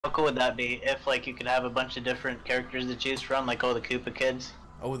cool would that be if like you could have a bunch of different characters to choose from, like all the Koopa kids?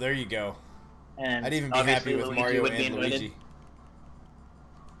 Oh, there you go. And I'd even be obviously happy with Luigi Mario would be and invited. Luigi.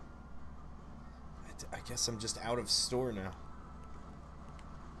 I guess I'm just out of store now.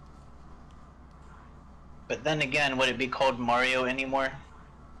 But then again, would it be called Mario anymore?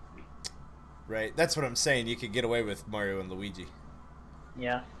 Right, that's what I'm saying. You could get away with Mario and Luigi.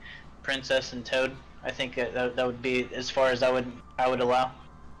 Yeah, Princess and Toad. I think that would be as far as I would allow.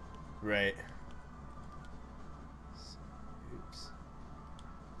 Right. Oops.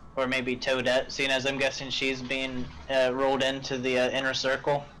 Or maybe Toadette, seeing as I'm guessing she's being rolled into the inner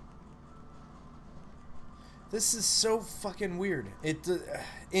circle. This is so fucking weird. It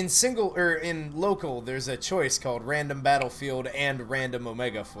in single or in local, there's a choice called Random Battlefield and Random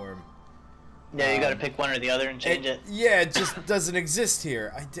Omega Form. Yeah, you got to pick one or the other and change it. Yeah, it just doesn't exist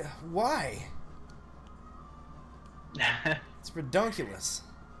here. Why? It's redonkulous.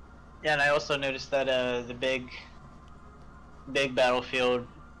 Yeah, and I also noticed that the big Battlefield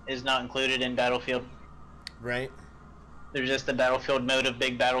is not included in Battlefield. Right. There's just the Battlefield mode of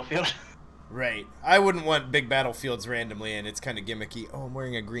Big Battlefield. Right. I wouldn't want big battlefields randomly, and it's kind of gimmicky. Oh, I'm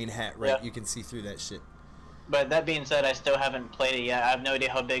wearing a green hat, right? Yeah. You can see through that shit. But that being said, I still haven't played it yet. I have no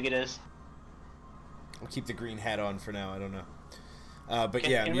idea how big it is. I'll keep the green hat on for now. I don't know. But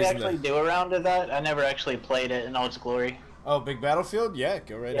can, yeah, can we actually do a round of that? I never actually played it in all its glory. Oh, Big Battlefield? Yeah,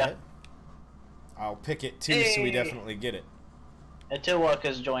 go right ahead. I'll pick it too, so we definitely get it. Atiwak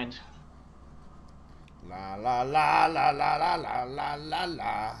has joined. La la la la la la la la la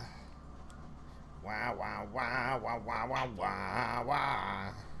la. Wah wah wah wah wah wah wah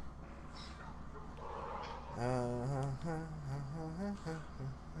wah.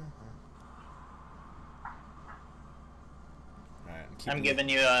 Alright, I'm giving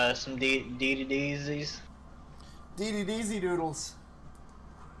you some DDDs. DDDs doodles.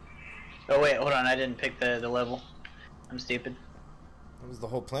 Oh wait, hold on, I didn't pick the level. I'm stupid. That was the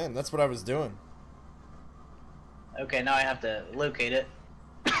whole plan. That's what I was doing. Okay, now I have to locate it.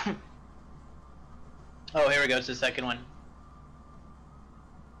 Oh, here we go. It's the second one.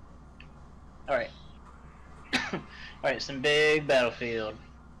 Alright. Alright, some big Battlefield.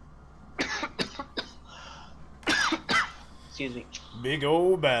 Excuse me. Big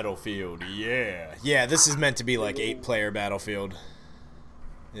old Battlefield, yeah. Yeah, this is meant to be like 8-player Battlefield.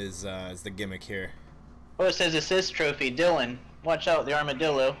 Is the gimmick here. Oh, it says assist trophy. Dylan, watch out, the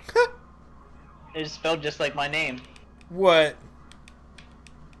armadillo. It's spelled just like my name. What?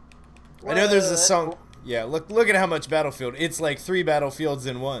 I know there's a song. Cool. Yeah, look at how much Battlefield. It's like 3 Battlefields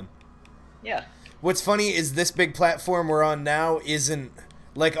in one. Yeah. What's funny is this big platform we're on now isn't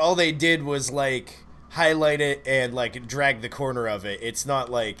like all they did was like highlight it and like drag the corner of it. It's not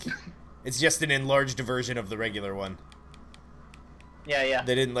like it's just an enlarged version of the regular one. Yeah, yeah.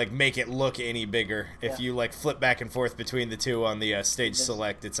 They didn't like make it look any bigger. If you like flip back and forth between the two on the stage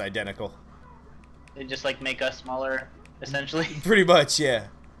select, it's identical. They just like make us smaller, essentially. Pretty much, yeah.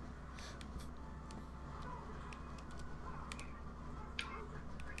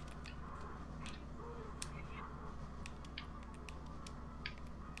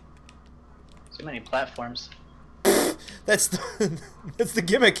 So many platforms. That's the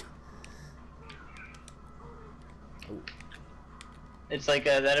gimmick. It's like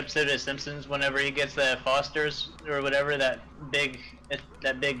that episode of Simpsons whenever he gets the Foster's or whatever, that big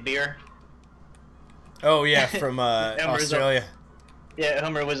beer. Oh yeah, from Australia. Yeah,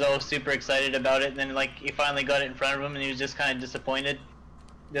 Homer was all super excited about it, and then like he finally got it in front of him, and he was just kind of disappointed,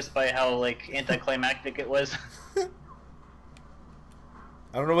 just by how like anticlimactic it was.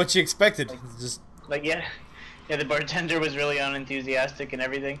 I don't know what you expected. Like, just like yeah, the bartender was really unenthusiastic and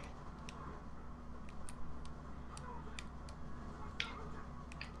everything.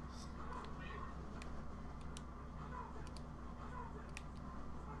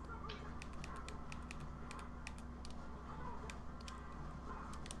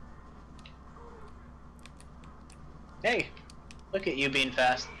 Hey, look at you being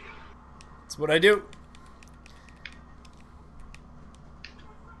fast. That's what I do.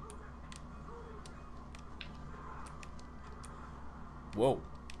 Whoa.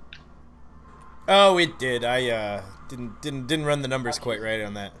 Oh, it did. I didn't run the numbers quite right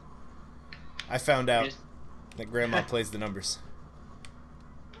on that. I found out that Grandma plays the numbers.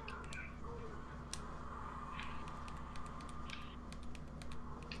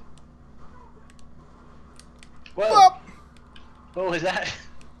 Whoa! Whoop. What was that?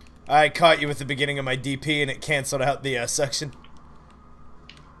 I caught you at the beginning of my DP and it canceled out the suction.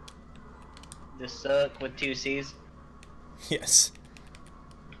 The suck with 2 C's? Yes.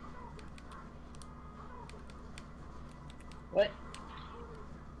 What?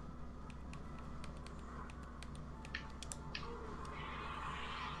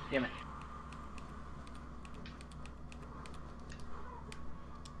 Damn it.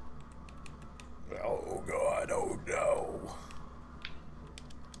 Oh god, oh no.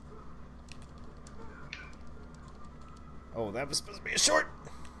 Oh, that was supposed to be a short.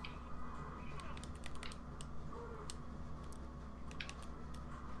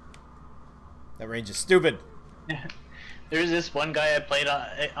 That range is stupid. There's this one guy I played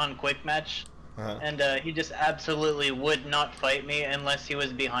on Quick Match, and he just absolutely would not fight me unless he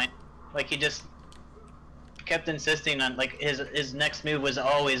was behind. Like, he just kept insisting on, like, his next move was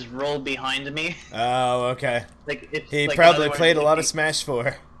always roll behind me. Oh, okay. Like, it's, he like, probably played a lot of Smash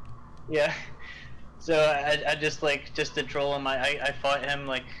 4. Yeah. So I just, like, just to troll him, I fought him,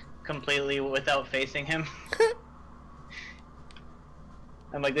 like, completely without facing him.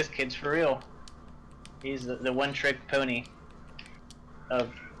 I'm like, this kid's for real. He's the one-trick pony of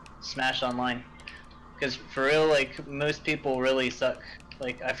Smash Online. Because for real, like, most people really suck.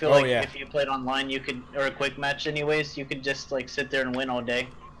 Like, I feel if you played online, you could, or a quick match anyways, you could just, like, sit there and win all day.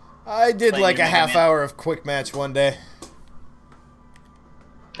 I did like a half hour of quick match one day.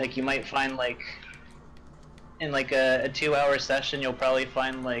 Like, you might find, like, in, like, a 2-hour session, you'll probably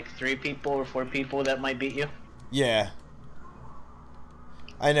find, like, 3 people or 4 people that might beat you. Yeah.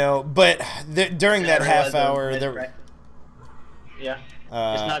 I know, but during that half hour, yeah, it's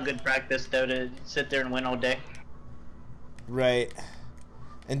not good practice though to sit there and win all day. Right.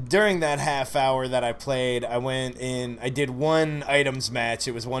 And during that half hour that I played, I went in. I did one items match.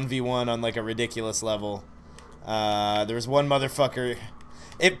 It was 1v1 on like a ridiculous level. There was one motherfucker.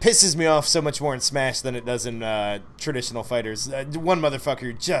 It pisses me off so much more in Smash than it does in traditional fighters. One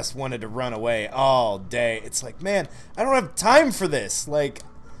motherfucker just wanted to run away all day. It's like, man, I don't have time for this. Like,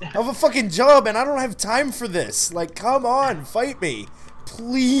 I have a fucking job and I don't have time for this. Like, come on, fight me.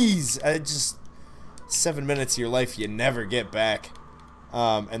 Please. Just 7 minutes of your life you never get back.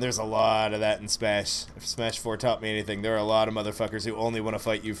 And there's a lot of that in Smash. If Smash 4 taught me anything, there are a lot of motherfuckers who only want to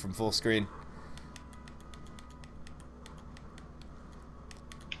fight you from full screen.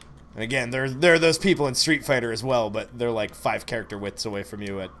 And again, there are those people in Street Fighter as well, but they're like 5 character widths away from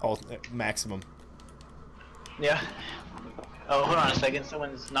you at maximum. Yeah. Oh, hold on a second.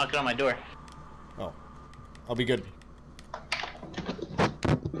 Someone's knocking on my door. Oh. I'll be good.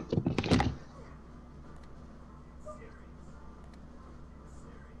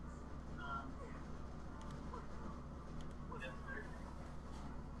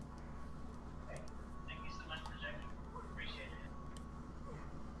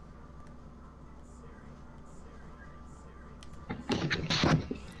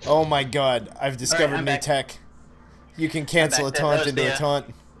 Oh my god, I've discovered new tech. You can cancel a taunt into a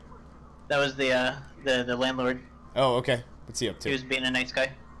taunt. That was the landlord. Oh, okay. What's he up to? He was being a nice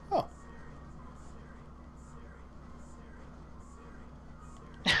guy. Oh.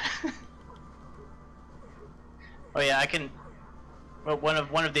 Oh yeah, I can. Well,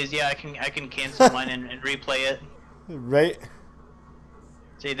 one of these, yeah, I can cancel mine and replay it. Right.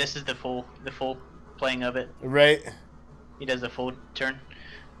 See, this is the full playing of it. Right. He does a full turn.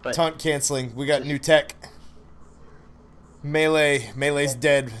 But taunt canceling. We got new tech. Melee's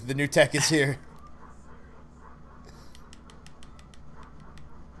dead. The new tech is here.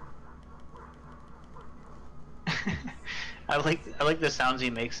 I like the sounds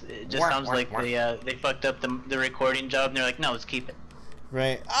he makes. It just sounds like they fucked up the recording job and they're like, no, let's keep it.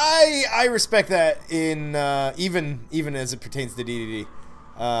 Right. I respect that in even as it pertains to DDD.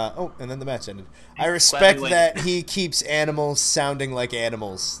 Oh, and then the match ended. I respect that he keeps animals sounding like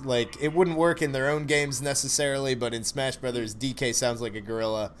animals. Like, it wouldn't work in their own games necessarily, but in Smash Brothers, DK sounds like a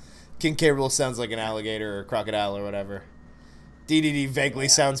gorilla. King K. Rool sounds like an alligator or a crocodile or whatever. DDD vaguely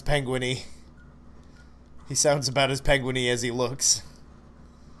sounds penguin-y. He sounds about as penguin-y as he looks.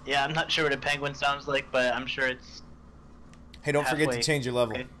 Yeah, I'm not sure what a penguin sounds like, but I'm sure it's... Hey, don't forget to change your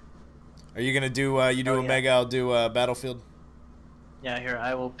level. Okay. Are you going to do, Omega, I'll do Battlefield? Yeah, here,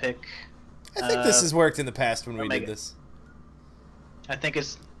 I will pick... I think this has worked in the past when Omega. We did this. I think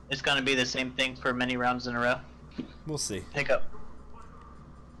it's going to be the same thing for many rounds in a row. We'll see. Pick up.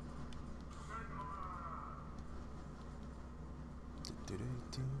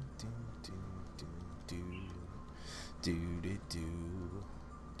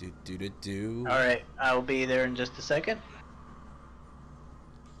 Alright, I'll be there in just a second.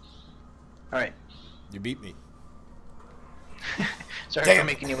 Alright. You beat me. Sorry for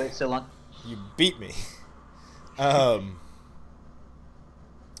making you wait so long. You beat me. I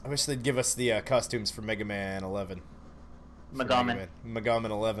wish they'd give us the costumes for Mega Man 11. Megaman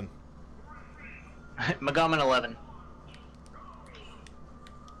 11. Megaman 11.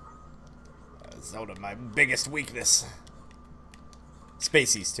 Zelda, my biggest weakness.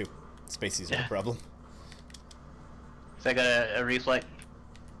 Spaceys, too. Spaceys are a problem. So I got a reflect.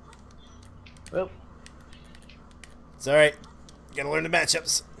 Whoop. It's alright. Gotta learn the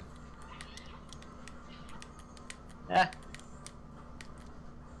matchups. Yeah.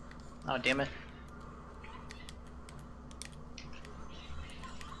 Oh, damn it.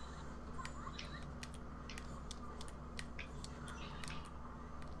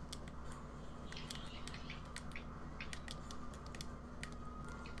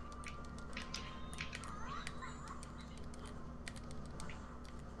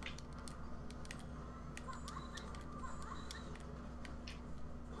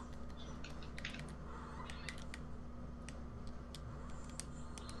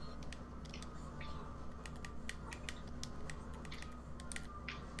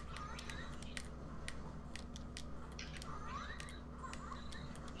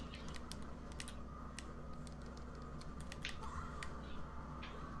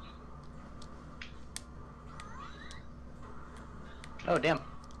 Oh, damn.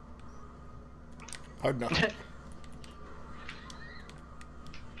 Hard enough.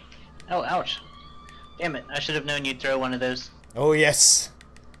 Oh, ouch. Damn it, I should have known you'd throw one of those. Oh, yes.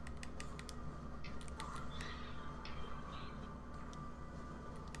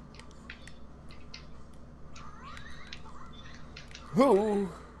 Ooh.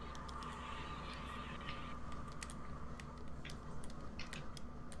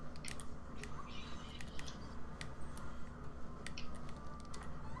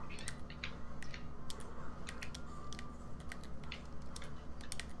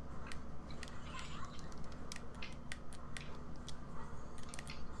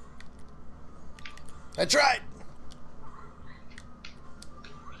 I tried.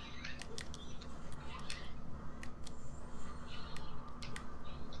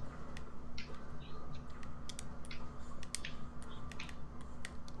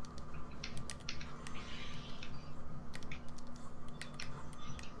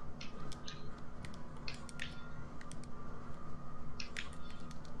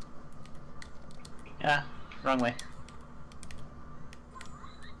 Yeah, wrong way.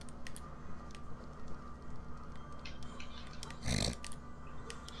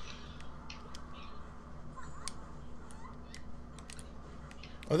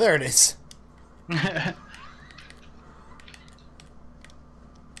 Oh, there it is.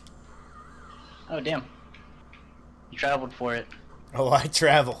 Oh, damn. You traveled for it. Oh, I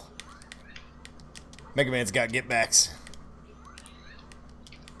travel. Mega Man's got get backs.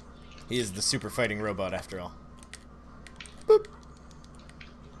 He is the super fighting robot after all. Boop.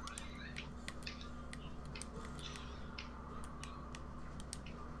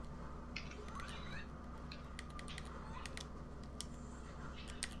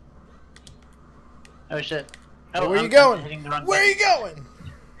 Oh shit. Oh, Where are you I'm going? hitting the wrong Where are you button. going?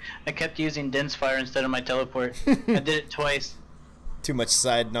 I kept using Dense Fire instead of my teleport. I did it twice. Too much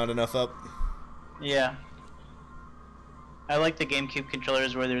side, not enough up. Yeah. I like the GameCube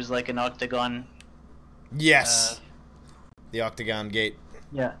controllers where there's like an octagon. Yes. The octagon gate.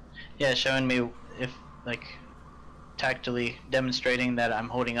 Yeah. Yeah, showing me if like tactily demonstrating that I'm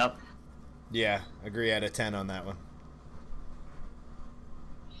holding up. Yeah, agree out of 10 on that one.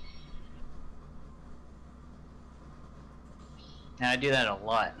 Yeah, I do that a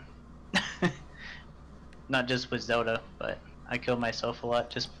lot. Not just with Zelda, but I kill myself a lot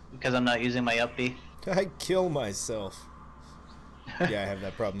just because I'm not using my up B. I kill myself. Yeah, I have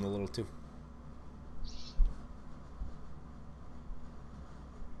that problem a little too.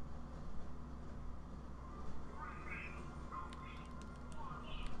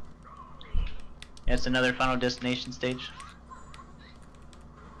 Yeah, it's another Final Destination stage.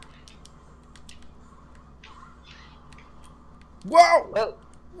 Whoa! Whoa!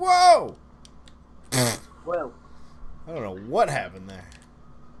 Whoa! Whoa! I don't know what happened there.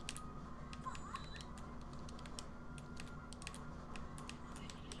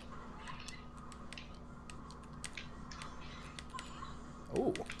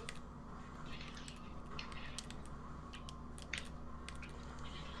 Oh.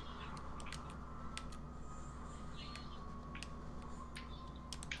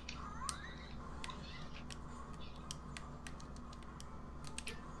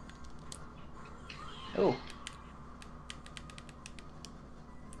 Oh.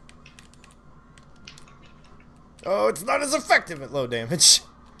 Oh, it's not as effective at low damage.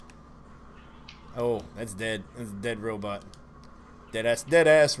 Oh, that's dead. That's a dead robot. Dead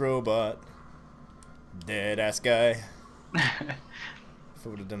ass robot. Dead ass guy. If I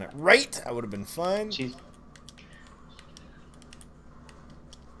would have done it right, I would have been fine. Jeez.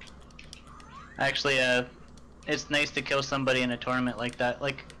 Actually, it's nice to kill somebody in a tournament like that.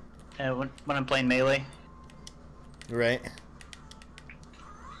 Like when I'm playing melee, Right.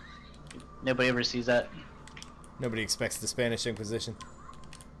 nobody ever sees that. Nobody expects the Spanish Inquisition.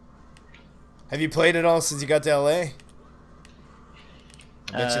 Have you played it all since you got to LA? I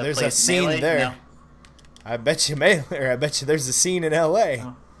bet you there's a Played scene melee? there. No. I bet you I bet you there's a scene in LA.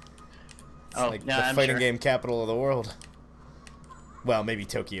 Oh. It's Oh, like no, the I'm fighting sure. game capital of the world. Well, maybe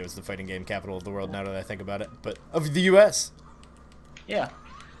Tokyo is the fighting game capital of the world now that I think about it, but of the U.S. Yeah.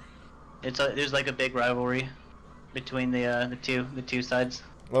 There's like a big rivalry between the two sides.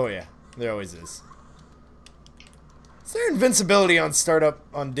 Oh yeah, there always is. Is there invincibility on startup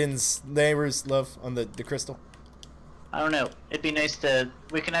on Din's neighbors love on the crystal? I don't know. It'd be nice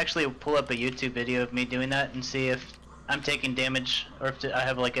we can actually pull up a YouTube video of me doing that and see if I'm taking damage or if I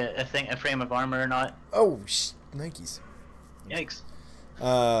have like a frame of armor or not. Oh, Nikes. Yikes.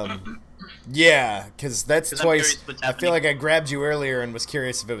 Yeah, because that's 'Cause I'm twice. curious what's I feel happening. like I grabbed you earlier and was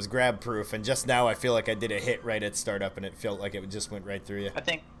curious if it was grab proof, and just now I feel like I did a hit right at startup and it felt like it just went right through you. I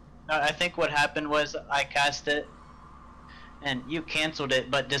think what happened was I cast it, and you canceled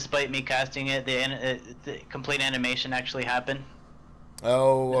it. But despite me casting it, the complete animation actually happened.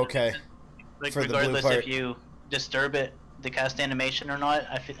 Oh, okay. Like For the blue regardless part. if you disturb it, the cast animation or not,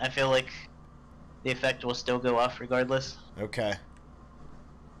 I feel like the effect will still go off regardless. Okay.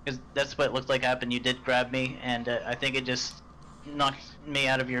 Because that's what it looked like happened. You did grab me, and I think it just knocked me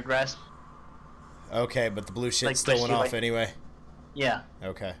out of your grasp. Okay, but the blue shit Like, still pushed went you, off like- anyway. Yeah,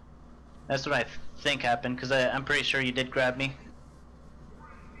 Okay. that's what I think happened. Because I'm pretty sure you did grab me,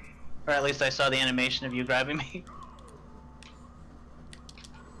 or at least I saw the animation of you grabbing me.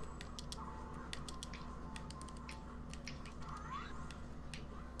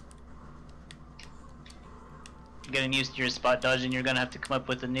 Getting used to your spot dodging, you're gonna have to come up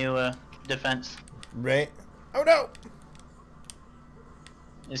with a new defense. Right. Oh no!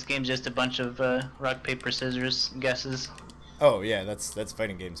 This game's just a bunch of rock, paper, scissors guesses. Oh yeah, that's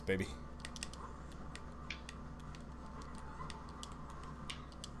fighting games, baby.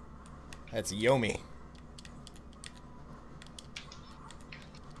 That's Yomi.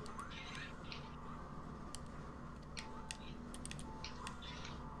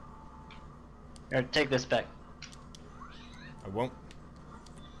 Here, take this back. I won't.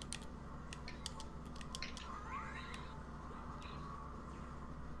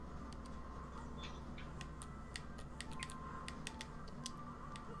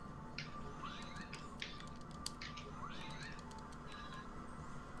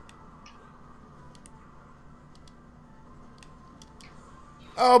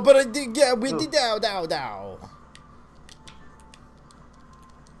 Oh, but I did. Yeah, we did. Dow.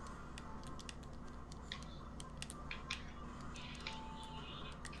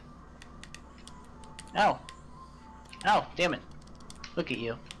 Ow! Ow! Damn it! Look at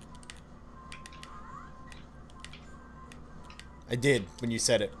you. I did when you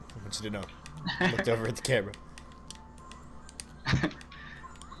said it. I want you to know. I looked over at the camera.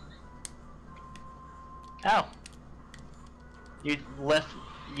 Ow! You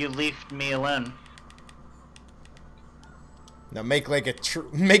left me alone. Now make like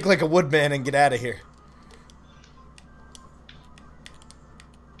a woodman and get out of here.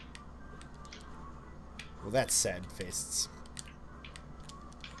 Well, that's sad faced.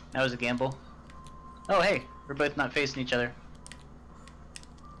 That was a gamble. Oh hey, we're both not facing each other.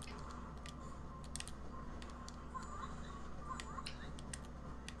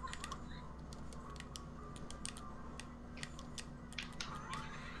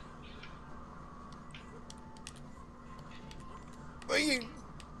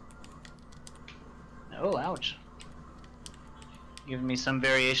 Oh, ouch. Giving me some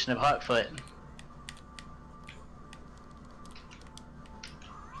variation of hot foot.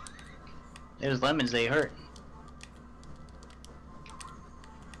 Those lemons, they hurt.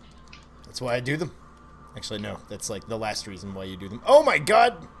 That's why I do them. Actually, no. That's like the last reason why you do them. Oh my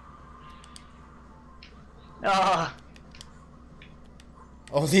god! Ah!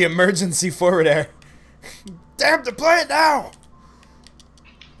 Oh, the emergency forward air. Damn to play it now!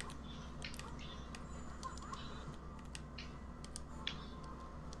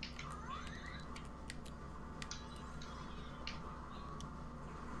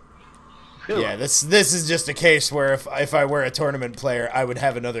 Phew. Yeah, this is just a case where if I were a tournament player, I would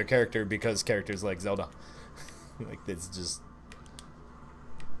have another character because characters like Zelda. Like, it's just...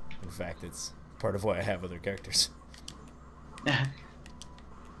 In fact, it's part of why I have other characters.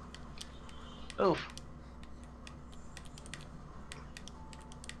 Oof.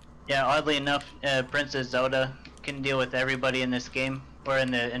 Yeah, oddly enough, Princess Zelda can deal with everybody in this game, or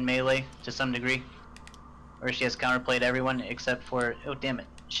in Melee, to some degree. where she has counterplayed everyone except for, oh damn it,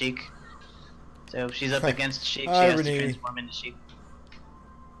 Sheik. So if she's up against Sheik, she has to transform into Sheik.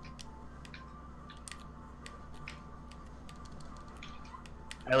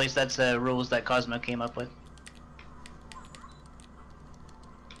 Or at least that's the rules that Cosmo came up with.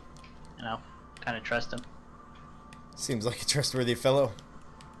 You know, kind of trust him. Seems like a trustworthy fellow.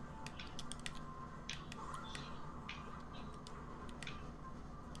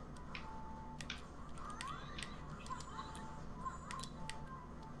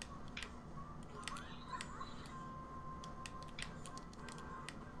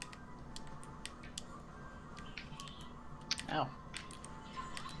 Ow.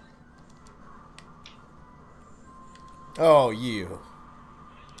 Oh, you.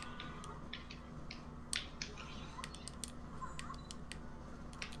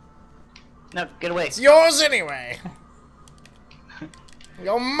 No, get away. It's yours anyway.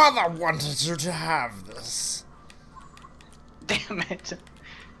 Your mother wanted you to have this. Damn it.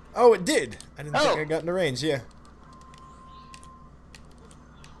 Oh, it did. I didn't think I got into range, yeah.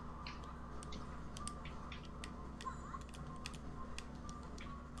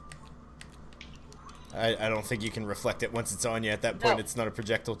 I don't think you can reflect it once it's on you. At that point, it's not a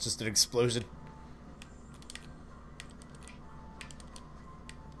projectile, it's just an explosion.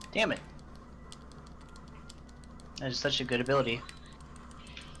 Damn it. That is such a good ability.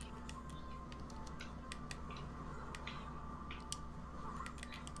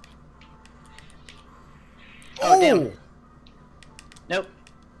 Oh, damn. Nope.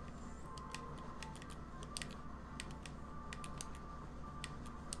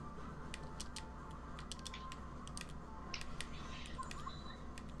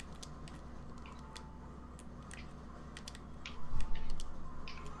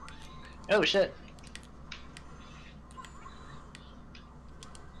 Oh shit.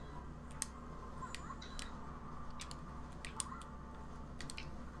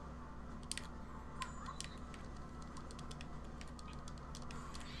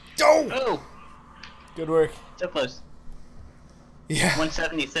 Oh! Good work. So close. Yeah.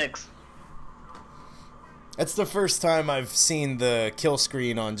 176. That's the first time I've seen the kill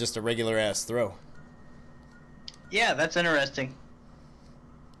screen on just a regular ass throw. Yeah, that's interesting.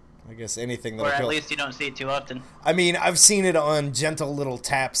 I guess anything that Or at least you don't see it too often. I mean, I've seen it on gentle little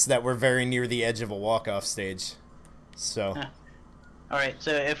taps that were very near the edge of a walk-off stage. So. Huh. Alright,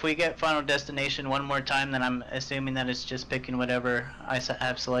 so if we get Final Destination one more time, then I'm assuming that it's just picking whatever I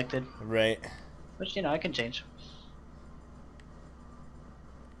have selected. Right. Which, you know, I can change.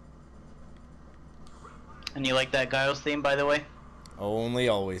 And you like that Giles theme, by the way? Only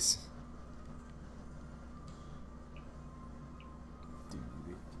always.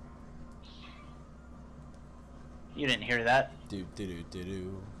 You didn't hear that.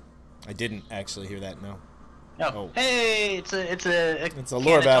 I didn't actually hear that, no. No. Oh. Hey, it's a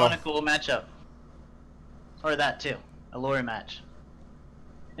lore battle matchup. Or that too, a lore match.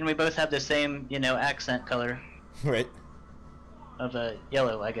 And we both have the same, you know, accent color. Right. Of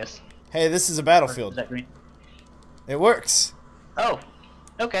yellow, I guess. Hey, this is a battlefield. Or is that green? It works. Oh,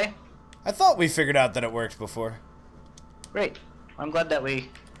 okay. I thought we figured out that it worked before. Great. I'm glad that we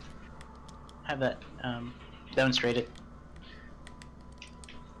have that demonstrated.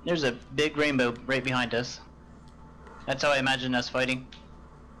 There's a big rainbow right behind us. That's how I imagine us fighting.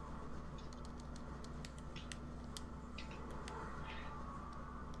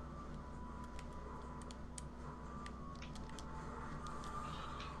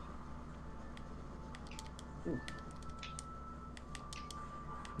 Ooh.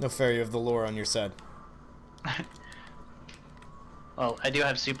 No fair, you have the lore on your side. Well, I do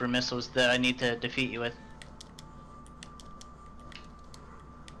have super missiles that I need to defeat you with.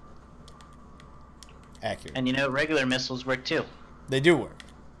 Accurate. And you know, regular missiles work too. They do work.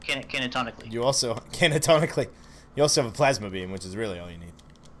 Canatonically. You also, canatonically, you also have a plasma beam, which is really all you need.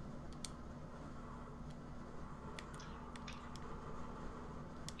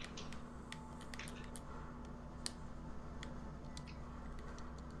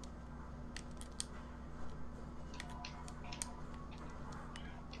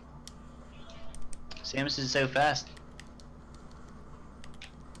 Samus is so fast.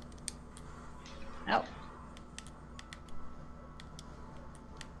 Ow.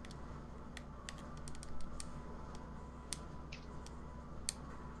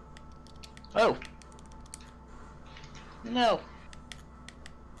 Oh. No.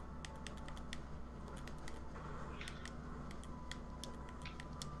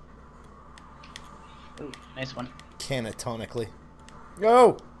 Ooh, nice one. Canatonically.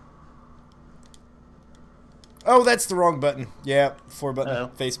 Go! Oh, that's the wrong button. Yeah, 4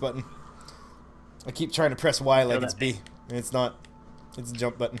 button, face button. I keep trying to press Y like Feel it's that B. And it's not. It's a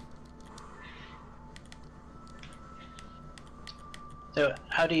jump button. So,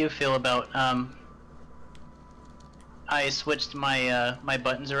 how do you feel about I switched my my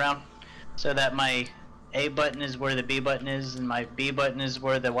buttons around so that my A button is where the B button is, and my B button is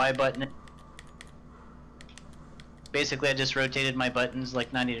where the Y button is. Basically, I just rotated my buttons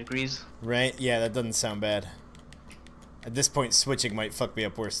like 90 degrees. Right? Yeah, that doesn't sound bad. At this point, switching might fuck me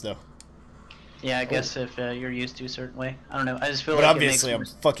up worse, though. Yeah, I guess if you're used to a certain way. I don't know. I just feel But like obviously, it I'm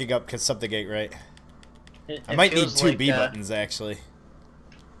makes fucking up because something ain't right. I it might need feels two like, B buttons, actually.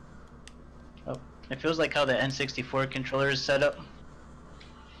 Oh, it feels like how the N64 controller is set up.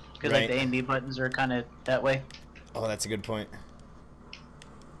 Because Right. like the A and B buttons are kind of that way. Oh, that's a good point.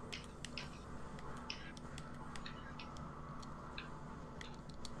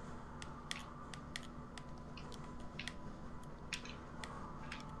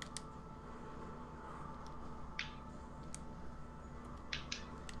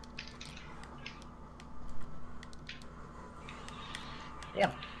 Yeah.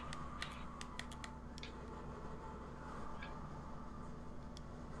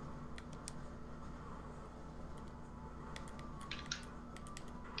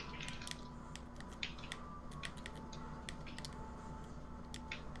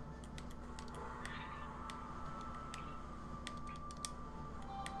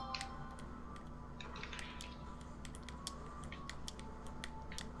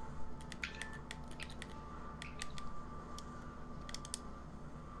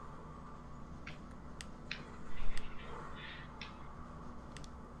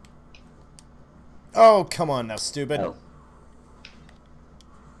 Oh, come on now, stupid. Oh.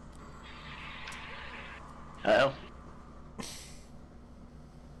 Uh-oh.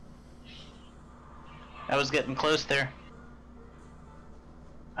 I was getting close there.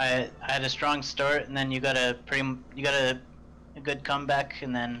 I had a strong start, and then you got a good comeback,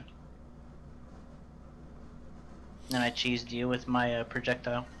 and then I cheesed you with my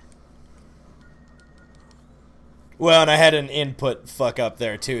projectile. Well, and I had an input fuck up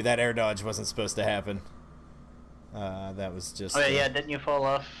there, too. That air dodge wasn't supposed to happen. That was just... Oh yeah, didn't you fall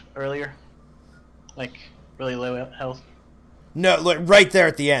off earlier? Like, really low health? No, look, right there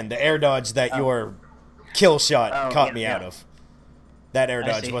at the end. The air dodge that your kill shot caught me out of. That air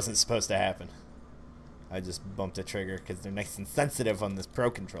dodge wasn't supposed to happen. I just bumped a trigger because they're nice and sensitive on this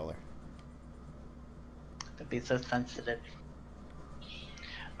Pro controller. To be so sensitive.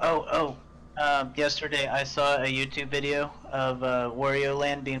 Yesterday I saw a YouTube video of Wario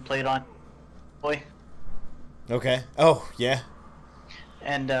Land being played on Boy. Okay. Oh, yeah.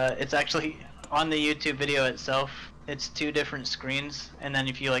 And it's actually on the YouTube video itself. It's two different screens, and then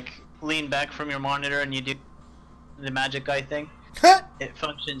if you like lean back from your monitor and you do the magic guy thing, it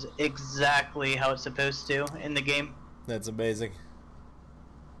functions exactly how it's supposed to in the game. That's amazing.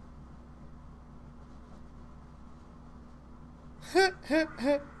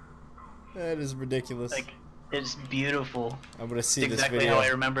 That is ridiculous. Like, it's beautiful. I'm gonna see it's this exactly video. how I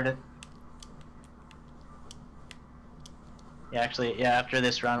remembered it. Yeah, actually, yeah, after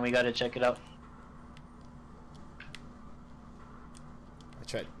this round we gotta check it out. I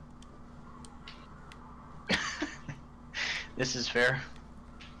tried. This is fair.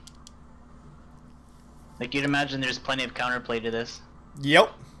 Like, you'd imagine there's plenty of counterplay to this.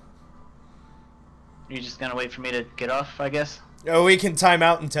 Yep. You're just gonna wait for me to get off, I guess? Oh, we can time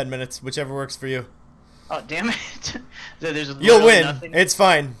out in 10 minutes, whichever works for you. Oh, damn it. So there's You'll win. Nothing. It's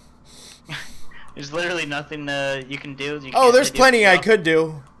fine. There's literally nothing you can do. There's plenty I could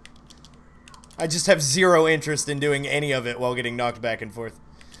do. I just have zero interest in doing any of it while getting knocked back and forth.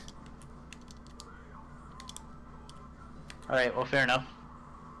 Alright, well, fair enough.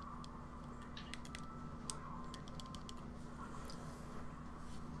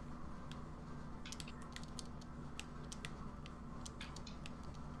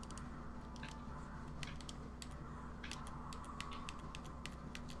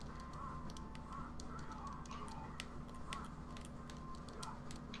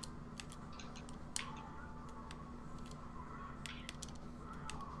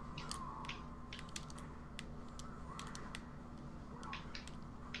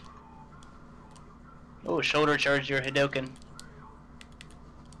 Oh, shoulder charge your Hadoken.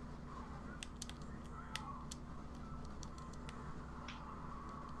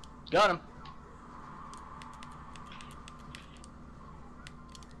 Got him.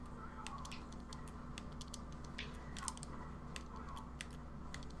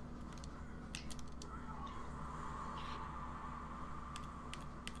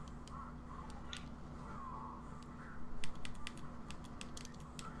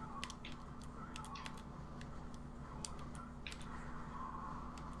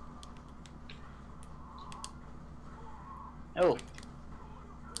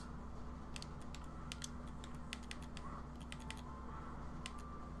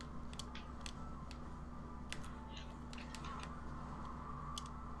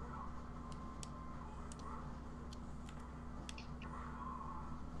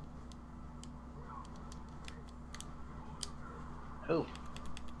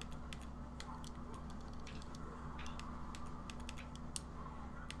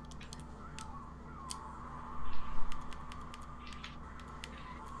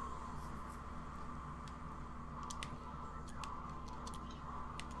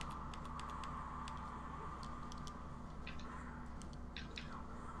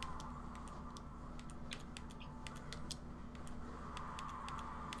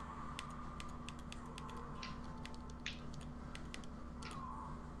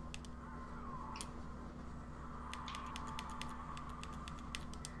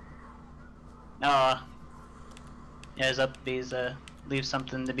 No. Yeah, his up B's leave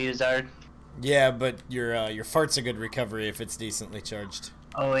something to be desired. Yeah, but your fart's a good recovery if it's decently charged.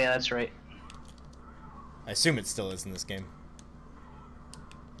 Oh yeah, that's right. I assume it still is in this game.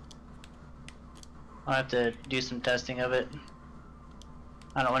 I'll have to do some testing of it.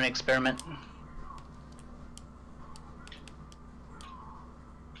 I don't want to experiment.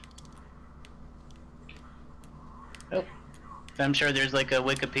 Oh, I'm sure there's like a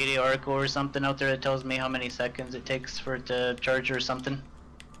Wikipedia article or something out there that tells me how many seconds it takes for it to charge or something.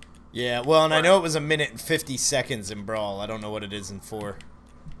 Yeah, well, and I know it was 1 minute and 50 seconds in Brawl. I don't know what it is in 4.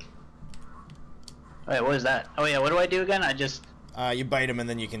 Wait, what is that? Oh yeah, what do I do again? I just... You bite him and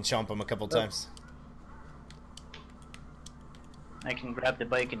then you can chomp him a couple times. I can grab the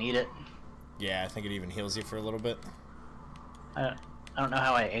bike and eat it. Yeah, I think it even heals you for a little bit. I don't know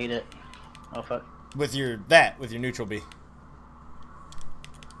how I ate it. Oh fuck. With your neutral B.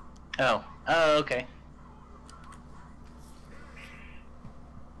 Oh. Oh, okay.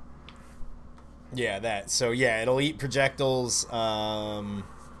 Yeah, that. So yeah, it'll eat projectiles.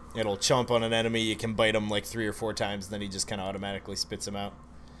 It'll chomp on an enemy. You can bite him like 3 or 4 times, and then he just kind of automatically spits him out.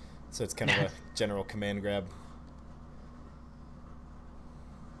 So it's kind of a general command grab.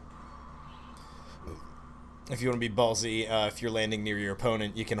 If you want to be ballsy, if you're landing near your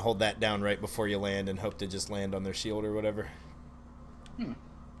opponent, you can hold that down right before you land and hope to just land on their shield or whatever. Hmm.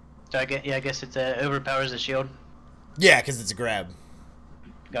 So I guess it overpowers the shield. Yeah, because it's a grab.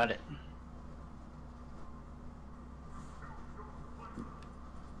 Got it.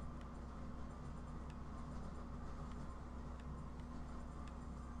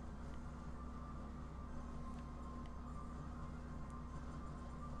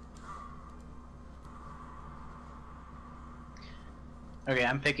 Okay,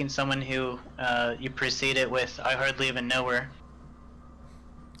 I'm picking someone who you precede it with I hardly even know her.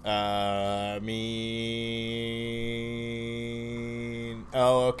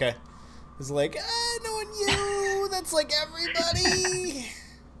 Oh, okay. It's like, knowing you, that's like everybody.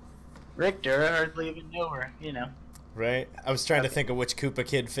 Richter, I hardly even know her, you know. Right? I was trying to think of which Koopa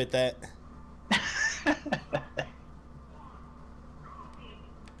kid fit that.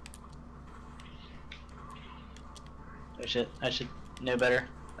 I should know better.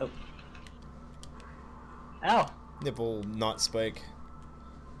 Oh. Ow! Nipple not spike.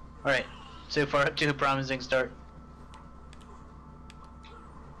 Alright, so far to a promising start.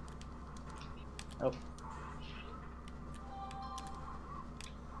 Oh.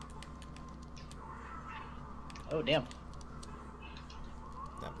 Oh, damn.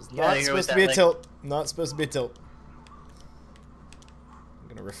 That was not supposed to be a tilt. Not supposed to be a tilt. I'm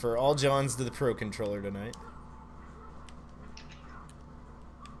going to refer all Johns to the Pro Controller tonight.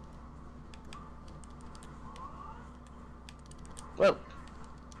 Whoa.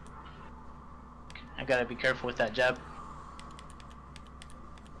 I gotta be careful with that jab.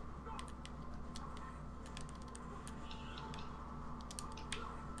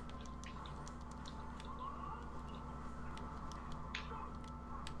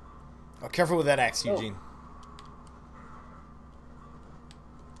 Oh, careful with that axe, Eugene.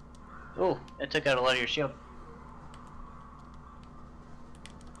 Oh, it took out a lot of your shield.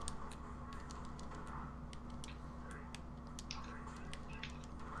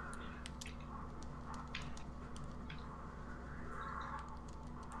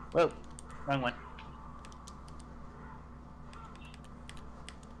 Whoa, wrong one.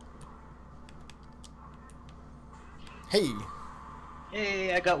 Hey!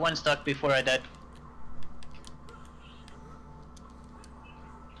 Hey, I got one stuck before I died.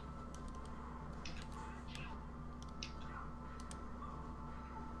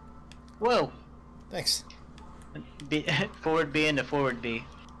 Whoa! Thanks. B forward B into forward B.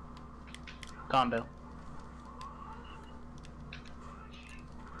 Combo.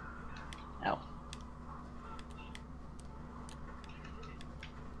 Ow.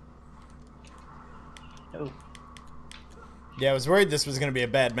 Oh. Yeah, I was worried this was going to be a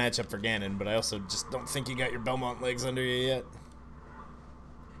bad matchup for Ganon, but I also just don't think you got your Belmont legs under you yet.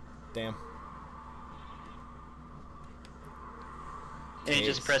 Damn. And you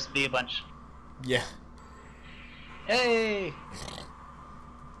just press B a bunch. Yeah. Hey!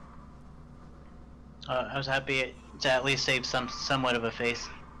 I was happy to at least save somewhat of a face.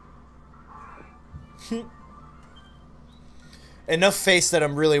 Enough face that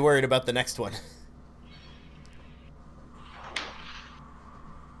I'm really worried about the next one.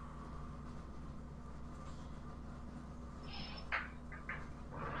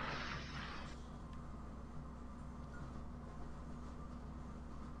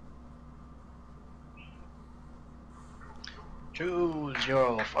 Choose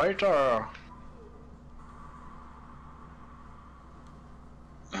your fighter.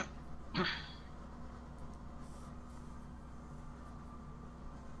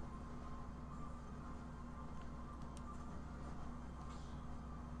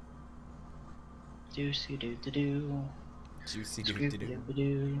 Doocy doo doo doo. Juicy doo doo doo.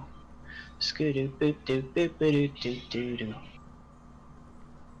 Doo. Scoo-doo boop doo boop doo doo doo doo.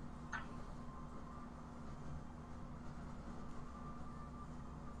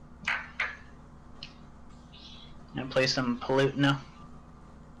 Gonna play some Pollute now.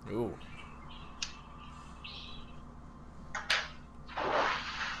 Ooh.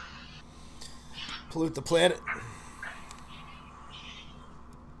 Pollute the planet.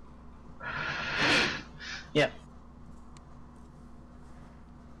 Yep.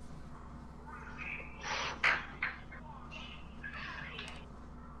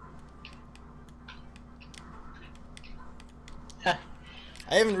 Huh.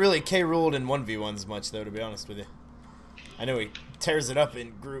 I haven't really K-ruled in 1v1s much, though, to be honest with you. I know he tears it up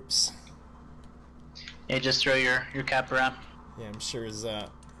in groups. Yeah, just throw your cap around. Yeah, I'm sure his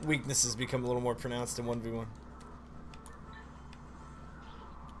weaknesses become a little more pronounced in 1v1.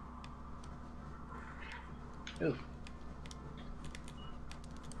 Ooh.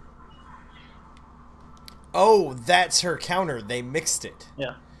 Oh, that's her counter. They mixed it.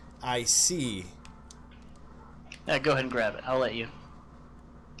 Yeah. I see. Yeah, go ahead and grab it. I'll let you.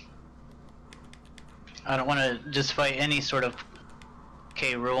 I don't want to just fight any sort of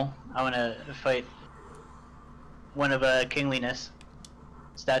K rule. I want to fight one of kingliness,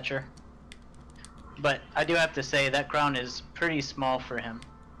 stature. But I do have to say that crown is pretty small for him.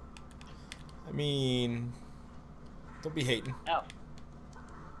 I mean, don't be hating. Ow.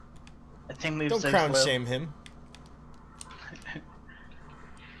 That thing moves Don't so crown slow. shame him.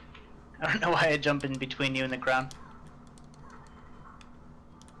 I don't know why I jump in between you and the crown.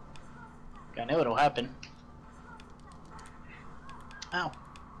 I know it'll happen. Ow.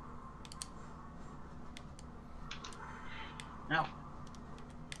 Ow.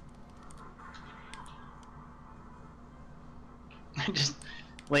 Just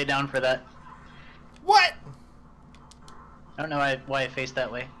lay down for that. What? I don't know why I faced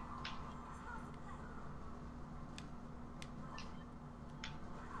that way.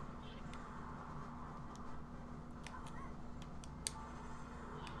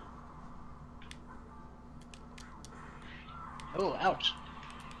 Oh, ouch.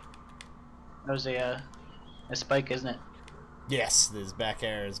 That was a spike, isn't it? Yes, this back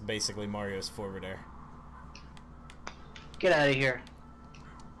air is basically Mario's forward air. Get out of here.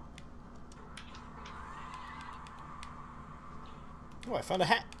 Oh, I found a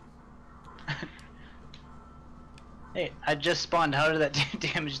hat. Hey, I just spawned. How did that do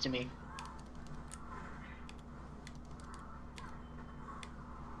damage to me?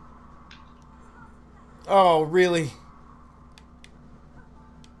 Oh, really?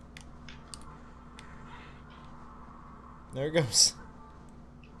 There it goes.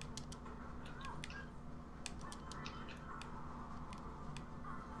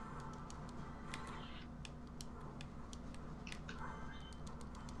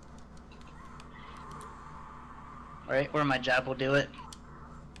 Alright, where my jab will do it.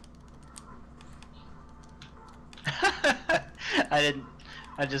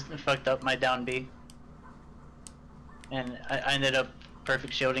 I just fucked up my down B. And I ended up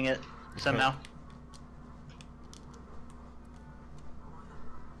perfect shielding it somehow.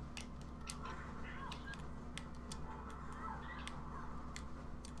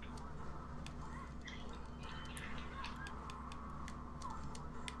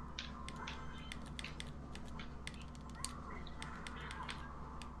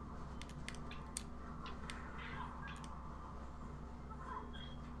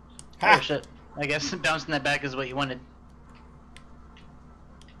 Ha! Oh shit. I guess bouncing that back is what you wanted.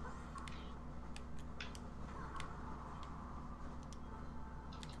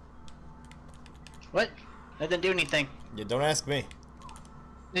 What? That didn't do anything. Yeah, don't ask me.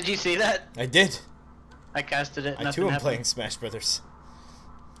 Did you see that? I did. I casted it. I Nothing too am happened. playing Smash Brothers.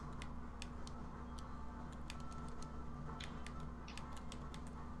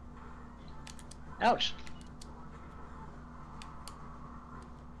 Ouch.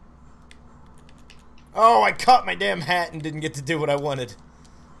 Oh, I caught my damn hat and didn't get to do what I wanted.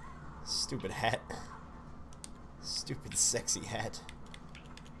 Stupid hat. Stupid sexy hat.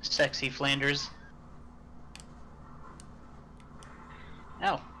 Sexy Flanders.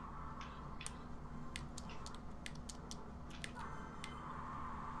 Ow.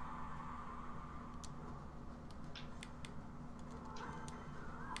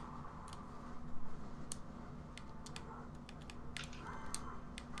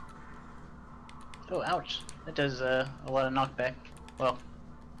 Oh, ouch. That does a lot of knockback. Well.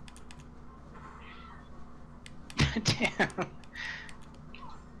 Damn.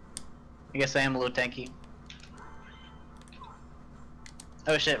 I guess I am a little tanky.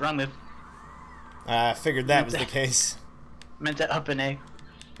 Oh shit, wrong move. I figured that was the case. Meant to up an A,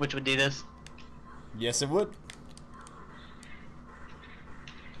 which would do this. Yes, it would.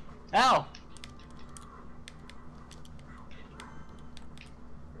 Ow!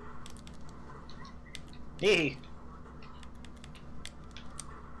 Hey.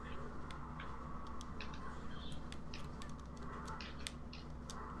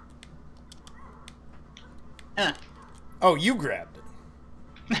 Oh, you grabbed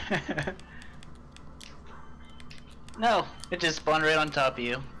it. No, it just spawned right on top of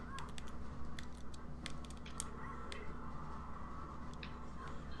you.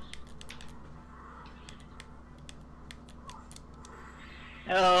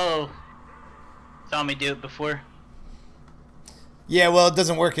 Oh. Saw me do it before. Yeah, well, it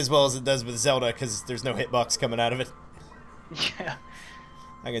doesn't work as well as it does with Zelda because there's no hitbox coming out of it. Yeah.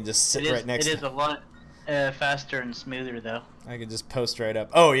 I can just sit right next to it. It is a lot faster and smoother, though. I can just post right up.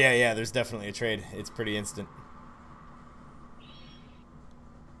 Oh, yeah, there's definitely a trade. It's pretty instant.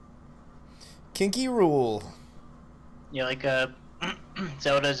 Kinky rule. Yeah, like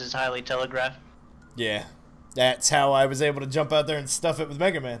Zelda's is highly telegraphed. Yeah. That's how I was able to jump out there and stuff it with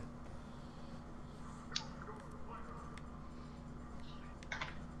Mega Man.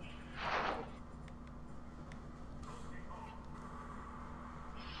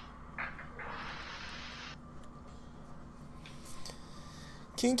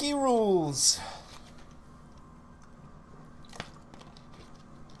 Kinky rules.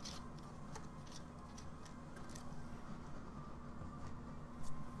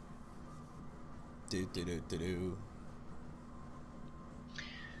 Do.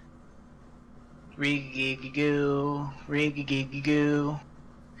 Riggy-goo, riggy-goo,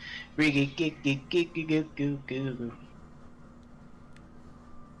 riggy-goo.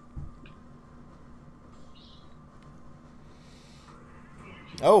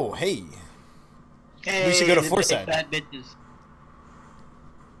 Oh, hey. We should go to Forsyth. Bad bitches.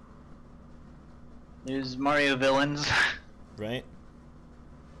 There's Mario villains. Right.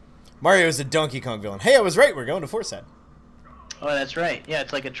 Mario's a Donkey Kong villain. Hey, I was right. We're going to Forsyth. Oh, that's right. Yeah,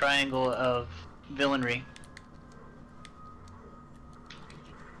 it's like a triangle of villainry.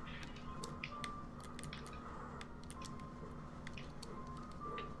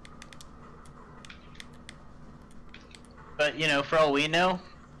 But, you know, for all we know,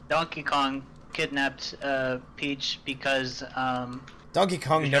 Donkey Kong kidnapped Peach because Donkey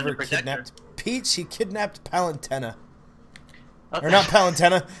Kong never kidnapped Peach. He kidnapped Palutena. Oh. Or not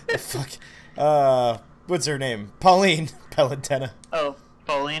Palutena. Fuck. What's her name? Pauline Palutena. Oh,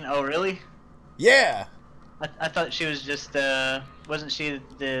 Pauline. Oh, really? Yeah. I thought she was just wasn't she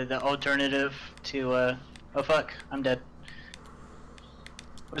the alternative to oh fuck, I'm dead.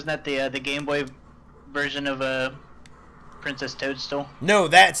 Wasn't that the Game Boy version of Princess Toadstool? No,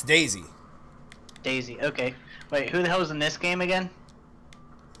 that's Daisy. Daisy. Okay. Wait, who the hell is in this game again?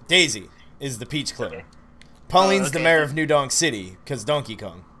 Daisy is the Peach clone. Okay. Pauline's the mayor of New Donk City, because Donkey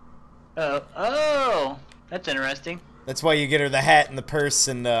Kong. Oh, that's interesting. That's why you get her the hat and the purse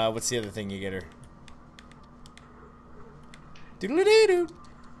and what's the other thing you get her? Doodle-dee-doo.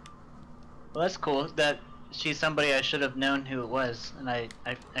 Well, that's cool. That she's somebody I should have known who it was, and I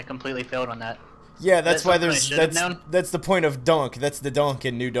completely failed on that. Yeah, that's why there's that's the point of Donk. That's the Donk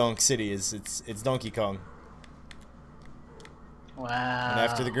in New Donk City. It's Donkey Kong. Wow. And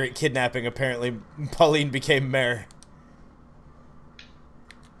after the great kidnapping, apparently Pauline became mayor.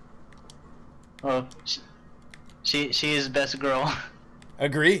 Well, she is best girl.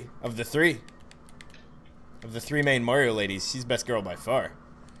 Agree. Of the three main Mario ladies, she's best girl by far.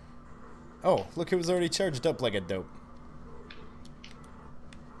 Oh, look, it was already charged up like a dope.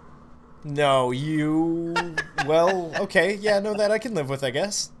 No, you... Well, okay, yeah, no, that I can live with, I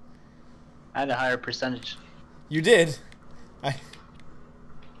guess. I had a higher percentage. You did?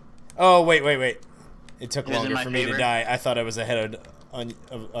 Oh, wait. It took longer for me to die. I thought I was ahead of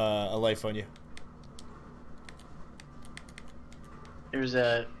a life on you. There's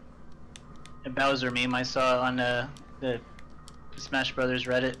a Bowser meme I saw on the Smash Brothers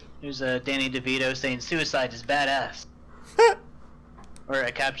Reddit. There's a Danny DeVito saying suicide is badass. Or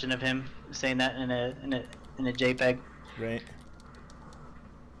a caption of him saying that in a JPEG. Right.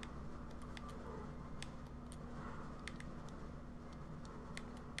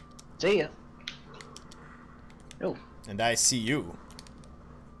 See ya. Oh. And I see you.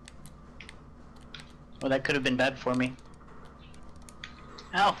 Well, that could have been bad for me.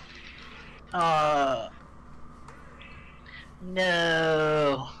 Ow.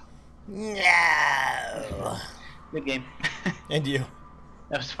 No. No. Good game. And you.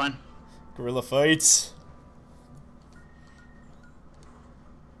 That was fun. Gorilla fights.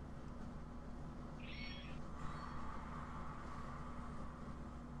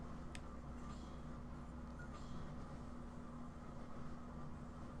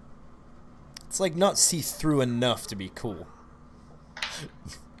 It's like not see-through enough to be cool.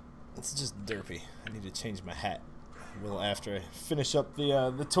 It's just derpy. I need to change my hat. Well, after I finish up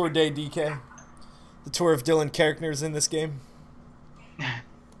the tour day DK. The tour of Dylan characters in this game. I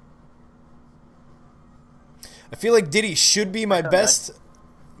feel like Diddy should be my best,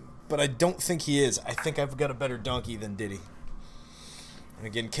 but I don't think he is. I think I've got a better donkey than Diddy. And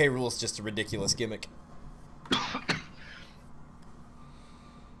again, K. Rool's just a ridiculous gimmick.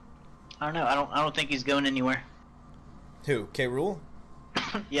 I don't know. I don't think he's going anywhere. Who? K. Rool?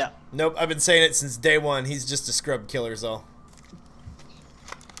 Yeah. Nope, I've been saying it since day one. He's just a scrub killer's all.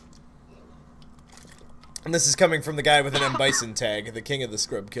 And this is coming from the guy with an M. Bison tag, the king of the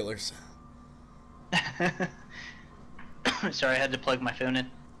scrub killers. Sorry, I had to plug my phone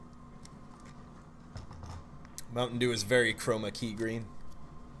in. Mountain Dew is very chroma key green.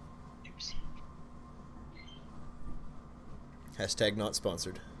 Oops. Hashtag not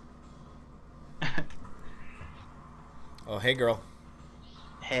sponsored. Oh, hey, girl.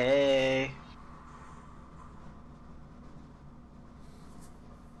 Hey.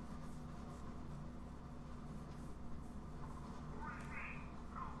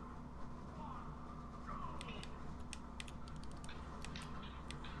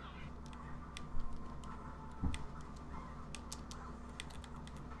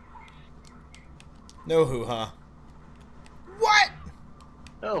 No hoo-ha. What?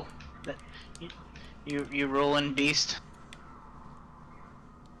 Oh, you rolling beast.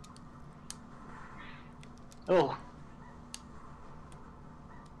 Oh.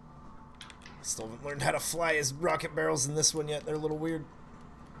 Still haven't learned how to fly as rocket barrels in this one yet. They're a little weird.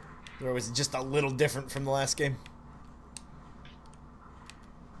 They're always just a little different from the last game.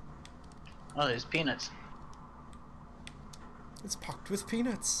 Oh, there's peanuts. It's packed with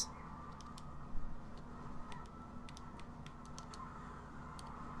peanuts.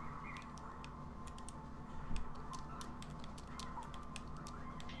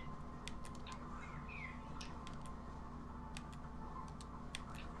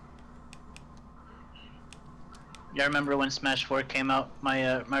 Yeah, I remember when Smash 4 came out,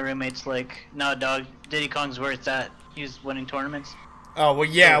 my my roommate's like, "No, dog, Diddy Kong's where it's at. He's winning tournaments." Oh, well,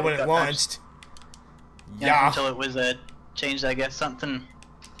 yeah, So when it launched. Yeah. Until it was changed, I guess. Something.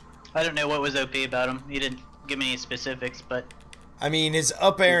 I don't know what was OP about him. He didn't give me any specifics, but. I mean, his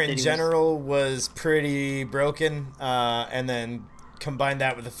up air in Diddy general was pretty broken, and then combine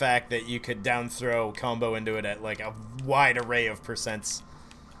that with the fact that you could down throw combo into it at like a wide array of percents.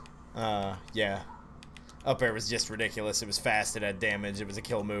 Yeah. Up air was just ridiculous. It was fast, it had damage, it was a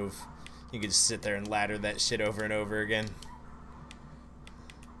kill move. You could just sit there and ladder that shit over and over again.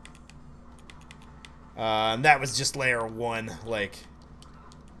 And that was just layer 1, like...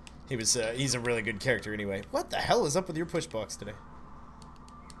 he's a really good character anyway. What the hell is up with your push box today?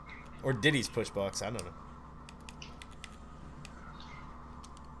 Or Diddy's push box, I don't know.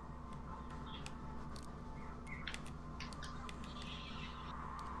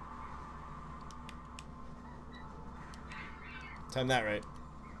 Time that right.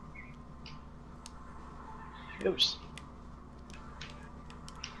 Oops.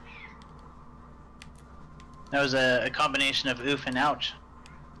 That was a combination of oof and ouch.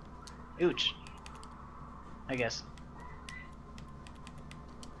 Ooch. I guess.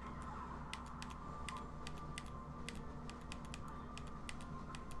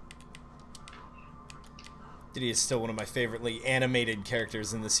 Diddy is still one of my favoritely animated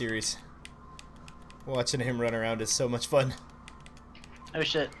characters in the series. Watching him run around is so much fun. Oh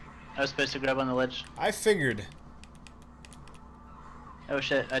shit. I was supposed to grab on the ledge. I figured. Oh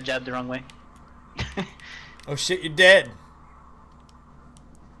shit, I jabbed the wrong way. Oh shit, you're dead.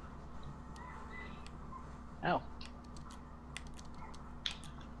 Ow.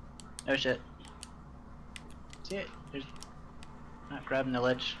 Oh shit. See it? There's not grabbing the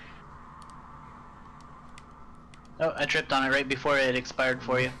ledge. Oh, I tripped on it right before it expired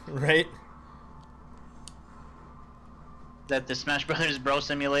for you. Right? That the Smash Brothers Bro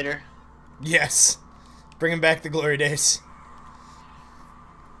Simulator? Yes. Bringing back the glory days.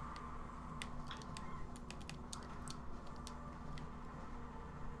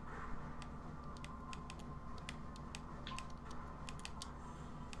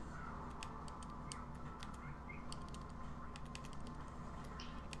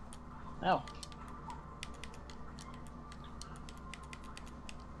 Oh.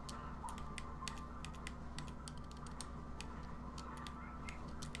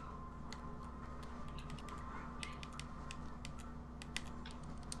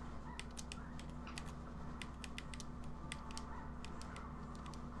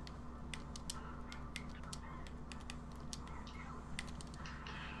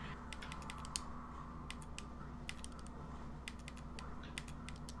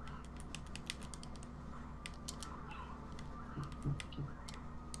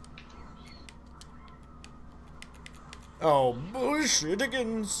 Oh,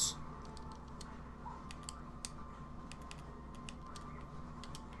 bullshittigans.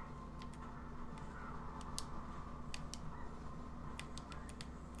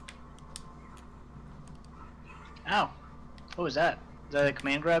 Ow. What was that? Is that a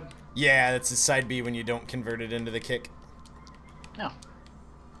command grab? Yeah, that's a side B when you don't convert it into the kick. No.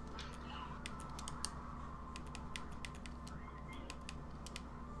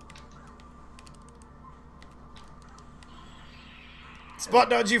 Spot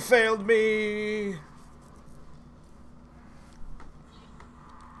dodge, you failed me!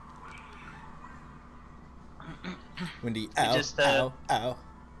 Windy, ow, just, ow, ow.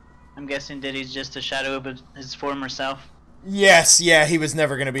 I'm guessing Diddy's just a shadow of his former self. Yes, yeah, he was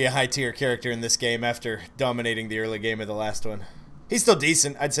never going to be a high-tier character in this game after dominating the early game of the last one. He's still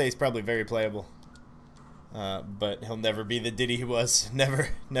decent. I'd say he's probably very playable. But he'll never be the Diddy he was. Never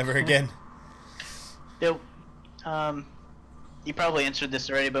again. Yo, you probably answered this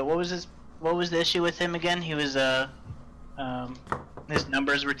already, but what was the issue with him again? He was, his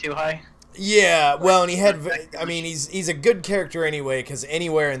numbers were too high? Yeah, well, and he had, I mean, he's a good character anyway, because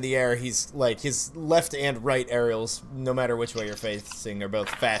anywhere in the air, he's, like, his left and right aerials, no matter which way you're facing, are both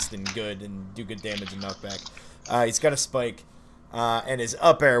fast and good, and do good damage and knockback. He's got a spike, and his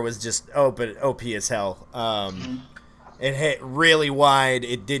up air was just OP as hell. It hit really wide,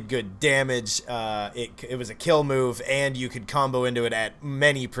 it did good damage, it was a kill move, and you could combo into it at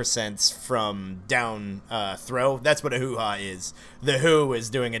many percents from down throw. That's what a hoo-ha is. The hoo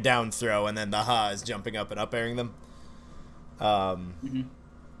is doing a down throw, and then the ha is jumping up and up-airing them.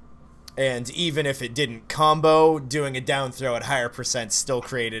 And even if it didn't combo, doing a down throw at higher percent still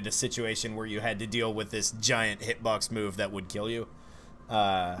created a situation where you had to deal with this giant hitbox move that would kill you.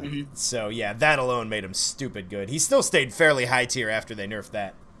 So yeah, that alone made him stupid good. He still stayed fairly high tier after they nerfed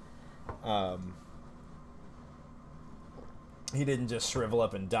that. He didn't just shrivel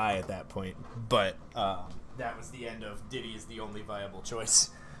up and die at that point, but that was the end of Diddy is the only viable choice.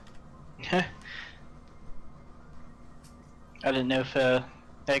 I didn't know if,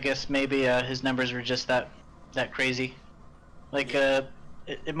 I guess maybe his numbers were just that crazy. Like,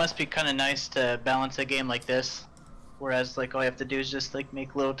 it must be kind of nice to balance a game like this. Whereas, like, all you have to do is just, like,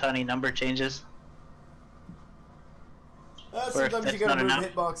 make little tiny number changes. Sometimes you gotta move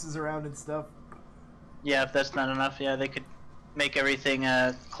hitboxes around and stuff. Yeah, if that's not enough, yeah, they could make everything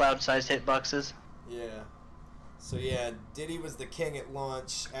cloud-sized hitboxes. Yeah. So yeah, Diddy was the king at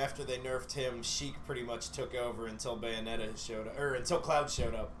launch. After they nerfed him, Sheik pretty much took over until Bayonetta showed up, or until Cloud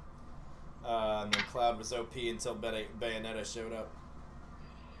showed up. And then Cloud was OP until Bayonetta showed up.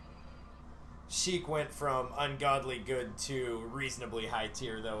 Sheik went from ungodly good to reasonably high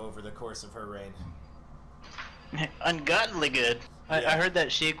tier, though, over the course of her reign. Ungodly good. Yeah. I heard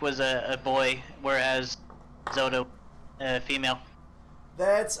that Sheik was a boy, whereas Zelda, female.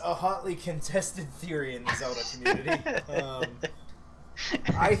 That's a hotly contested theory in the Zelda community.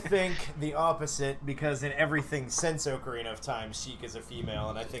 I think the opposite, because in everything since Ocarina of Time, Sheik is a female,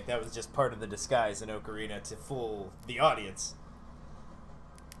 and I think that was just part of the disguise in Ocarina to fool the audience.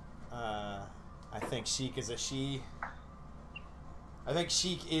 I think Sheik is a she. I think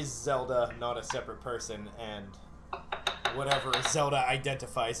Sheik is Zelda, not a separate person, and whatever Zelda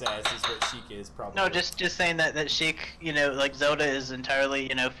identifies as is what Sheik is, probably. No, just saying that Sheik, you know, like Zelda is entirely,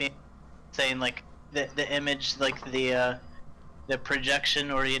 you know, saying like the image, like the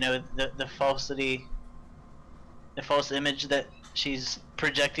projection, or, you know, the falsity, the false image that she's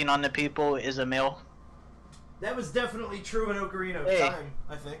projecting on the people is a male. That was definitely true in Ocarina of Time,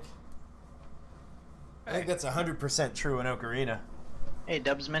 I think. I think that's 100% true in Ocarina. Hey,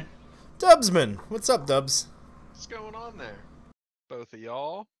 Dubsman. Dubsman! What's up, Dubs? What's going on there? Both of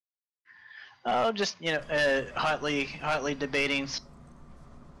y'all? Oh, just, you know, hotly debating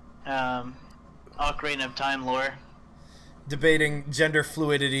Ocarina of Time lore. Debating gender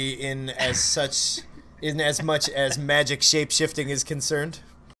fluidity in as much as magic shape-shifting is concerned.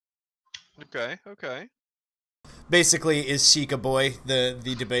 Okay. Basically, is Sheik a boy,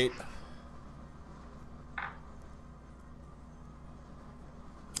 the debate?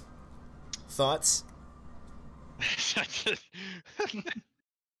 Thoughts?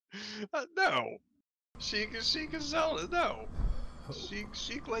 No. Sheik is Zelda. No.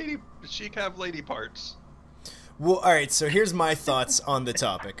 Sheik have lady parts. Well, all right. So here's my thoughts on the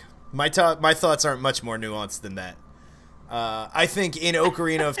topic. My thoughts aren't much more nuanced than that. I think in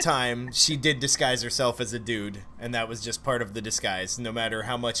Ocarina of Time, she did disguise herself as a dude, and that was just part of the disguise, no matter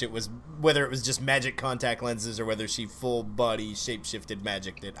how much it was, whether it was just magic contact lenses or whether she full body shape-shifted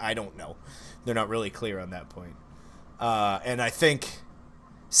magicked it. I don't know. They're not really clear on that point. And I think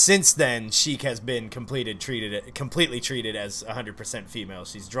Since then, Sheik has been completely treated as 100% female.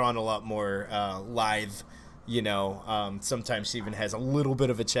 She's drawn a lot more lithe, you know. Sometimes she even has a little bit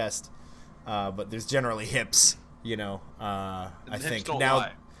of a chest, but there's generally hips, you know. I think now,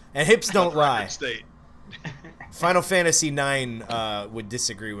 lie. and hips don't lie. State. Final Fantasy IX would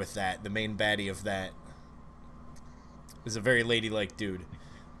disagree with that. The main baddie of that was a very ladylike dude.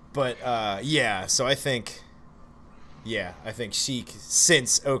 But yeah, so I think Sheik,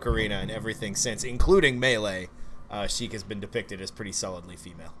 since Ocarina and everything since, including Melee, Sheik has been depicted as pretty solidly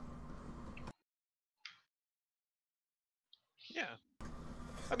female. Yeah,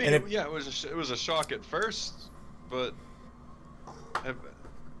 I mean, yeah, it was a shock at first, but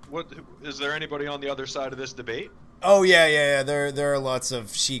what is there anybody on the other side of this debate? Oh yeah. There are lots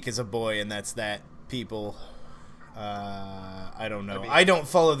of Sheik as a boy, and that's that people. I don't know. I don't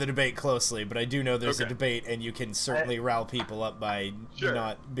follow the debate closely, but I do know there's a debate, and you can certainly rile people up by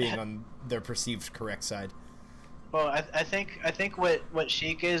not being on their perceived correct side. Well, I think what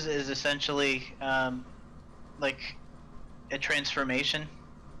Sheik is essentially like a transformation.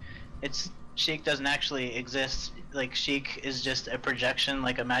 Sheik doesn't actually exist. Like, Sheik is just a projection,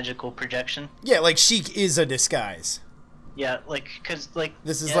 like a magical projection. Yeah, like Sheik is a disguise. Yeah, like, because, like...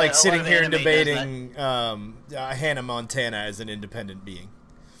 This is like sitting here and debating Hannah Montana as an independent being.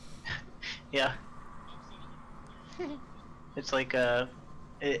 Yeah. It's like,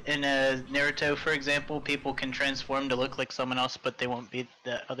 in Naruto, for example, people can transform to look like someone else, but they won't be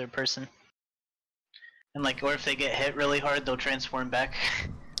the other person. And, like, or if they get hit really hard, they'll transform back.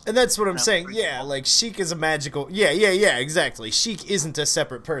 And that's what I'm saying. Yeah, like, Sheik is a magical... Yeah, exactly. Sheik isn't a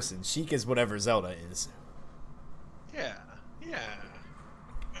separate person. Sheik is whatever Zelda is. Yeah.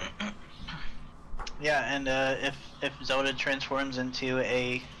 Yeah, and if Zelda transforms into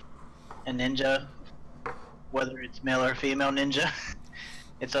a ninja, whether it's male or female ninja,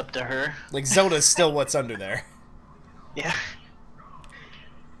 it's up to her. Like, Zelda's still what's under there. Yeah.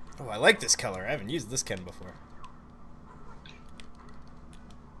 Oh, I like this color. I haven't used this Ken before.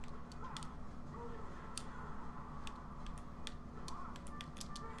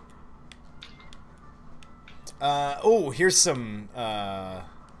 Oh, here's some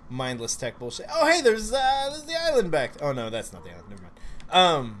mindless tech bullshit. Oh, hey, there's the island back. Oh no, that's not the island. Never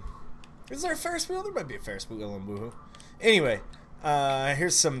mind. Is there a Ferris wheel? There might be a Ferris wheel in Woohoo. Anyway,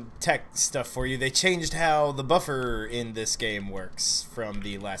 here's some tech stuff for you. They changed how the buffer in this game works from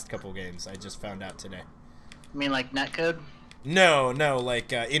the last couple games. I just found out today. You mean like netcode? No,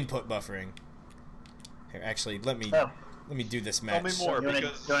 like input buffering. Here, actually, let me do this match. Tell me more, You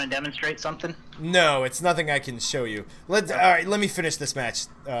want to demonstrate something? No, it's nothing I can show you. All right, let me finish this match.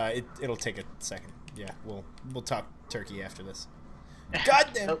 It'll take a second. Yeah, we'll talk turkey after this. God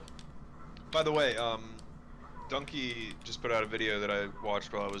damn. By the way, Donkey just put out a video that I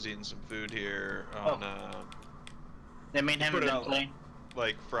watched while I was eating some food here on. They made him play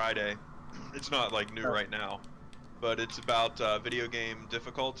like Friday. It's not like new right now, but it's about video game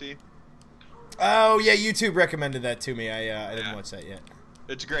difficulty. Oh yeah, YouTube recommended that to me. I didn't watch that yet.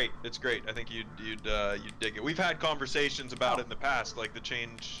 It's great. It's great. I think you'd dig it. We've had conversations about it in the past, like the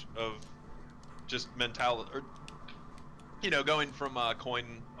change of just mentality, or going from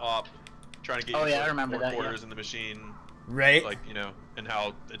coin op, trying to get more quarters in the machine, right? Like and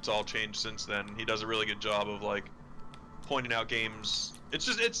how it's all changed since then. He does a really good job of like pointing out games.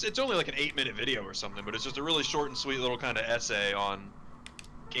 It's only like an 8-minute video or something, but it's just a really short and sweet little kind of essay on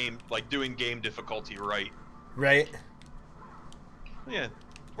game, like doing game difficulty right. Yeah.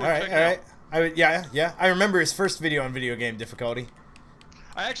 All right. I remember his first video on video game difficulty.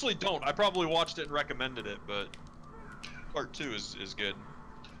 I actually don't. I probably watched it and recommended it, but part 2 is good.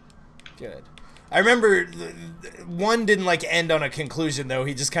 Good. I remember one didn't like end on a conclusion though.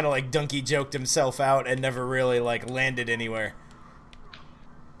 He just kind of like donkey joked himself out and never really like landed anywhere.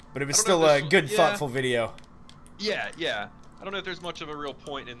 But it was still a good, thoughtful video. Yeah. I don't know if there's much of a real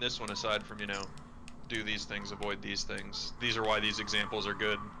point in this one aside from, do these things, avoid these things. These are why these examples are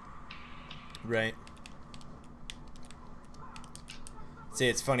good. Right. See,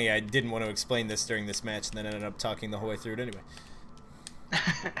 it's funny, I didn't want to explain this during this match and then ended up talking the whole way through it anyway.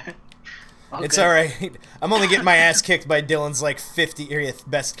 It's alright. I'm only getting my ass kicked by Dylan's like 50th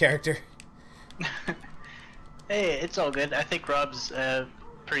best character. Hey, it's all good. I think Rob's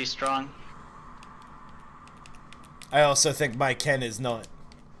pretty strong. I also think my Ken is not.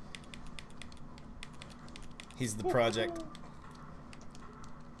 He's the project.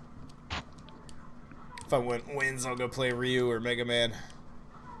 If I wins, I'll go play Ryu or Mega Man.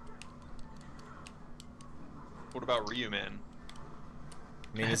 What about Ryu, man?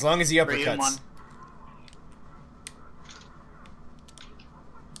 I mean, as long as he uppercuts.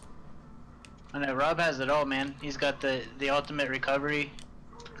 I know Rob has it all, man. He's got the ultimate recovery,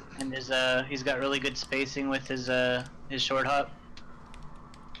 and he's got really good spacing with his short hop.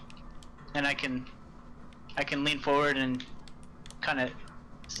 And I can lean forward and kind of.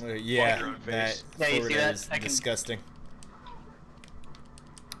 Yeah, that yeah, you see that? is disgusting.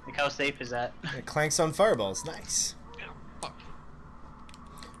 Like how safe is that? It clanks on fireballs. Nice.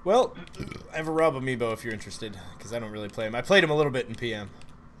 Well, I have a Rob amiibo if you're interested, because I don't really play him. I played him a little bit in PM,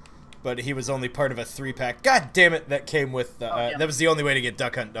 but he was only part of a 3-pack. God damn it! That came with that was the only way to get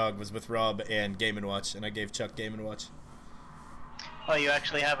Duck Hunt Dog was with Rob and Game & Watch, and I gave Chuck Game & Watch. Oh, you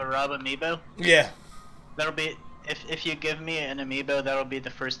actually have a Rob amiibo? Yeah. That'll be if you give me an amiibo, that'll be the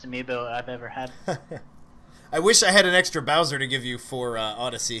first amiibo I've ever had. I wish I had an extra Bowser to give you for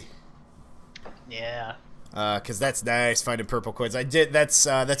Odyssey. Yeah. Cause that's nice finding purple coins. I did. That's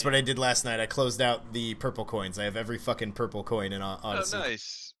what I did last night. I closed out the purple coins. I have every fucking purple coin in Odyssey. Oh,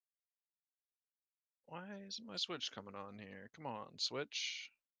 nice. Why isn't my Switch coming on here? Come on,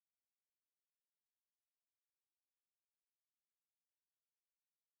 Switch.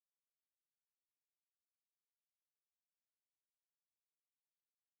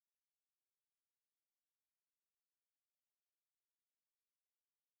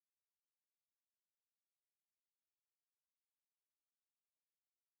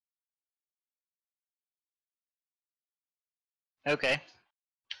 Okay.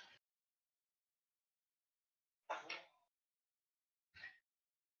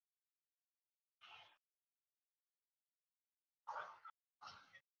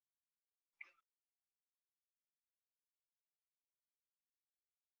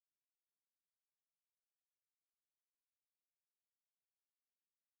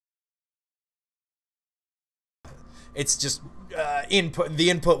 It's just input.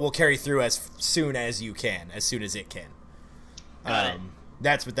 The input will carry through as soon as you can, as soon as it can. Got it.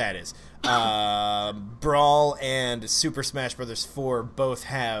 That's what that is. Brawl and Super Smash Bros. 4 both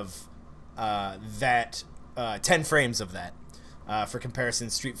have that 10 frames of that. For comparison,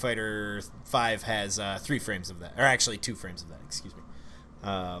 Street Fighter 5 has 3 frames of that, or actually 2 frames of that. Excuse me.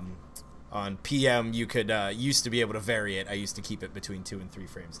 On PM, you could used to be able to vary it. I used to keep it between 2 and 3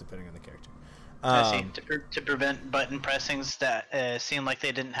 frames, depending on the character. I see. To prevent button pressings that seem like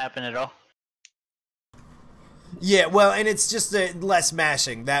they didn't happen at all. Yeah, well, and it's just less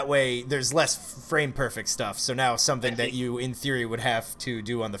mashing. That way, there's less frame perfect stuff. So now something that you, in theory, would have to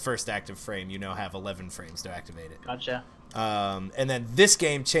do on the first active frame, you now have 11 frames to activate it. Gotcha. And then this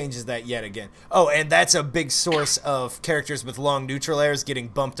game changes that yet again. Oh, and that's a big source of characters with long neutral airs getting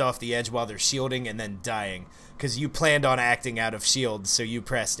bumped off the edge while they're shielding and then dying. Because you planned on acting out of shield, so you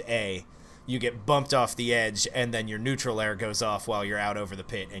pressed A. You get bumped off the edge, and then your neutral air goes off while you're out over the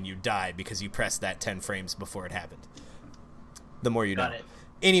pit, and you die because you pressed that 10 frames before it happened. The more you know. Got it.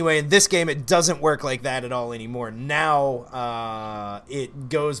 Anyway, in this game, it doesn't work like that at all anymore. Now, it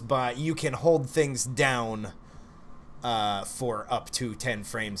goes by... You can hold things down for up to 10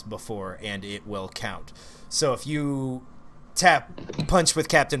 frames before, and it will count. So if you punch with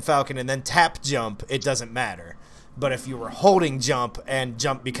Captain Falcon and then tap jump, it doesn't matter. But if you were holding jump and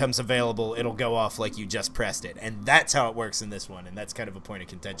jump becomes available, it'll go off like you just pressed it. And that's how it works in this one, and that's kind of a point of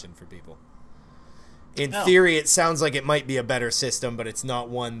contention for people. In theory, it sounds like it might be a better system, but it's not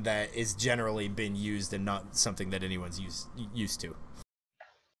one that is generally been used and not something that anyone's used to.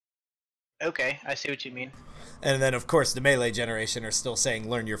 Okay, I see what you mean. And then, of course, the Melee generation are still saying,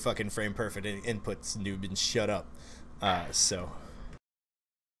 learn your fucking frame perfect inputs, noob, and shut up. So...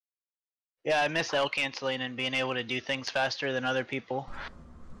 Yeah, I miss L canceling and being able to do things faster than other people.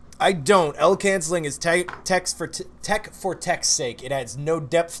 I don't. L canceling is tech for tech's sake. It adds no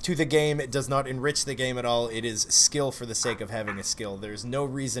depth to the game. It does not enrich the game at all. It is skill for the sake of having a skill. There's no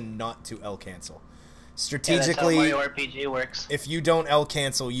reason not to L cancel. Strategically, yeah, that's how Mario RPG works. If you don't L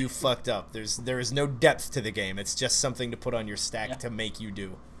cancel, you fucked up. There is no depth to the game. It's just something to put on your stack to make you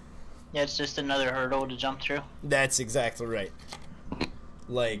do. Yeah, it's just another hurdle to jump through. That's exactly right.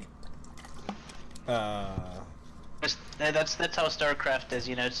 Like. That's how StarCraft is,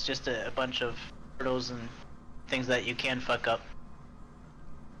 you know, it's just a bunch of hurdles and things that you can fuck up.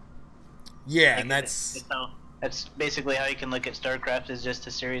 Yeah, like, and that's basically how you can look at StarCraft, is just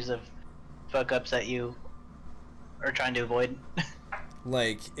a series of fuck ups that you are trying to avoid.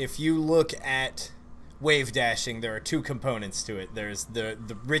 Like, if you look at wave dashing, there are 2 components to it. There's the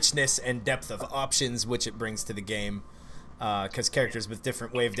richness and depth of options which it brings to the game. Because characters with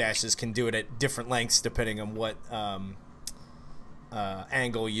different wave dashes can do it at different lengths depending on what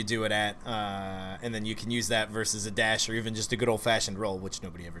angle you do it at, and then you can use that versus a dash or even just a good old-fashioned roll, which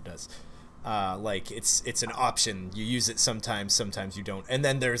nobody ever does. Like it's an option. You use it sometimes, sometimes you don't. And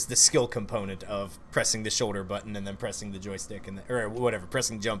then there's the skill component of pressing the shoulder button and then pressing the joystick or whatever,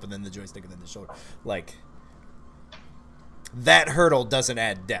 pressing jump and then the joystick and then the shoulder. Like that hurdle doesn't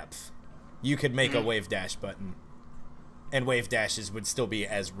add depth. You could make a wave dash button, and wave dashes would still be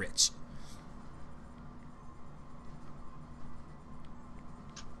as rich.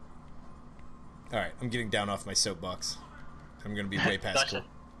 All right, I'm getting down off my soapbox. I'm gonna be way past Gotcha. cool.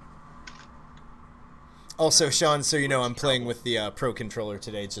 Also, Sean, so you know, I'm playing with the Pro Controller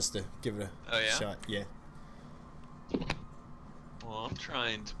today just to give it a shot. Yeah. Well, I'm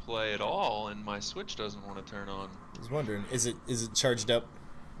trying to play it all, and my Switch doesn't want to turn on. I was wondering, is it charged up?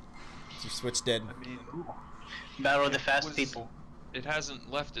 Is your Switch dead? I mean, Battle of the fast people. It hasn't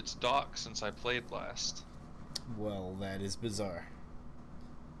left its dock since I played last. Well, that is bizarre.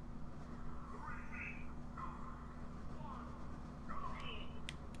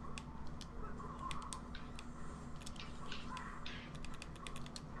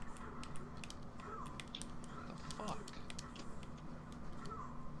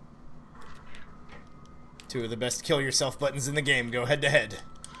 Two of the best kill yourself buttons in the game go head to head.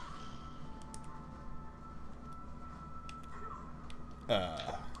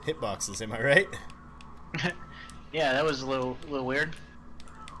 Hitboxes, am I right? Yeah, that was a little weird,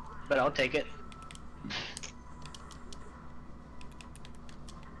 but I'll take it.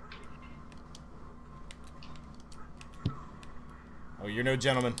 Oh, you're no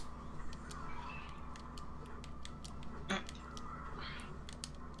gentleman.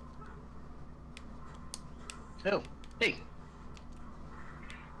 Oh, hey.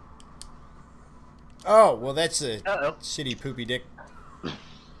 Oh, well, that's a Uh-oh. shitty poopy dick.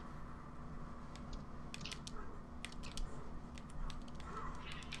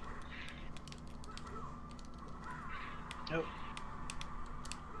 Oh.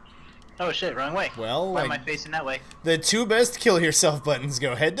 Oh shit, wrong way. Well, why am I facing that way? The two best kill yourself buttons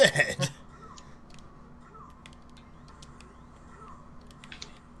go head to head.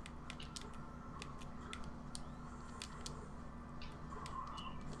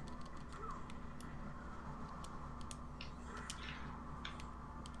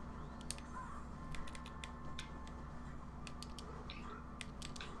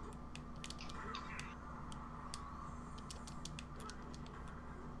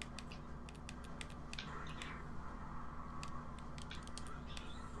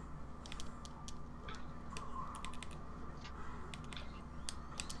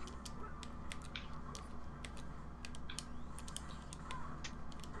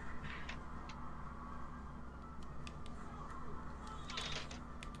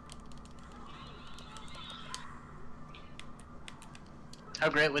 How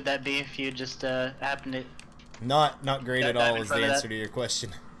great would that be if you just happened to... Not great at all in is the front of answer that. to your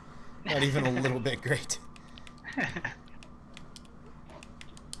question. Not even a little bit great.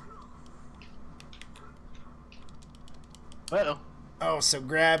 Uh-oh. Oh, so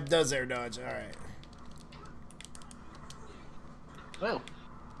grab does air dodge. All right. Whoa.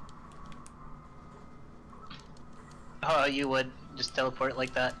 Oh, you would just teleport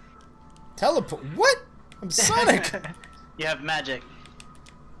like that. Teleport? What? I'm Sonic. You have magic.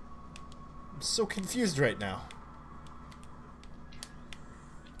 I'm so confused right now.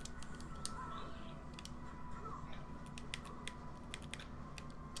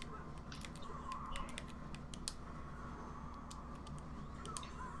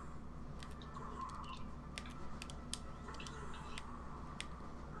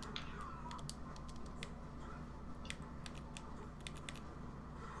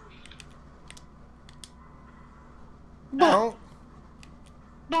 Bonk.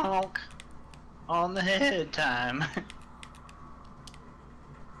 Bonk. On the head time.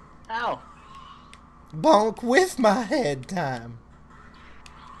 Ow. Bonk with my head time.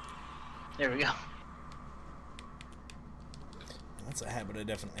 There we go. That's a habit I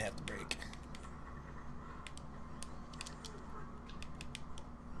definitely have to break.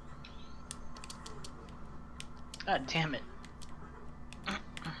 God damn it.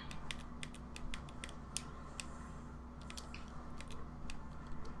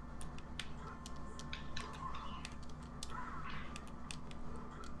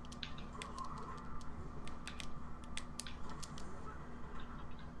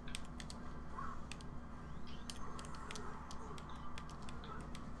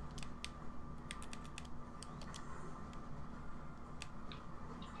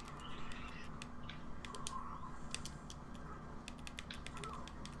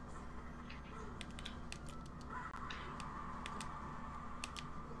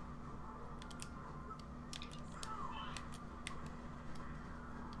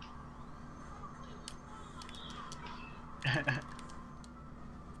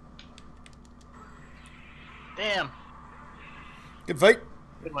 Damn. Good fight.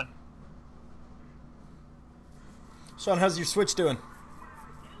 Good one. Sean, how's your Switch doing?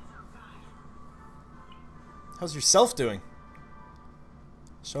 How's yourself doing?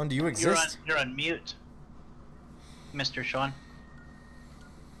 Sean, do you exist? You're on mute, Mr. Sean.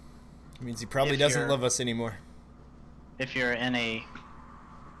 It means he probably If doesn't you're- love us anymore. If you're in a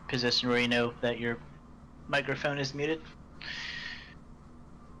position where you know that your microphone is muted.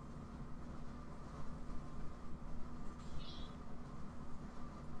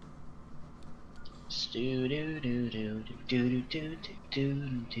 Stu do do do do do do do do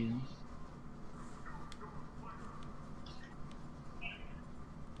do.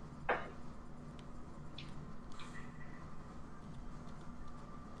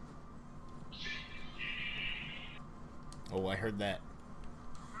 Oh, I heard that.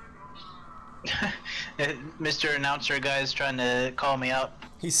 Mr. Announcer guy is trying to call me out.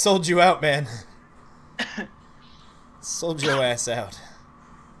 He sold you out, man. Sold your ass out.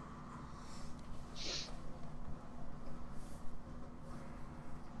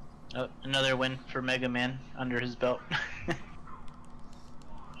 Oh, another win for Mega Man under his belt.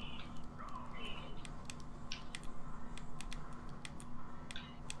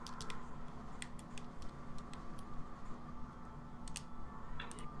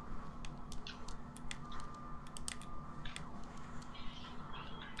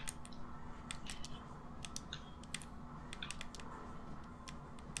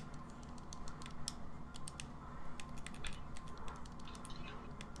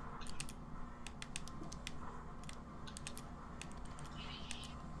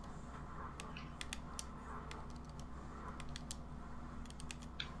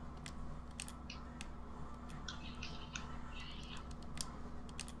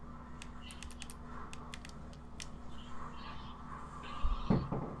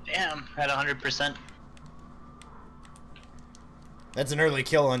 Damn, at 100%. That's an early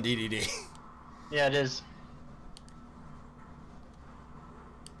kill on DDD. Yeah, it is.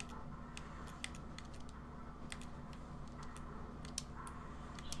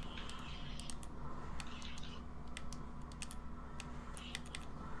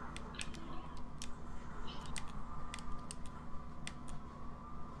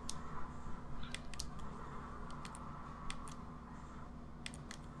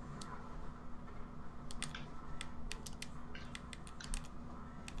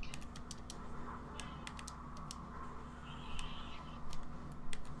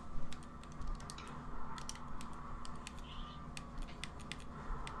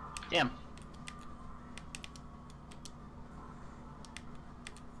 Damn.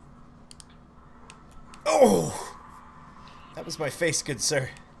 Oh! That was my face, good sir.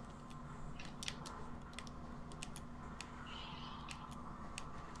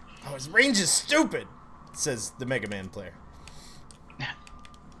 Oh, his range is stupid, says the Mega Man player.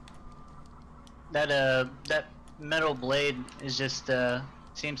 That metal blade is just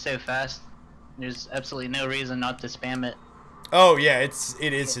seems so fast. There's absolutely no reason not to spam it. Oh yeah, it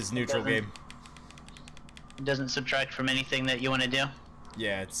is his neutral doesn't- game. It doesn't subtract from anything that you want to do.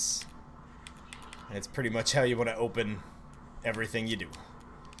 Yeah, it's pretty much how you want to open everything you do.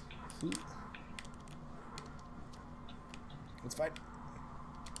 Let's fight.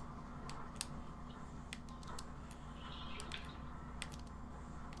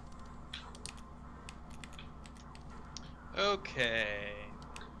 Okay.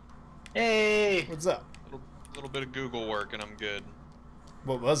 Hey! What's up? Little bit of Google work and I'm good.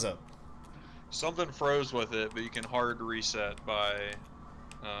 What was up? Something froze with it, but you can hard reset by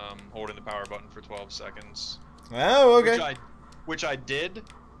holding the power button for 12 seconds. Oh, okay. Which I did,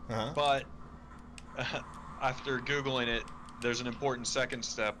 Uh-huh. but after Googling it, there's an important second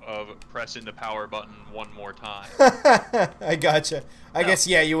step of pressing the power button one more time. I gotcha. I guess,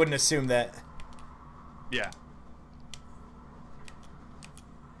 yeah, you wouldn't assume that. Yeah.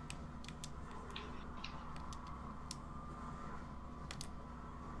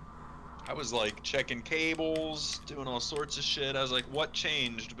 I was like checking cables, doing all sorts of shit. I was like, what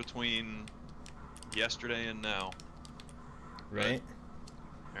changed between yesterday and now? Right?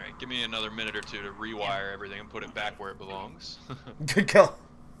 Alright, give me another minute or two to rewire everything and put it back where it belongs. Good kill.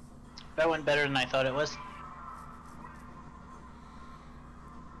 That went better than I thought it was.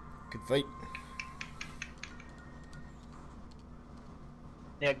 Good fight.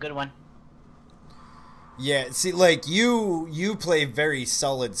 Yeah, good one. Yeah, see, like, you play very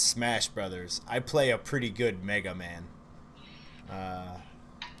solid Smash Brothers. I play a pretty good Mega Man.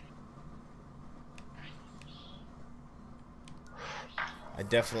 I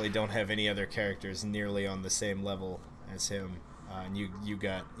definitely don't have any other characters nearly on the same level as him. And you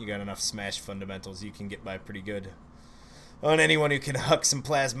got enough Smash fundamentals. You can get by pretty good on anyone who can huck some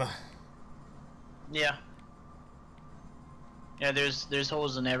plasma. Yeah. Yeah, there's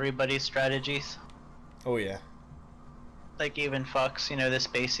holes in everybody's strategies. Oh yeah. Like even Fox, you know, the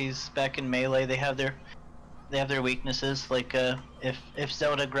Spaceys back in Melee, they have their weaknesses. Like if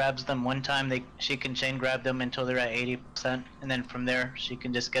Zelda grabs them one time, she can chain grab them until they're at 80%, and then from there she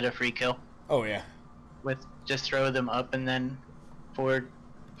can just get a free kill. Oh yeah. With just throw them up and then forward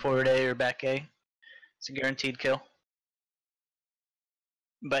A or back A. It's a guaranteed kill.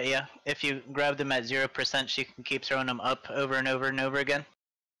 But yeah, if you grab them at 0%, she can keep throwing them up over and over and over again.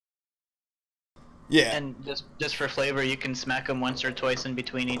 Yeah. And just for flavor, you can smack them once or twice in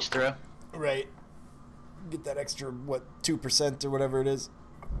between each throw. Right. Get that extra, what, 2% or whatever it is?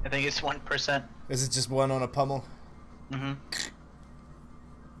 I think it's 1%. Is it just one on a pummel? Mm-hmm.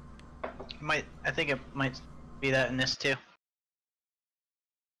 I think it might be that in this too.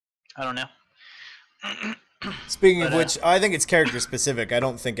 I don't know. Speaking of which, I think it's character specific. I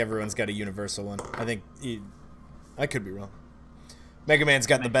don't think everyone's got a universal one. I could be wrong. Mega Man's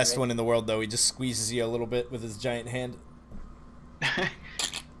got the best one in the world, though. He just squeezes you a little bit with his giant hand.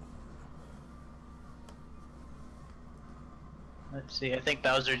 Let's see. I think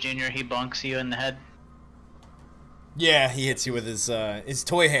Bowser Jr. he bonks you in the head. Yeah, he hits you with his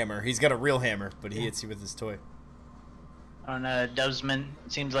toy hammer. He's got a real hammer, but he hits you with his toy. On Dubsman,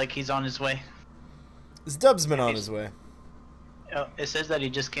 seems like he's on his way. Is Dubsman on his way? Oh, it says that he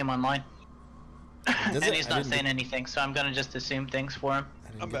just came online. And he's not saying anything, so I'm gonna just assume things for him.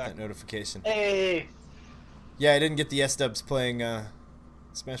 I didn't get that notification. Hey! Yeah, I didn't get the S-Dubs playing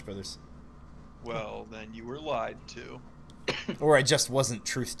Smash Brothers. Well, then you were lied to. Or I just wasn't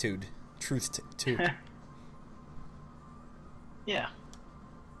truth-toed. Yeah.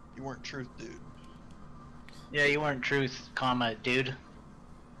 You weren't truth, dude. Yeah, you weren't truth, comma, dude.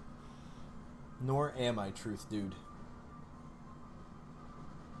 Nor am I truth, dude.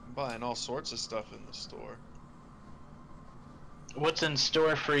 I'm buying all sorts of stuff in the store. What's in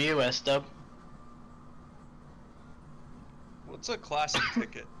store for you, S-Dub? What's a classic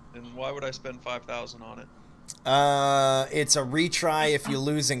ticket, and why would I spend 5,000 on it? It's a retry if you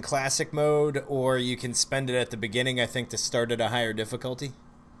lose in classic mode, or you can spend it at the beginning, I think, to start at a higher difficulty.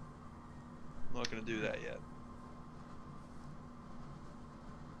 I'm not gonna do that yet.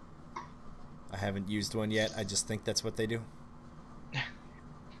 I haven't used one yet. I just think that's what they do.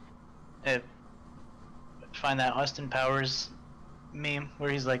 Find that Austin Powers meme where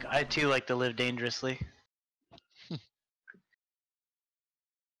he's like, I too like to live dangerously.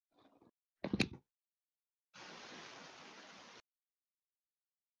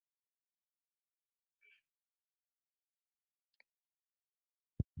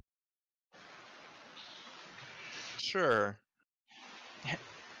 Sure.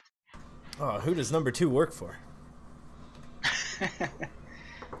 Oh, who does number 2 work for?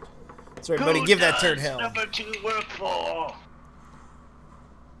 That's right, buddy. Give that turd hell. Number 2 work for?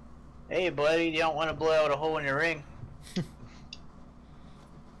 Hey, buddy, you don't want to blow out a hole in your ring.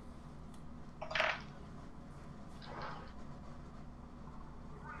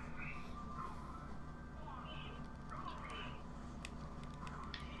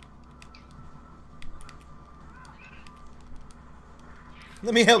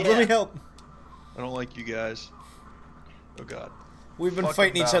 Let me help. Yeah. Let me help. I don't like you guys. Oh god. We've been Fucking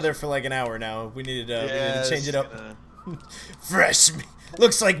fighting each Bowser. other for like an hour now. We needed to change it up. Gonna... Fresh meat.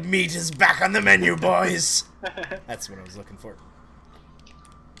 Looks like meat is back on the menu, boys. That's what I was looking for.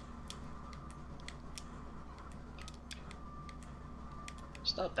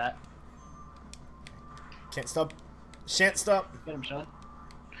 Stop that. Can't stop. Shan't stop. Get him, Sean.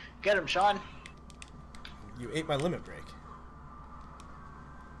 Get him, Sean. You ate my limit break.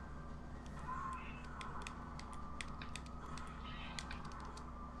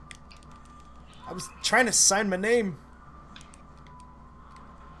 I was trying to sign my name.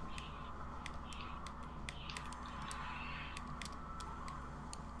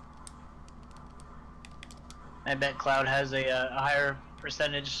 I bet Cloud has a higher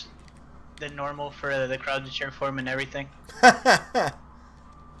percentage than normal for the crowd to cheer for him and everything.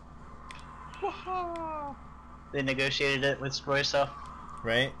 They negotiated it with Royso.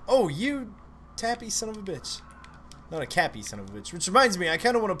 Right? Oh, you tappy son of a bitch. Not a cappy son of a bitch. Which reminds me, I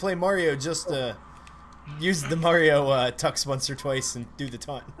kind of want to play Mario just to use the Mario tux once or twice and do the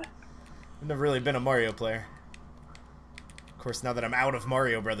taunt. I've never really been a Mario player. Of course, now that I'm out of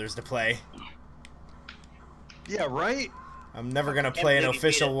Mario Brothers to play, Yeah, right? I'm never going to Can't play an believe you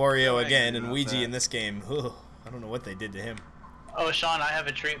official beat it. Wario Right, again, and about Ouija that. in this game. Ugh, I don't know what they did to him. Oh, Sean, I have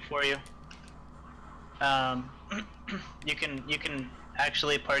a treat for you. you can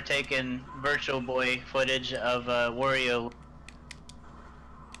actually partake in Virtual Boy footage of Wario.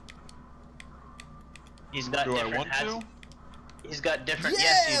 He's got Do I different want hats. to? He's got different. Yeah,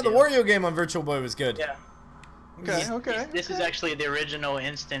 yes, you the do. Wario game on Virtual Boy was good. Yeah. Okay. This is actually the original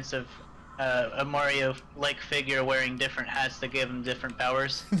instance of a Mario-like figure wearing different hats that give him different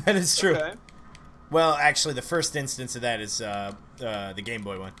powers. That is true. Okay. Well, actually, the first instance of that is the Game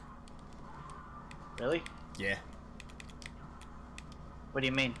Boy one. Really? Yeah. What do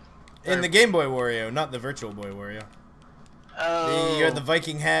you mean? In the Game Boy Wario, not the Virtual Boy Wario. Oh. You had the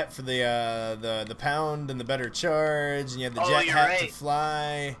Viking hat for the pound and the better charge, and you had the jet you're hat right. to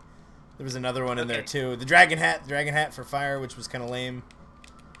fly. There was another one in there Okay. too. The dragon hat for fire, which was kind of lame.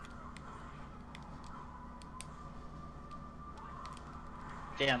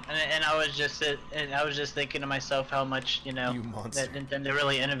 Damn, and I was just thinking to myself how much You monster. that Nintendo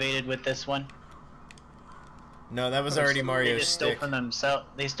really innovated with this one. No, that was already They Mario's just stole stick. from themselves.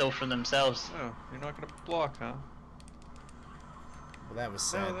 They stole from themselves. Oh, you're not gonna block, huh? Well, that was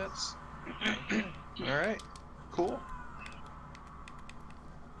sad. No, that's all right. Cool.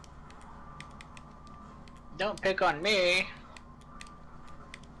 Don't pick on me.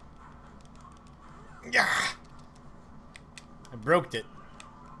 Yeah. I broke it.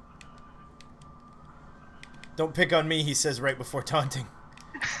 Don't pick on me, he says right before taunting.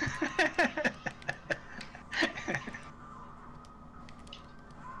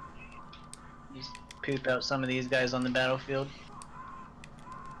 Just poop out some of these guys on the battlefield.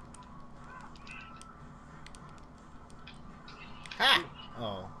 Ha!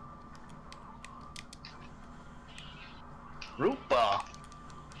 Oh. Rupa.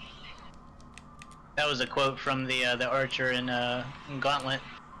 That was a quote from the archer in Gauntlet.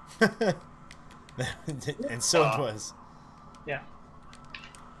 And so it was. Yeah.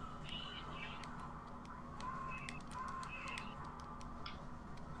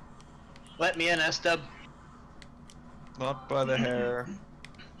 Let me in, S-Dub. Not by the hair.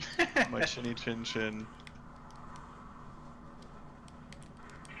 My chinny chin chin.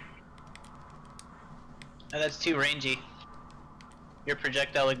 Oh, that's too rangy. Your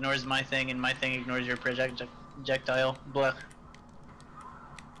projectile ignores my thing, and my thing ignores your projectile. Blah.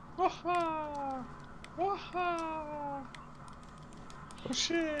 Waha! Waha! Oh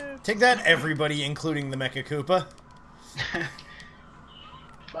shit! Take that, everybody, including the Mecha Koopa.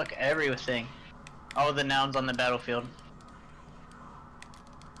 Fuck everything. All the nouns on the battlefield.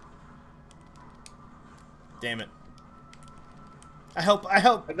 Damn it. I help. I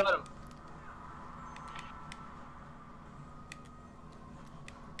got him.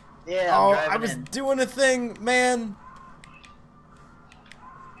 Yeah, I'm Oh, driving I was in. doing a thing, man.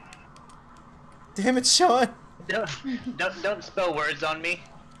 Damn it, Sean. Don't spell words on me.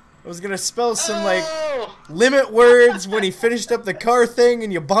 I was gonna spell some, like, Oh! limit words when he finished up the car thing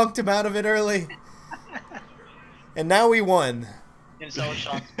and you bonked him out of it early. And now we won. It's all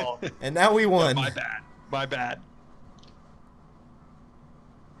Sean's fault. And now we won. My bad. My bad.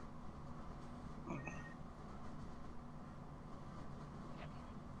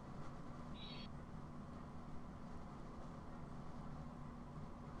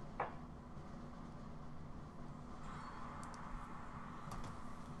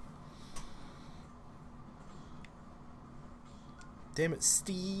 Damn it,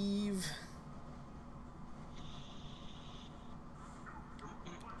 Steve.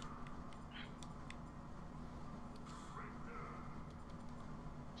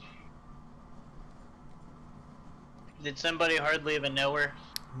 Did somebody hardly even know her?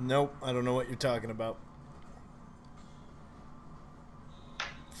 Nope, I don't know what you're talking about.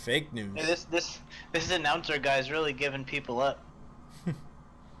 Fake news. Hey, this announcer guy's really giving people up.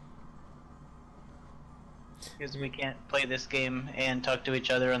 Because we can't play this game and talk to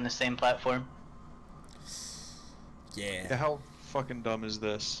each other on the same platform. Yeah. How fucking dumb is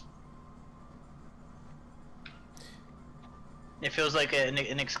this? It feels like an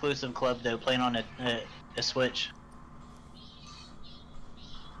exclusive club though, playing on a Switch.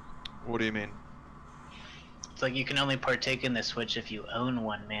 What do you mean? It's like you can only partake in the Switch if you own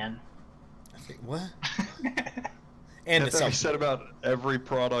one, man. I think, what? And That's a what you cell said about every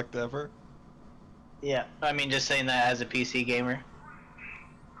product ever. Yeah, I mean just saying that as a PC gamer.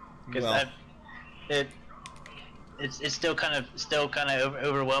 Because Well. it's still kind of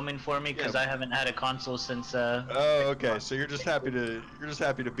overwhelming for me because I haven't had a console since Oh, okay. So you're just happy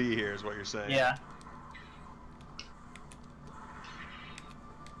to be here, is what you're saying. yeah.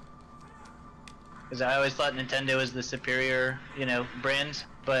 Because I always thought Nintendo was the superior, brand,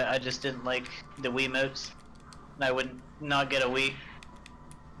 but I just didn't like the Wiimotes. And I would not get a Wii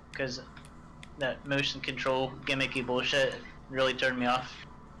because that motion control gimmicky bullshit really turned me off.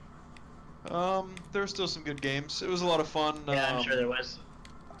 There were still some good games. It was a lot of fun. Yeah, I'm sure there was.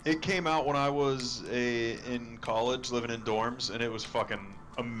 It came out when I was in college, living in dorms, and it was fucking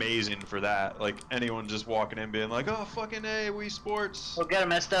amazing for that. Like, anyone just walking in being like, oh, fucking A, Wii Sports. Oh, got it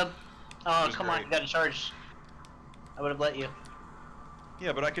messed up. Oh, come on, great. you got to charge. I would have let you.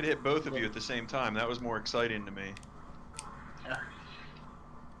 Yeah, but I could hit both of you at the same time. That was more exciting to me. Yeah.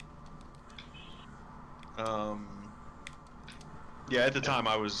 Yeah, at the time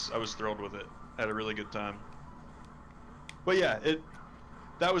I was thrilled with it. I had a really good time. But yeah,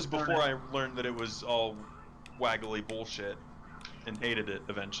 that was before I learned that it was all waggly bullshit and hated it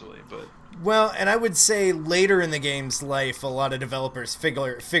eventually, but Well, and I would say later in the game's life, a lot of developers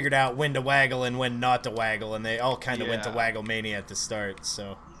figured out when to waggle and when not to waggle, and they all kind of went to waggle mania at the start.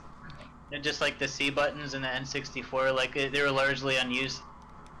 So, And just like the C buttons in the N64, like they were largely unused.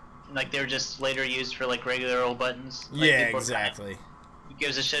 Like they were just later used for like regular old buttons. Like, yeah, people exactly. Who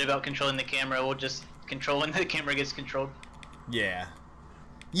gives a shit about controlling the camera? We'll just control when the camera gets controlled. Yeah.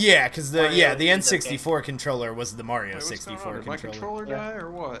 Yeah, because the Mario the is N64 controller was the Mario wait, 64 Did my controller Yeah. die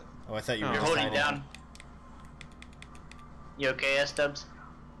or what? Oh, I thought you were You're just Holding hiding. down. You okay, S-Dubs?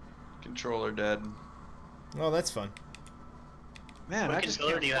 Controller dead. Oh, that's fun. Man, What I just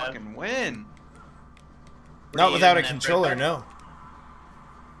controller can't do you have? fucking win. What are Not you without a using, that controller, Fred? no.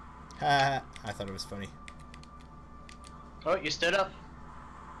 Ha! I thought it was funny. Oh, you stood up.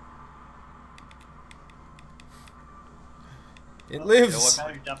 It lives. Now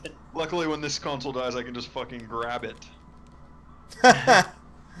you're jumping. Luckily, when this console dies, I can just fucking grab it.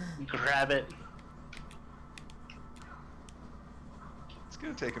 Grab it. It's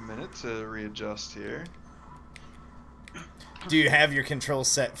gonna take a minute to readjust here. Do you have your control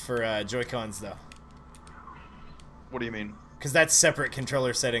set for Joy-Cons though? What do you mean? Because that's separate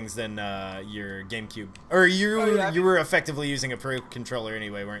controller settings than your GameCube. Or yeah. you were effectively using a Pro controller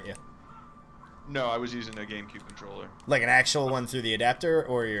anyway, weren't you? No, I was using a GameCube controller. Like an actual one through the adapter,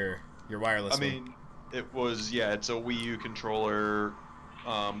 or your wireless I mean, it was, yeah, it's a Wii U controller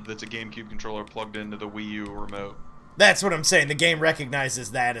that's a GameCube controller plugged into the Wii U remote. That's what I'm saying. The game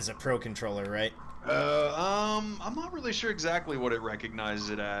recognizes that as a Pro controller, right? I'm not really sure exactly what it recognizes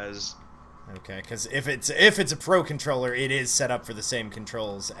it as. Okay, because if it's a Pro controller, it is set up for the same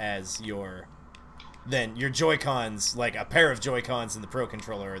controls as your Joy-Cons, like a pair of Joy-Cons and the Pro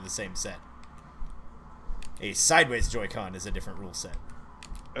controller are the same set. A sideways Joy-Con is a different rule set.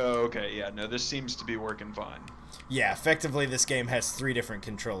 Oh, okay, yeah, no, this seems to be working fine. Yeah, effectively this game has 3 different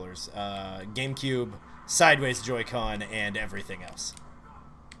controllers. GameCube, sideways Joy-Con, and everything else.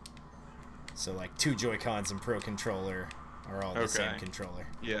 So like 2 Joy-Cons and Pro controller are all the same controller.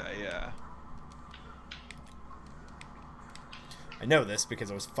 Yeah, yeah. I know this because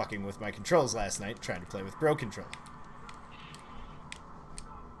I was fucking with my controls last night trying to play with Pro controller.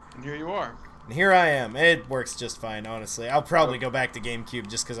 And here you are. And here I am. It works just fine, honestly. I'll probably go back to GameCube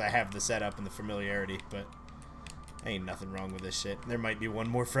just because I have the setup and the familiarity, but ain't nothing wrong with this shit. There might be one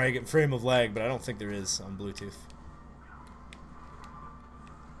more frame of lag, but I don't think there is on Bluetooth.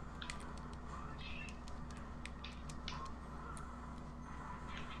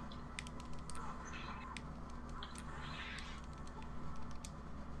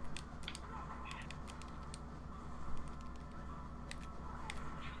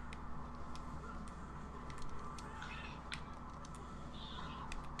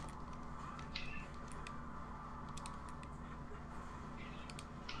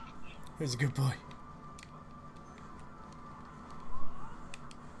 He's a good boy.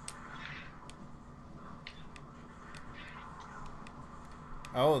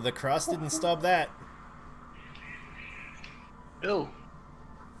 Oh, the cross didn't stop that. Ooh.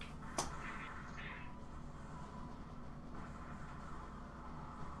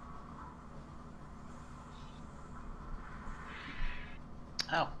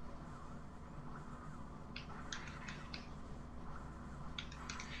 Ow.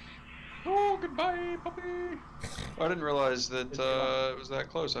 Oh, goodbye, puppy. I didn't realize that it was that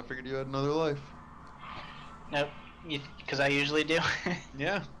close. I figured you had another life. Nope. Because I usually do.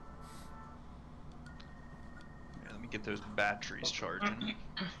 Yeah. Let me get those batteries charging.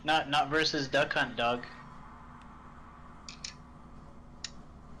 Not versus Duck Hunt, dog.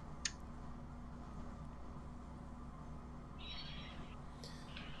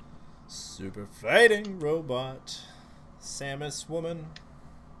 Super fighting robot. Samus woman.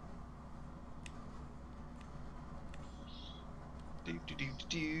 Do do do do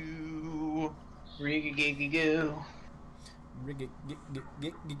do. Rig-a-gig-a-goo.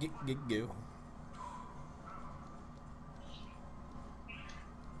 Go.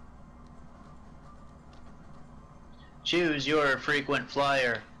 Choose your frequent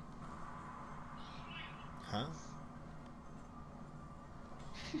flyer. Huh?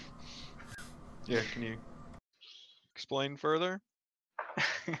 Yeah, can you explain further?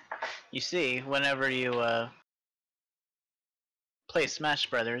 You see, whenever you play Smash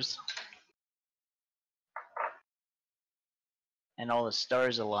Brothers and all the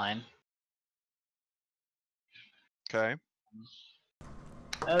stars align. Okay.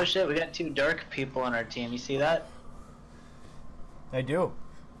 Oh shit, we got 2 dark people on our team. You see that? I do.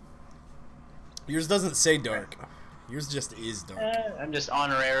 Yours doesn't say dark. Yours just is dark. I'm just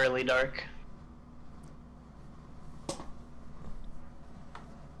honorarily dark.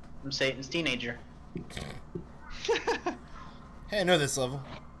 I'm Satan's teenager. Hey, I know this level.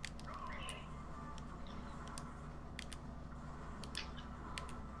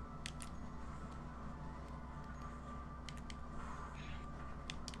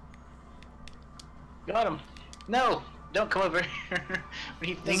 Got him. No! Don't come over here. What are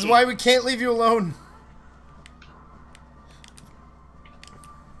you thinking? This is why we can't leave you alone.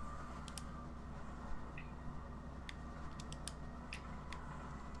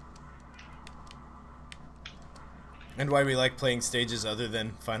 And why we like playing stages other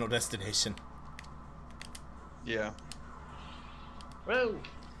than Final Destination. Yeah. Whoa!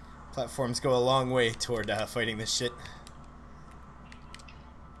 Platforms go a long way toward fighting this shit.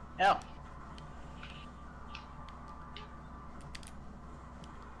 Ow.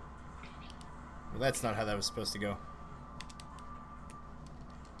 Well, that's not how that was supposed to go.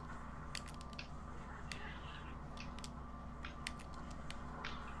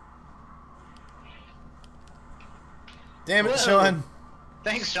 Damn it, Whoa. Sean!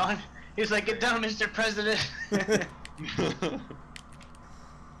 Thanks, Sean. He was like, get down, Mr. President.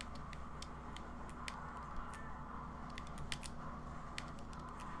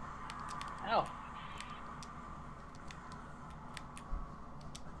 Ow.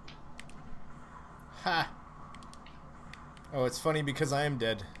 Ha! Oh, it's funny because I am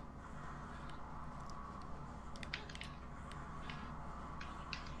dead.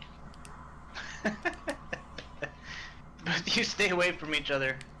 Both you stay away from each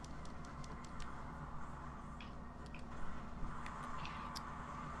other.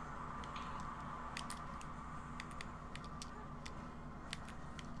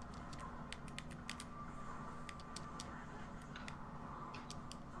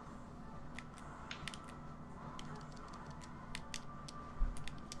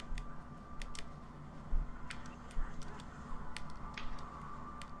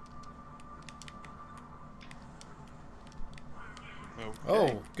 Okay.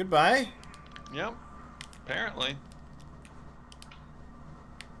 Oh, goodbye. Yep. Apparently.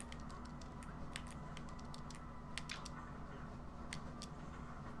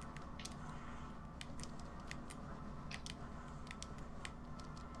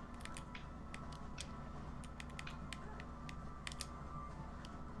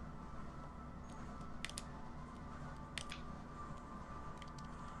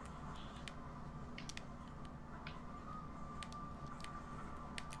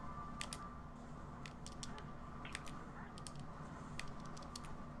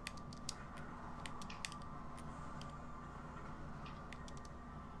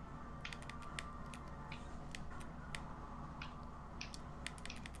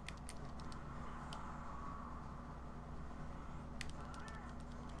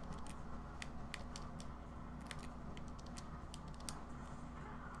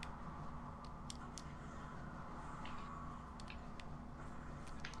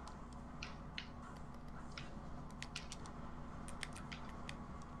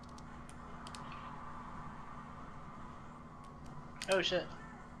 Oh shit.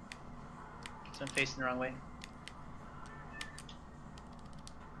 So I'm facing the wrong way.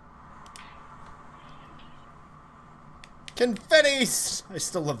 Confettis! I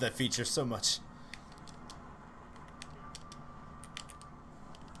still love that feature so much.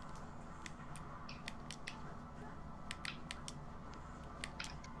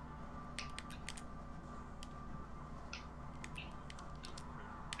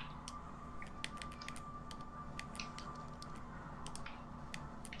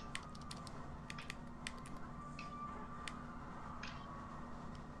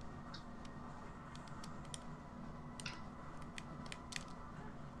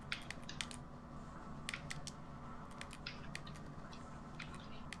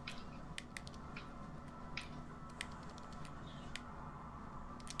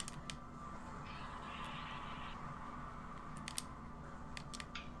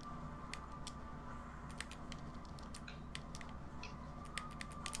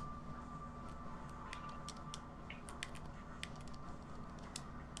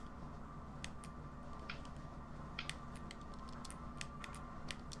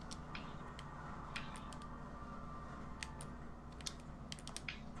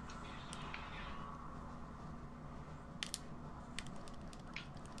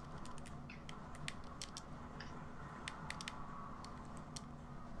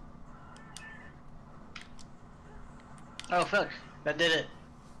 Oh fuck, that did it.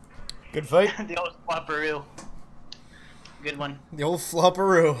 Good fight. The old flopperoo. Good one. The old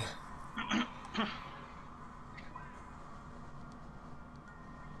flopperoo.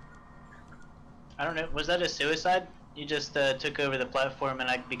 I don't know, was that a suicide? You just took over the platform and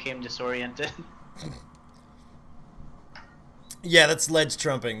I became disoriented. Yeah, that's ledge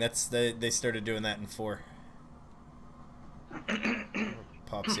trumping. They started doing that in 4.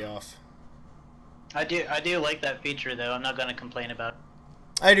 Pops you off. I do like that feature though. I'm not gonna complain about it.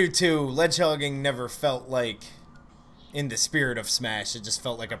 I do too. Ledge hogging never felt like in the spirit of Smash. It just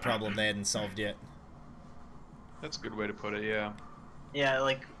felt like a problem they hadn't solved yet. That's a good way to put it. Yeah. Yeah,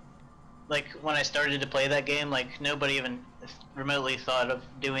 like when I started to play that game, like nobody even remotely thought of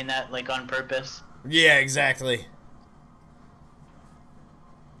doing that like on purpose. Yeah, exactly.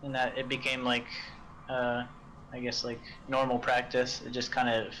 And that it became like, I guess like normal practice. It just kind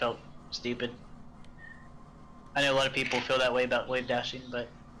of felt stupid. I know a lot of people feel that way about wave dashing, but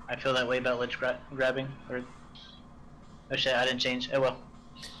I feel that way about ledge grabbing. Or oh shit, I didn't change. Oh well.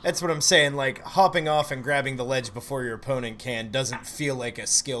 That's what I'm saying. Like hopping off and grabbing the ledge before your opponent can doesn't feel like a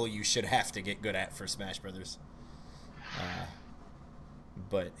skill you should have to get good at for Smash Brothers.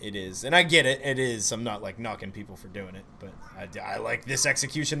 But it is, and I get it. It is. I'm not like knocking people for doing it, but I like this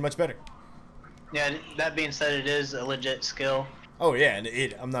execution much better. Yeah. That being said, it is a legit skill. Oh yeah, and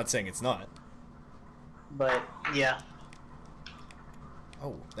I'm not saying it's not. But yeah.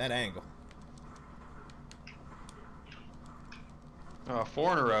 Oh, that angle.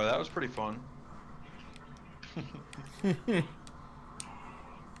 4 in a row. That was pretty fun.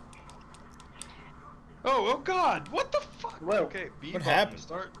 Oh God! What the fuck? Whoa. Okay, B What button.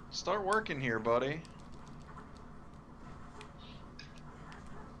 happened? Start working here, buddy.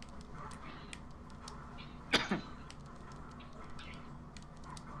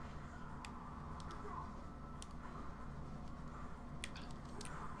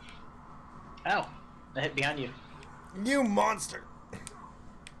 Ow! I hit behind you. You monster!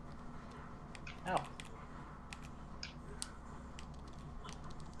 Ow.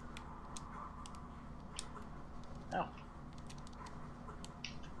 Ow.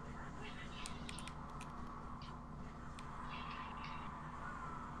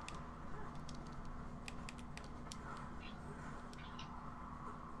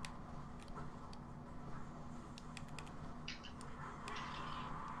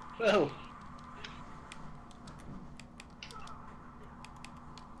 Whoa.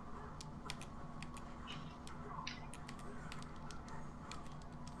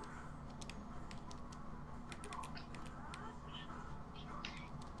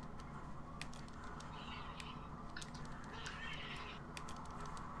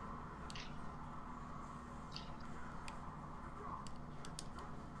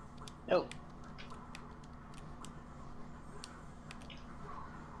 Oh.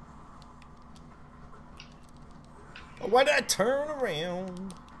 Why did I turn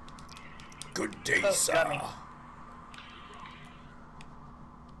around? Good day, Oh, sir. got me.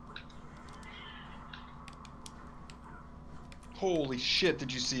 Holy shit!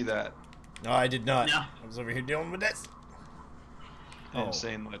 Did you see that? No, I did not. No. I was over here dealing with this. Oh.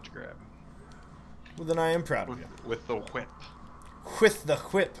 Insane ledge grab Well, then I am proud of you. with the whip. With the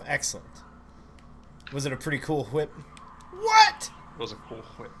whip. Excellent. Was it a pretty cool whip? What? It was a cool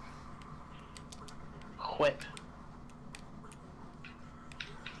whip. Whip.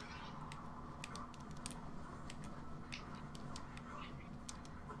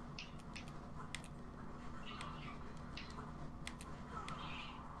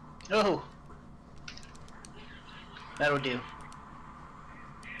 Oh. That'll do.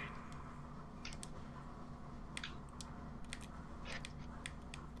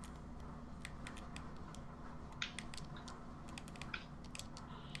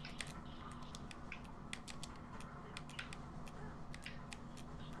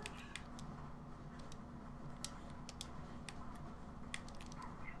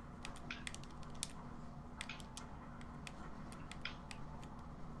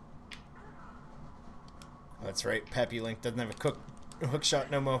 That's right. Pappy Link doesn't have a hook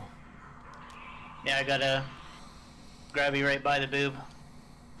shot no more. Yeah, I gotta grab you right by the boob.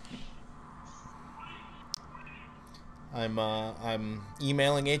 I'm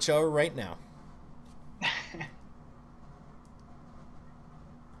emailing HR right now.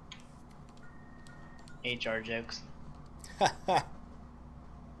 HR jokes.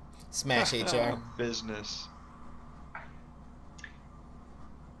 Smash HR. Business.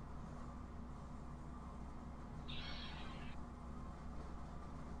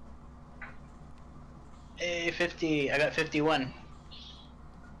 Hey, 50. I got 51.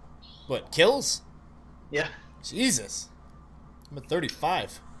 What, kills? Yeah. Jesus. I'm at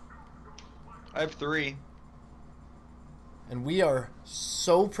 35. I have 3. And we are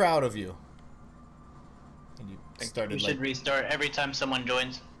so proud of you. And you started We should restart every time someone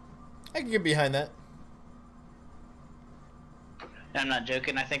joins. I can get behind that. I'm not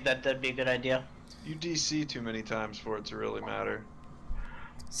joking. I think that'd be a good idea. You DC too many times for it to really matter.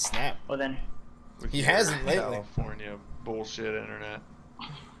 Snap. Well then, With He your hasn't lately. California bullshit internet.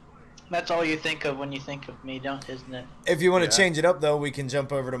 that's all you think of when you think of me, isn't it? If you want to Yeah. change it up, though, we can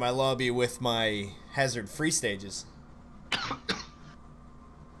jump over to my lobby with my hazard-free stages.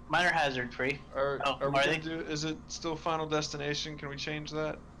 Mine are hazard free. Are we are gonna they? do? Is it still Final Destination? Can we change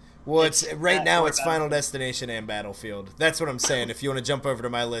that? Well, It's it's right that now or it's Final Battlefield. Destination and Battlefield. That's what I'm saying. If you want to jump over to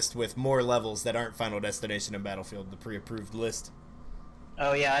my list with more levels that aren't Final Destination and Battlefield, the pre-approved list.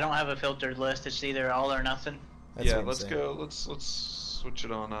 Oh yeah, I don't have a filtered list. It's either all or nothing. That's Yeah, what I'm let's saying. go. Let's switch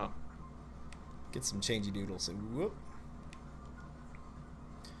it on up. Get some changey doodles. Whoop.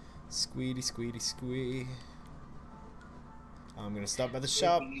 Squeedy, squeedy, squee. I'm gonna stop by the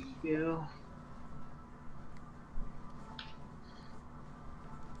shop. You.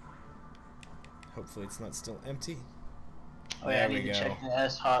 Hopefully it's not still empty. Oh yeah, I There need we to go. check the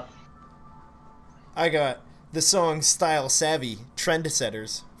S hop. I got the song Style Savvy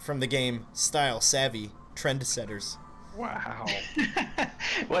Trendsetters from the game Style Savvy Trendsetters. Wow.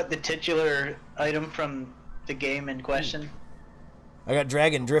 What, the titular item from the game in question? I got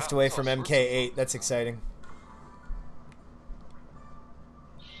Dragon Drift away that's from all sorts MK8. That's exciting.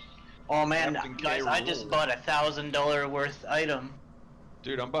 Oh man, Captain K. guys, I just Rool. bought $1,000 worth item.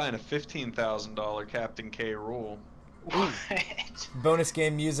 Dude, I'm buying a $15,000 Captain K. Rool. What? Bonus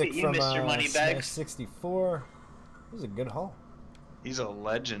game music You from missed your money Smash bags. 64. This is a good haul. He's a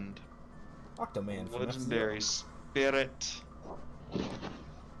legend. Octoman from Legendary spirit.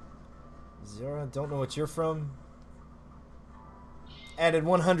 Zora, don't know what you're from. Added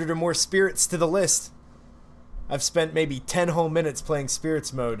 100 or more spirits to the list. I've spent maybe 10 whole minutes playing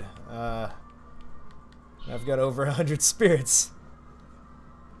spirits mode. I've got over 100 spirits.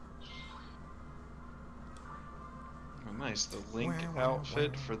 Oh, nice. The Link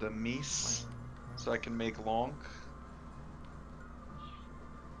outfit for the Mies. So I can make Lonk.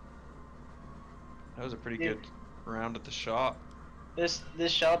 That was a pretty Yeah. good round at the shop. This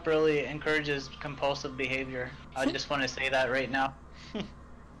shop really encourages compulsive behavior. I just want to say that right now.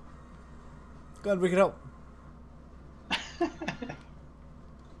 Glad we could help.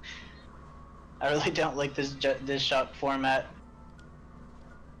 I really don't like this shop format.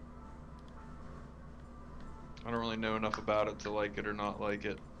 I don't really know enough about it to like it or not like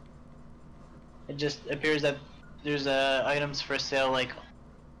it. It just appears that there's items for sale like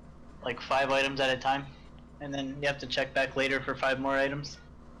 5 items at a time, and then you have to check back later for 5 more items.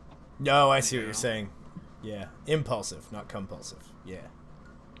 No, I see what Yeah. you're saying. Yeah. Impulsive, not compulsive. Yeah.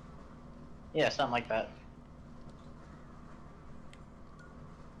 Yeah, something like that.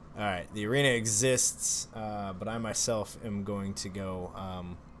 Alright, the arena exists, but I myself am going to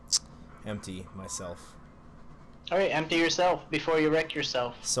go empty myself. Alright, empty yourself before you wreck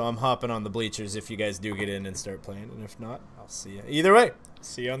yourself. So I'm hopping on the bleachers if you guys do get in and start playing, and if not, I'll see you. Either way,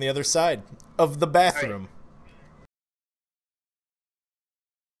 see you on the other side of the bathroom.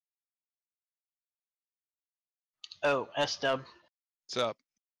 Oh, S-Dub. What's up?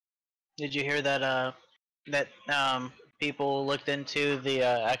 Did you hear that people looked into the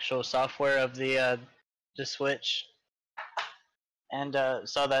actual software of the Switch and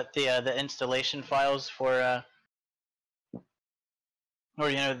saw that the installation files for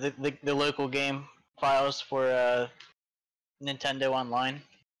or the local game files for Nintendo Online,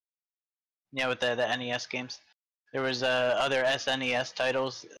 with the NES games, there was other SNES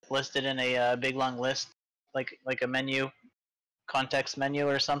titles listed in a big long list, like a menu, context menu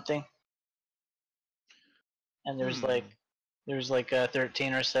or something. And there's like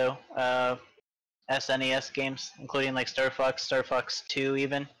 13 or so SNES games, including like Star Fox 2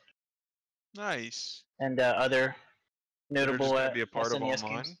 even, Nice. and other They're notable just gonna be a part of SNES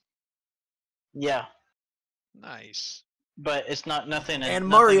online. games. Yeah, Nice. but it's not nothing. And nothing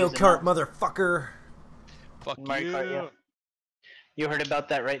Mario is Kart, enough. motherfucker. Fuck Mario you. Kart, yeah. You heard about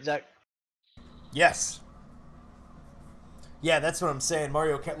that, right, Zach? Yes. Yeah, that's what I'm saying.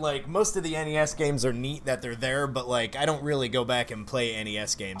 Mario Kart, like, most of the NES games are neat that they're there, but, like, I don't really go back and play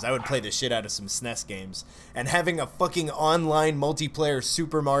NES games. I would play the shit out of some SNES games. And having a fucking online multiplayer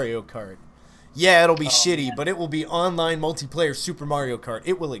Super Mario Kart. Yeah, it'll be shitty, man. but it will be online multiplayer Super Mario Kart.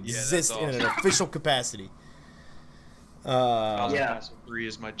 It will that's exist in an awesome. official capacity. Bowser Yeah. Castle 3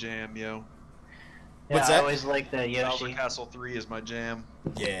 is my jam, yo. Yeah, What's I that? always like the Bowser Yoshi. Castle 3 is my jam.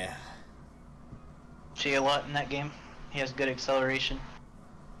 Yeah. See a lot in that game. He has good acceleration.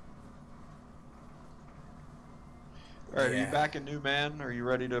 Alright, are Yeah. you back a new man? Are you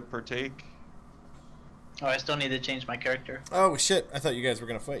ready to partake? Oh, I still need to change my character. Oh shit! I thought you guys were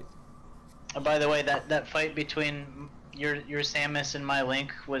gonna fight. Oh, by the way, that fight between your Samus and my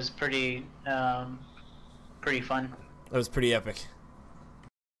Link was pretty pretty fun. That was pretty epic.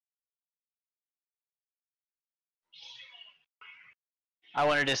 I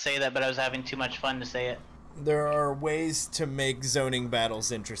wanted to say that, but I was having too much fun to say it. There are ways to make zoning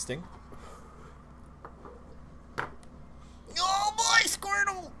battles interesting. Oh boy,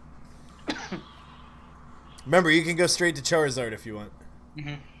 Squirtle! Remember, you can go straight to Charizard if you want.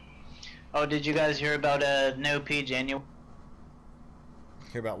 Oh, did you guys hear about No P January?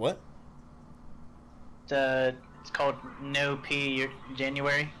 Hear about what? It's called No P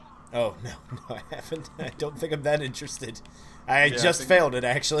January. Oh, no, I haven't. I don't think I'm that interested. I Yeah, just failed it,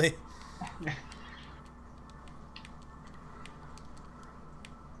 actually.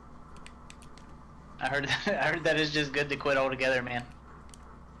 I heard that it's just good to quit altogether, man.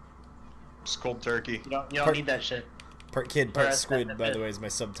 It's cold turkey. You don't Part- need that shit. Part kid, part That's squid, the by bit. the way, is my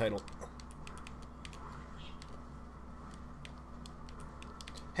subtitle.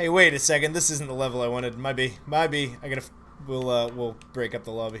 Hey, wait a second. This isn't the level I wanted. Might be. I gotta. We'll break up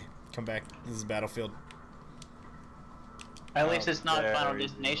the lobby. Come back. This is Battlefield. At least Oh, it's not there Final you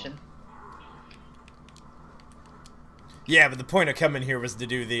Destination. Yeah, but the point of coming here was to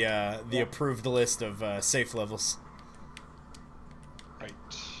do the approved list of safe levels. Right.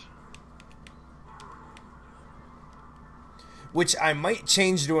 Which I might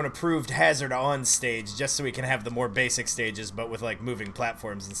change to an approved hazard on stage, just so we can have the more basic stages, but with like moving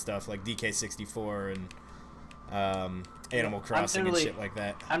platforms and stuff, like DK64 and Animal Crossing and shit like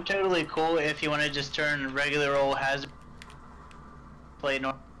that. I'm totally cool if you want to just turn regular old hazard play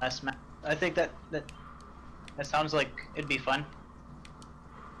normal last match. I think that sounds like it'd be fun.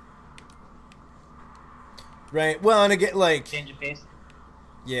 Right. Well, and again, like, Change of pace.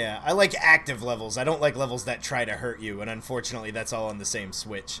 yeah, I like active levels. I don't like levels that try to hurt you, and unfortunately, that's all on the same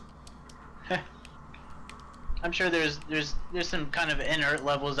Switch. I'm sure there's some kind of inert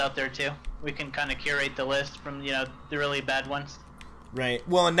levels out there too. We can kind of curate the list from the really bad ones. Right.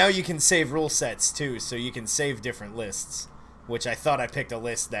 Well, and now you can save rule sets too, so you can save different lists. Which I thought I picked a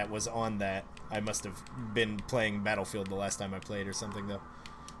list that was on that. I must have been playing Battlefield the last time I played or something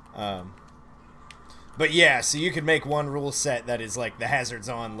though. But yeah, so you could make one rule set that is like the hazards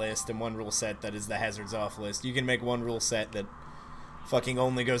on list and one rule set that is the hazards off list. You can make one rule set that fucking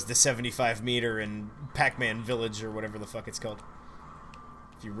only goes to 75 meter in Pac-Man Village or whatever the fuck it's called.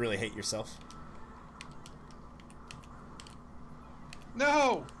 If you really hate yourself.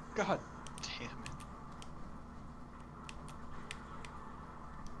 No! God damn it.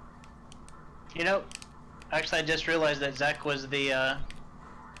 You know, actually, I just realized that Zach was the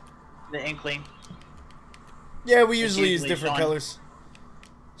Inkling. Yeah, we usually use usually different Sean. colors.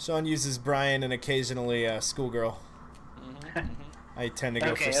 Sean uses Brian and occasionally Schoolgirl. I tend to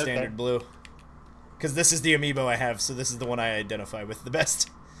go for standard blue. Because this is the amiibo I have, so this is the one I identify with the best.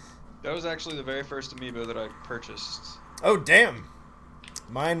 That was actually the very first amiibo that I purchased. Oh, damn!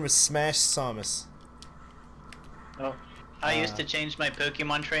 Mine was Smash Samus. Oh, I used to change my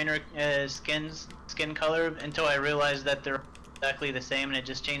Pokemon trainer skin color until I realized that they're exactly the same, and it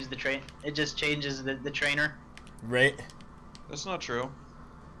just changed it just changes the trainer. Right? That's not true.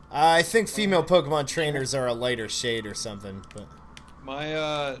 I think female Pokemon trainers are a lighter shade or something, but...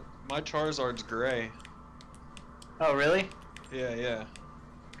 My Charizard's gray. Oh, really? Yeah.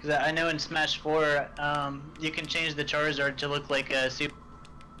 Because I know in Smash 4, you can change the Charizard to look like a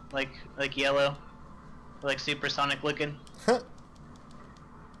like yellow, like supersonic looking.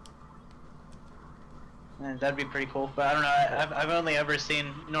 And that'd be pretty cool. But I don't know. I've only ever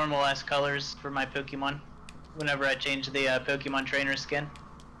seen normal ass colors for my Pokemon. Whenever I change the Pokemon trainer skin.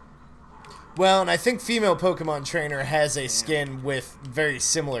 Well, and I think female Pokemon trainer has a skin with very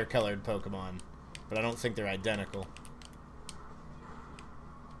similar colored Pokemon, but I don't think they're identical.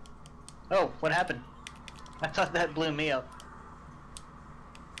 Oh, what happened? I thought that blew me up.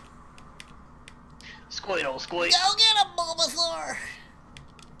 Squirtle, Squirtle. Go get him, Bulbasaur!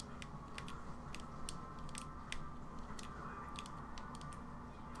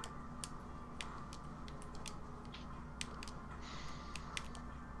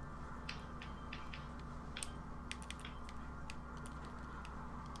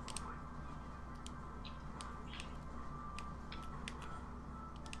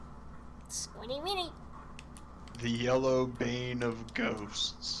 Squiddy Winnie. The yellow bane of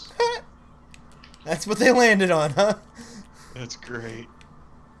ghosts. That's what they landed on, huh? That's great.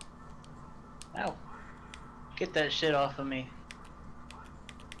 Ow. Get that shit off of me.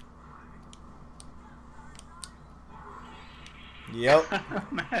 Yep.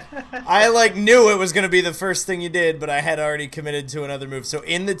 I like knew it was going to be the first thing you did, but I had already committed to another move. So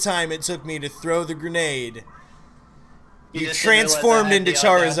in the time it took me to throw the grenade, you transformed into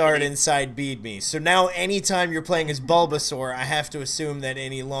Charizard and side B'd me. So now anytime you're playing as Bulbasaur, I have to assume that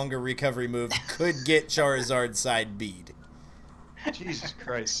any longer recovery move could get Charizard side B'd. Jesus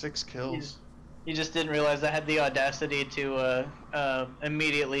Christ, 6 kills. You just didn't realize I had the audacity to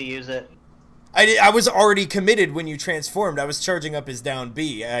immediately use it. I was already committed when you transformed. I was charging up his down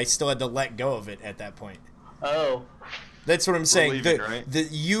B. I still had to let go of it at that point. Oh. That's what I'm saying. Leaving, right?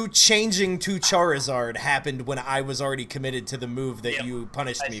 You changing to Charizard happened when I was already committed to the move that you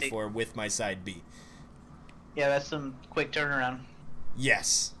punished me for with my side B. Yeah, that's some quick turnaround.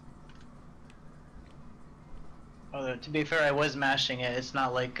 Yes. Although, to be fair, I was mashing it. It's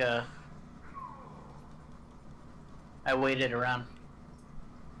not like I waited around.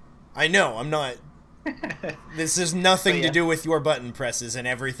 I know, I'm not... This has nothing to do with your button presses and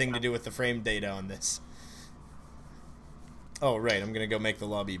everything to do with the frame data on this. Oh, right, I'm gonna go make the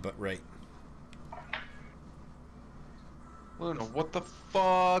lobby, but right. Luna, what the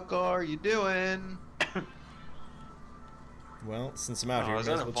fuck are you doing? Well, since I'm out here, is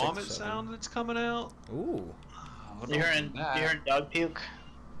that a vomit sound that's coming out? Ooh. Oh, you hearing dog puke?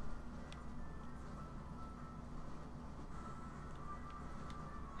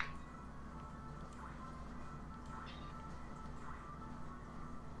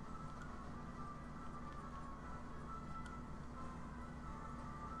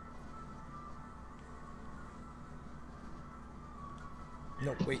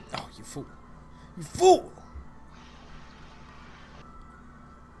 No, wait. Oh, you fool. You fool!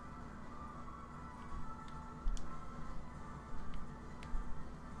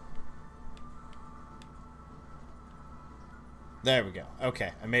 There we go.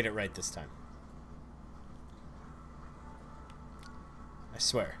 Okay, I made it right this time. I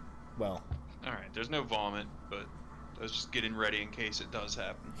swear. Well. Alright, there's no vomit, but I was just getting ready in case it does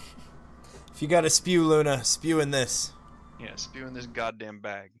happen. If you gotta spew, Luna, spew in this. Yeah, spew in this goddamn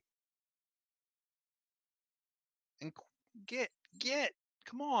bag. And get!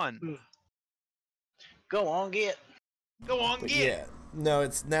 Come on! Go on, get! Go on, But get! yeah. No,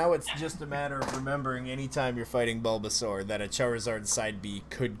 it's just a matter of remembering anytime you're fighting Bulbasaur that a Charizard side B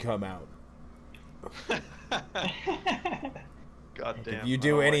could come out. Goddamn. If you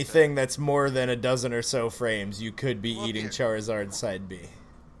do anything that's more than a dozen or so frames, you could be eating Charizard side B.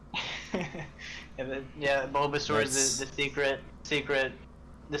 Yeah, Bulbasaur is the secret,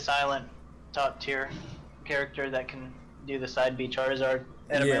 the silent top tier character that can do the side B Charizard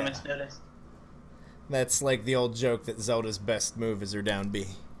at a moment's notice. That's like the old joke that Zelda's best move is her down B.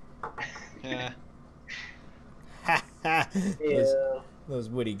 Yeah. Ha ha! Those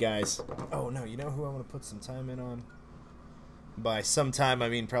witty guys. Oh no, you know who I want to put some time in on? By some time, I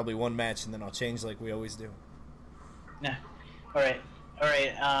mean probably one match, and then I'll change like we always do. Yeah. Alright,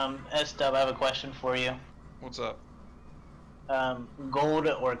 S-Dub, I have a question for you. What's up? Gold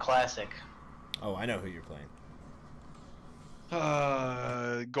or Classic? Oh, I know who you're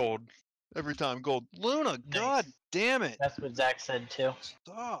playing. Gold. Every time, gold. Luna, nice. God damn it! That's what Zach said too.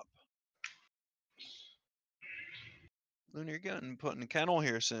 Stop. Luna, you're getting put in a kennel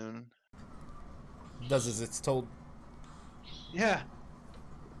here soon. Does as it's told. Yeah.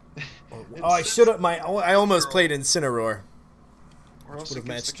 Oh, I should have. I almost played Incineroar. Or else would have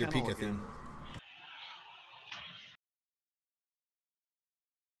matched your Pika theme.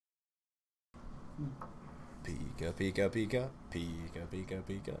 Pika, Pika, Pika, Pika, Pika,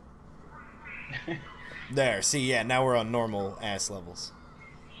 Pika. There, see, yeah, now we're on normal ass levels.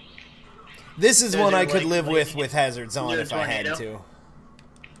 This is one I could live with hazards on if I had to.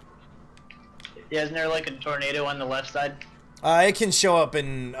 Yeah, isn't there like a tornado on the left side? It can show up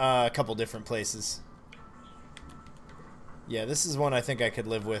in a couple different places. Yeah, this is one I think I could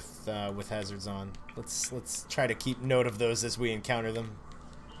live with hazards on. Let's try to keep note of those as we encounter them.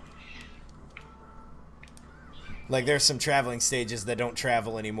 Like, there's some traveling stages that don't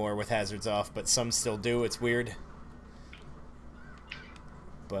travel anymore with hazards off, but some still do. It's weird.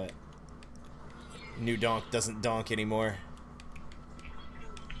 But New Donk doesn't donk anymore.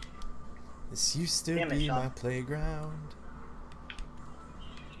 This used to be my playground.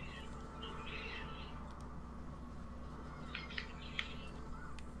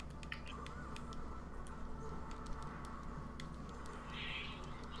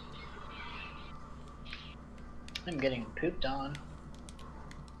 I'm getting pooped on.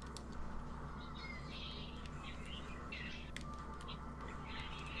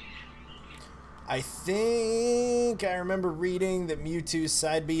 I think I remember reading that Mewtwo's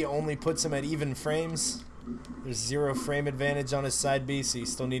side B only puts him at even frames. There's 0 frame advantage on his side B, so you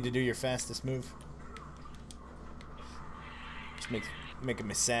still need to do your fastest move. Just making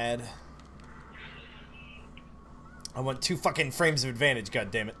me sad. I want 2 fucking frames of advantage,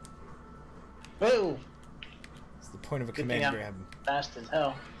 goddammit. Whoa! It's the point of a Good command thing grab. I'm fast as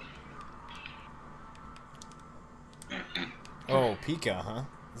hell. Oh, Pika, huh?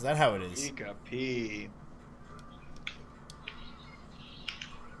 Is that how it is? Pika P.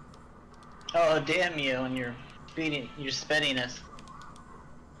 Oh, damn you and your spittiness.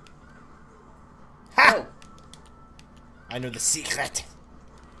 Ha! Oh, I know the secret.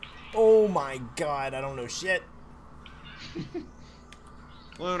 Oh my god, I don't know shit.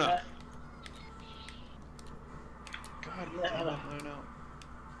 Luna. God damn it, Luna.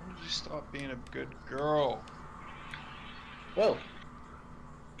 Why did you stop being a good girl? whoa.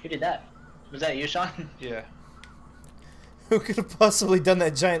 Who did that? Was that you, Sean? Yeah. Who could have possibly done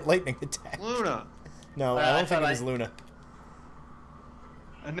that giant lightning attack? Luna. No, I I don't think thought it was Luna.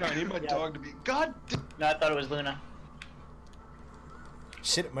 I know, I need my dog to be. God damn. No, I thought it was Luna.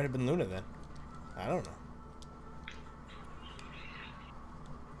 Shit, it might have been Luna then. I don't know.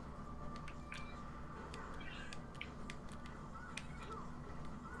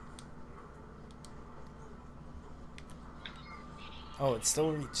 Oh, it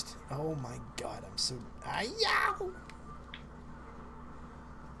still reached. Oh my god, I'm so. Yow!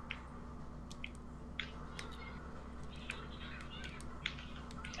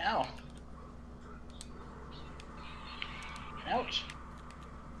 Ow. Ouch.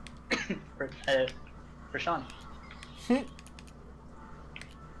 for Sean.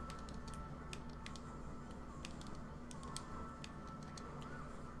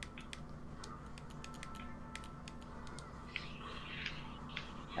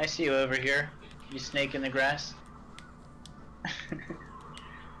 I see you over here, you snake in the grass.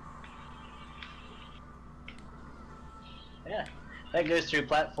 Yeah, that goes through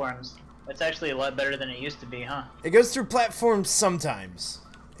platforms. That's actually a lot better than it used to be, huh? It goes through platforms sometimes.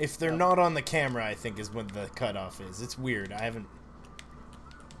 If they're not on the camera, I think is when the cutoff is. It's weird. I haven't.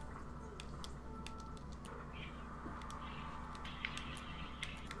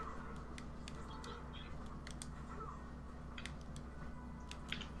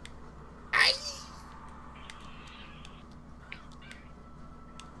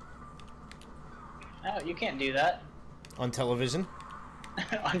 Oh, you can't do that. On television?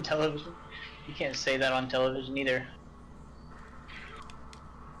 On television? You can't say that on television either.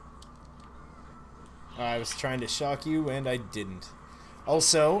 I was trying to shock you, and I didn't.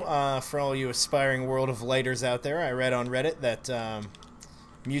 Also, for all you aspiring World of Lighters out there, I read on Reddit that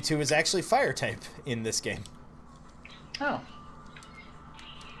Mewtwo is actually Fire type in this game. Oh.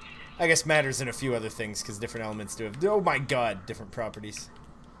 I guess matters in a few other things, because different elements do have, oh my god, different properties.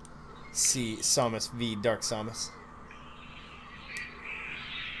 See Samus v Dark Samus.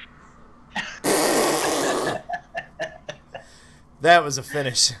 That was a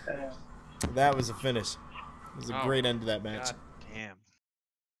finish. That was a finish. It was a great end to that match. God damn.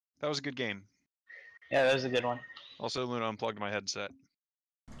 That was a good game. Yeah, that was a good one. Also, Luna unplugged my headset.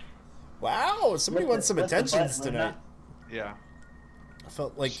 Wow, somebody wants some attentions tonight. Yeah. I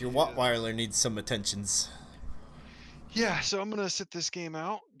felt like your Wattweiler needs some attentions. Yeah, so I'm gonna sit this game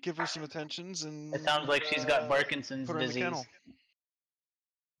out, give her some attentions, and It sounds like she's got Parkinson's put her in the disease. kennel.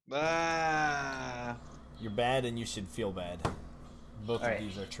 Ah. You're bad and you should feel bad. Both Alright. of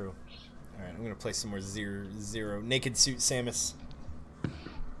these are true. Alright, I'm gonna play some more zero. Naked Suit Samus.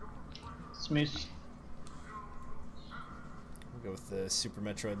 Smooth. We'll go with the Super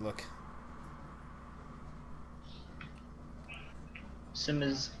Metroid look.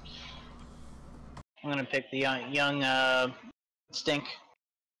 Simmons. I'm gonna pick the young Stink.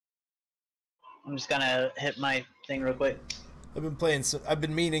 I'm just gonna hit my thing real quick. I've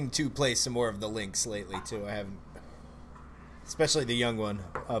been meaning to play some more of the Links lately too. I haven't, especially the young one,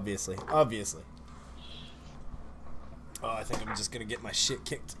 obviously. Oh, I think I'm just gonna get my shit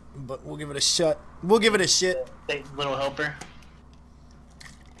kicked, but we'll give it a shot. We'll give it a shit. The little helper.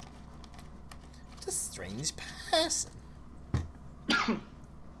 What a strange person.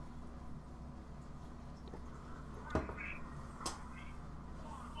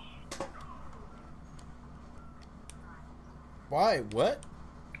 Why? What?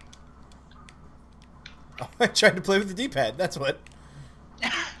 Oh, I tried to play with the D-pad. That's what.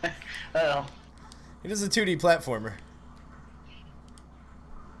 Oh. It is a 2D platformer.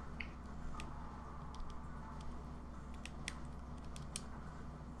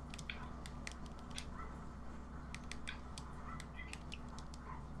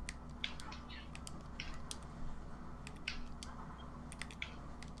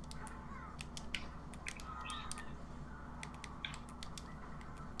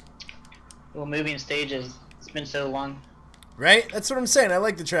 Well, moving stages. It's been so long. Right? That's what I'm saying. I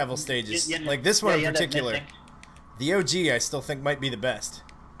like the travel stages. Like this one in you end up particular. missing. The OG I still think might be the best.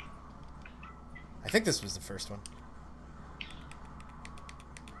 I think this was the first one.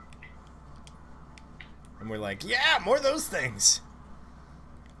 And we're like, yeah, more of those things.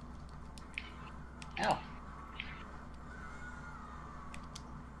 Ow.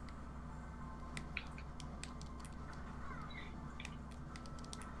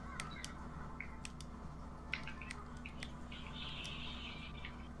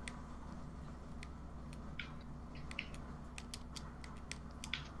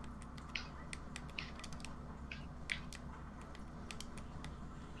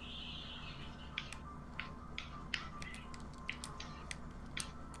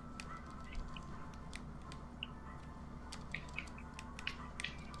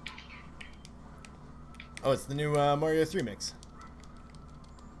 Oh, it's the new Mario 3 mix.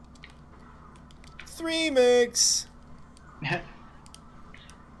 3 mix!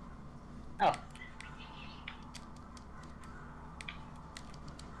 Oh.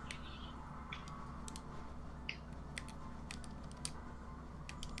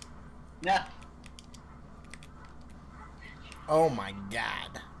 Yeah. Oh my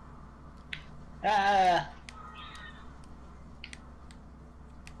god. Ah.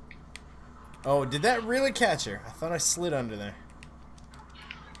 Oh, did that really catch her? I thought I slid under there.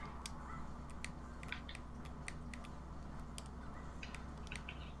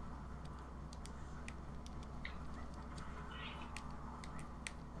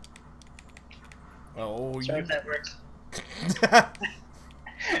 Oh, Sorry if that works.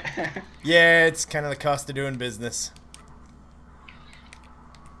 Yeah, it's kind of the cost of doing business.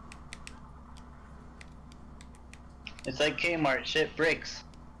 It's like Kmart. Shit breaks.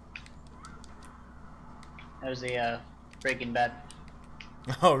 That was the Breaking Bad.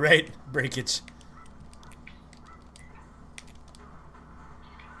 Oh, right. Breakage.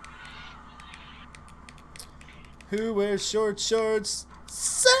 Who wears short shorts?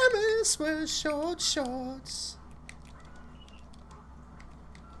 Samus wears short shorts.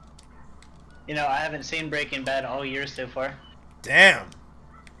 You know, I haven't seen Breaking Bad all year so far. Damn.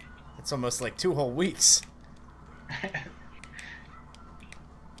 That's almost like 2 whole weeks.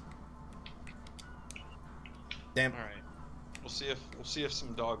 Damn. All right. We'll see if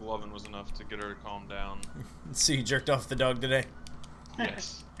some dog loving was enough to get her to calm down. So you jerked off the dog today?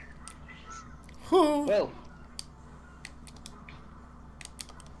 Yes. Whoo. Whoa.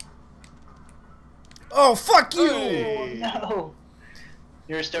 Oh, fuck you! Hey. No.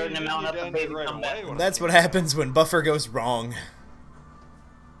 You're starting to mount up a baby comeback. That's what happens when buffer goes wrong.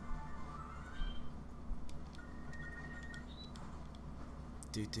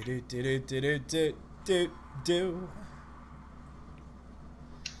 Do do do do do do do do do.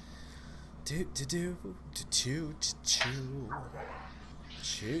 Do do do do do do.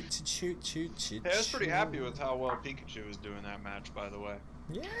 Choo choo choo choo choo. Hey, I was pretty happy with how well Pikachu was doing that match, by the way.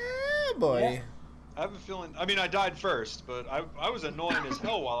 Yeah, boy. Yeah. I have a feeling. I mean, I died first, but I was annoying as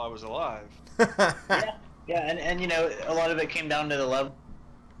hell while I was alive. Yeah, yeah, and you know, a lot of it came down to the level.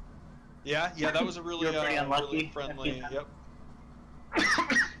 Yeah, that was a really, You're pretty unlucky. really friendly. Yep.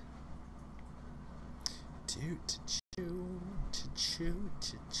 Do to chew to chew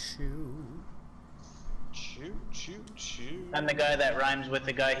to chew. Choo choo choo. I'm the guy that rhymes with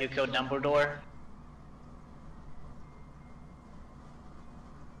the guy who killed Dumbledore.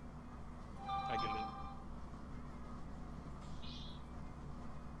 I get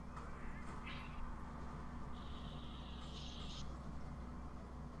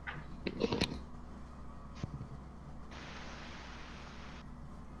it.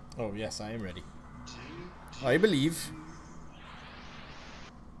 Oh yes, I am ready. I believe.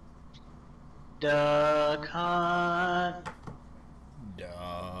 Duck Hunt.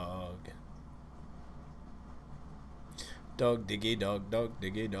 Dog. Dog diggy dog, dog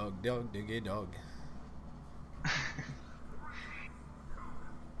diggy dog, dog diggy dog.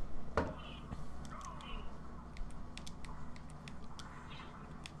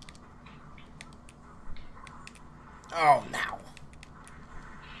 Oh, now.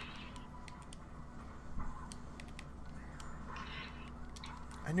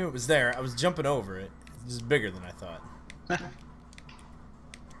 I knew it was there. I was jumping over it. It's just bigger than I thought.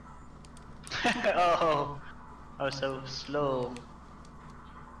 Oh, I was so slow.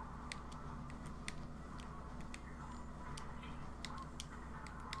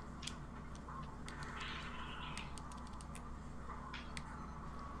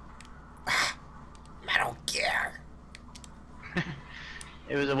 Metal Gear.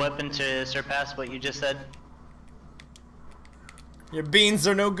 It was a weapon to surpass what you just said. Your beans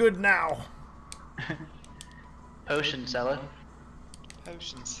are no good now. potion seller.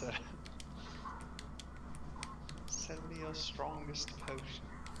 Potion set. Send me your strongest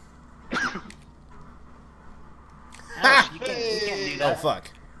potion. Ouch, you can't do Oh that.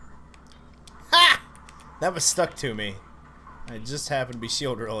 fuck. Ha! That was stuck to me. I just happened to be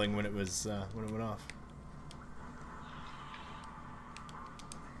shield rolling when it was when it went off.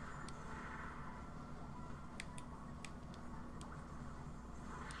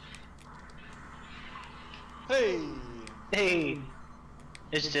 Hey! Hey!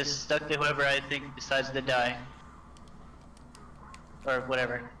 It's just stuck to whoever I think decides to die. Or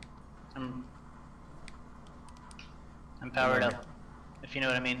whatever. I'm powered up, if you know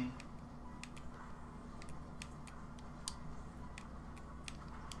what I mean.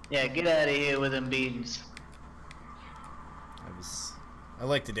 Yeah, get out of here with them beans. I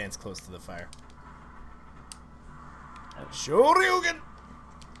like to dance close to the fire. Shoryuken!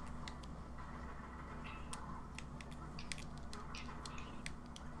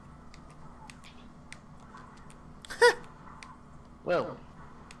 Whoa.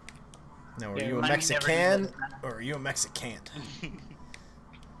 Now, are Yeah, you a mine never Mexican does that. or are you a Mexican?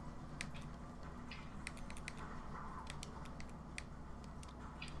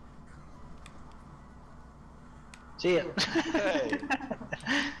 See ya. Hey.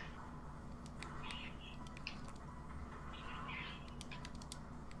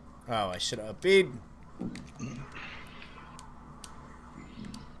 Oh, I should have upbeat.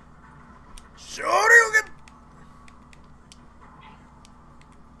 Shoryuken!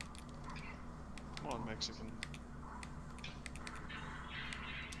 Come on, Mexican.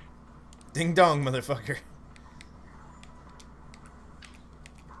 Ding dong, motherfucker.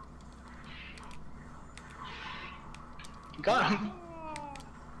 Got him.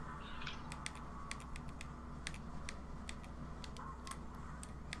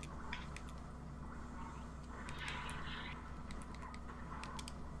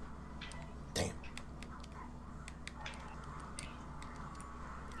 Damn.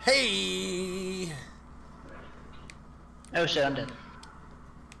 Hey! Oh shit, I'm dead.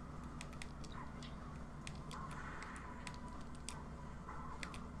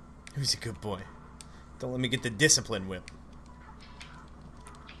 Who's a good boy? Don't let me get the discipline whip.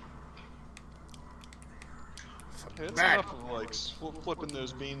 Hey, it's Back. enough of like flipping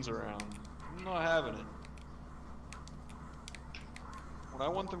those beans around. I'm not having it. When I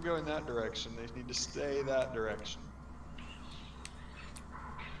want them going that direction, they need to stay that direction.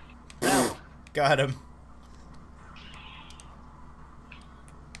 Got him.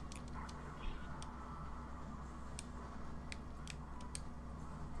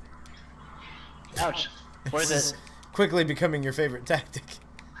 Ouch. Worth This is it. quickly becoming your favorite tactic.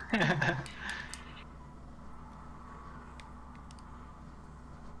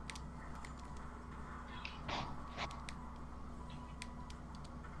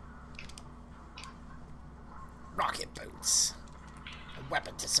 Rocket boots. A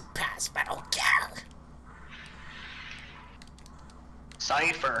weapon to surpass Metal Gear.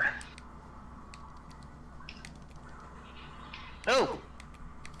 Cypher. Oh!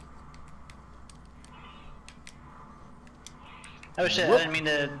 Oh shit, Whoop. I didn't mean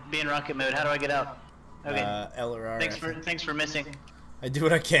to be in rocket mode. How do I get out? Okay. L or R. thanks for missing. I do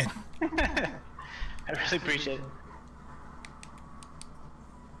what I can. I really appreciate it.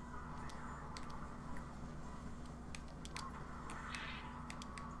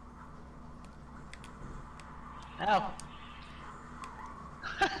 Ow.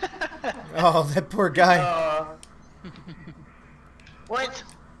 Oh, that poor guy. What?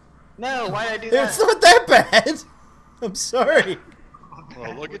 No, why did I do that? It's not that bad. I'm sorry.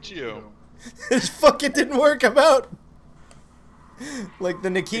 Well, look at you. This fucking didn't work. I'm out. Like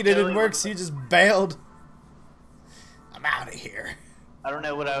the Nikita You're didn't totally work, so you just bailed. I'm out of here. I don't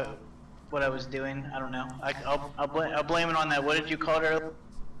know what I was doing. I don't know. I'll blame it on that. What did you call it earlier?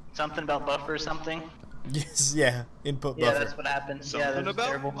 Something about buffer or something? Yes, yeah. Input Yeah, buffer. that's what happened. Something yeah, that was about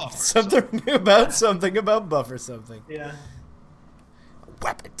terrible. buffer. Something about something about buffer something. Yeah. A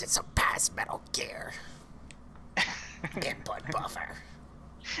weapon to surpass Metal Gear. Input buffer.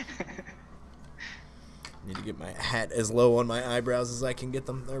 Need to get my hat as low on my eyebrows as I can get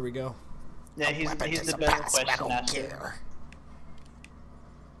them. There we go. Yeah, he's the better question asker.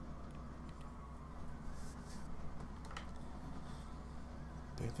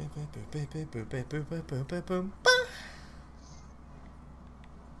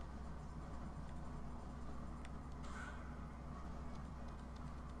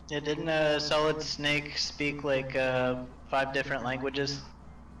 Yeah, didn't Solid Snake speak like 5 different languages?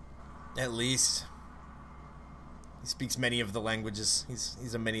 At least. He speaks many of the languages.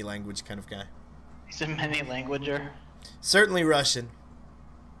 He's a many language kind of guy. He's a many languager. Certainly Russian.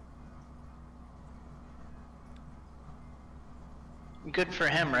 Good for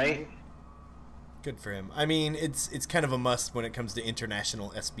him, right? Good for him. I mean, it's kind of a must when it comes to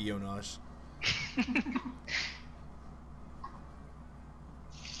international espionage.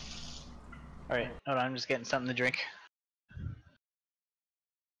 Alright, hold on, I'm just getting something to drink.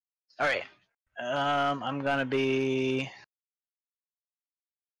 Alright. I'm gonna be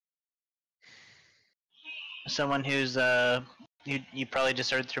someone who's you probably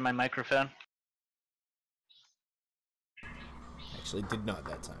just heard through my microphone. Actually, did not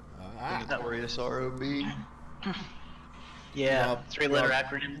that time. Notorious ROB. Yeah, three-letter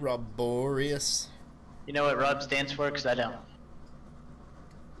acronym. Roborius. You know what ROB stands for? Because I don't.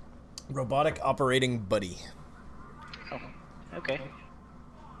 Robotic Operating Buddy. Oh, okay.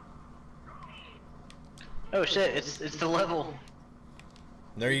 Oh shit! It's the level.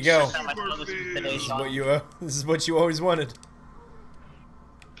 There you go. How much fun this was today, This is Sean. what you this is what you always wanted.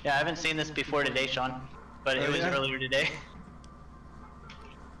 Yeah, I haven't seen this before today, Sean, but it was earlier today.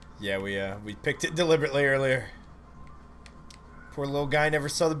 Yeah, we picked it deliberately earlier. Poor little guy never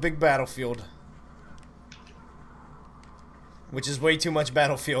saw the big battlefield. Which is way too much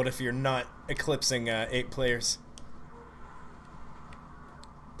battlefield if you're not eclipsing 8 players.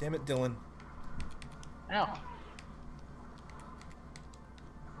 Damn it, Dylan. Ow.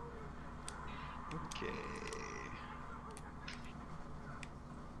 Okay.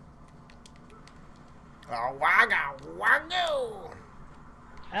 Oh, wagga, wagga.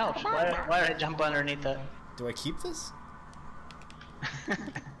 Ouch! Why did I jump underneath that? Do I keep this?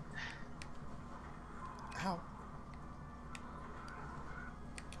 Ow.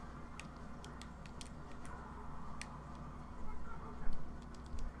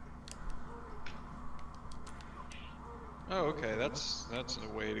 Oh, okay. That's a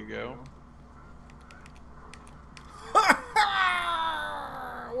way to go.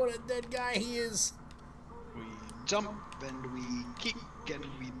 What a dead guy he is. We jump and we kick and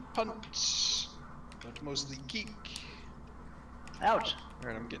we punch, but mostly kick. Ouch! All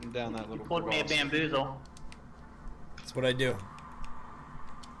right, I'm getting down that little. Pulled me a cross. bamboozle. That's what I do.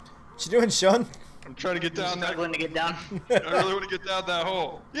 What you doing, Sean? I'm trying to get down that. Struggling to get down. I really want to get down that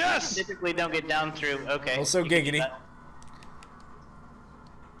hole. Yes. Typically don't get down through. Okay. Also you can do giggity. that.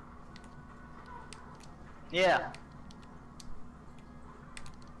 Yeah.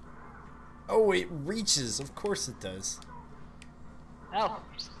 Oh, it reaches. Of course it does. Ow!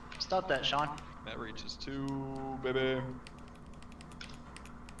 Stop that, Sean. That reaches 2, baby.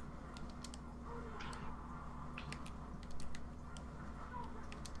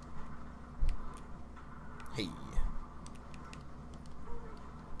 Hey.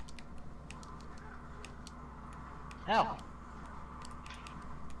 Ow!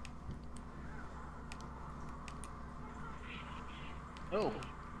 Oh.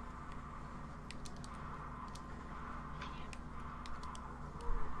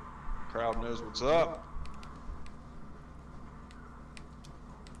 Crowd knows what's up.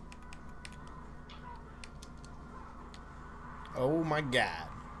 Oh my god.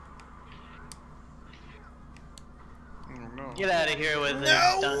 Oh, no. Get out of here with this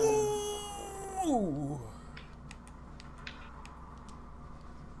No!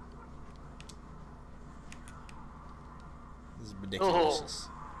 This is ridiculous.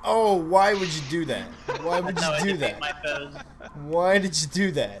 Oh, why would you do that? Why would No, I you do defeat that? my foes. Why did you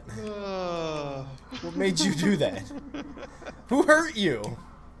do that? What made you do that? Who hurt you?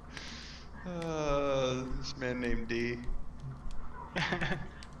 This man named D.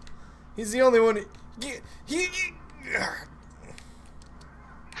 He's the only one.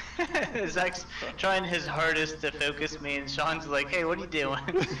 Zach's trying his hardest to focus me, and Sean's like, "Hey, what are you doing?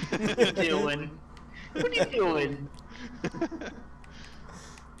 What are you doing? What are you doing?"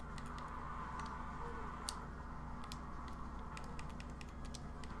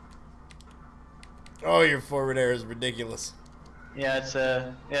 Oh, your forward air is ridiculous. Yeah,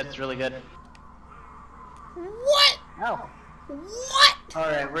 it's really good. What? Oh. What? All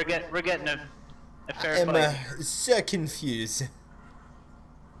right, we're getting a fair I'm fight. so confused.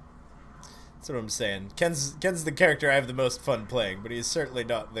 That's what I'm saying. Ken's the character I have the most fun playing, but he's certainly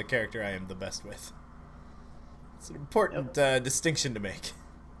not the character I am the best with. It's an important distinction to make.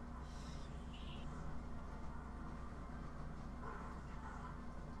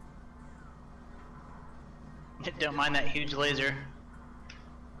 Don't mind that huge laser.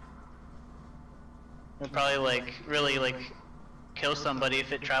 It'll probably like really like kill somebody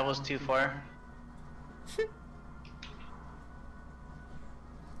if it travels too far. That's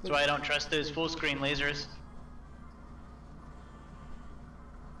why I don't trust those full screen lasers.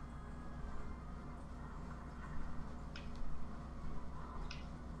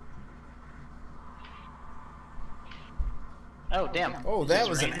 Oh, damn. Oh, that Just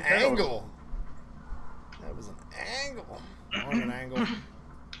was an raining turtles. angle. That was an angle. On an angle.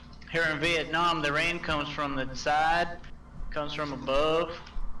 Here in Vietnam, the rain comes from the side, comes from above.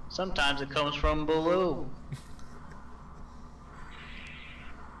 Sometimes it comes from below.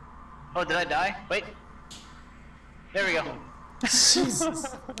 Oh, did I die? Wait. There we go.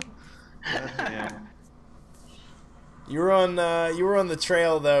 Jesus. Damn. You were on the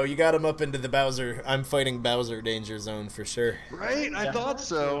trail though. You got him up into the Bowser. I'm fighting Bowser danger zone for sure. Right? I thought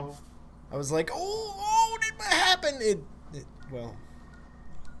so. I was like, oh, did what happen? Well,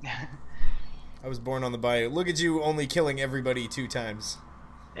 I was born on the bayou. Look at you only killing everybody 2 times.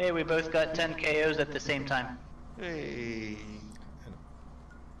 Hey, we both got 10 KOs at the same time. Hey.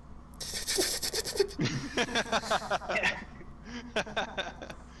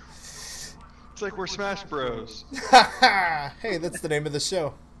 It's like we're Smash Bros. Hey, that's the name of the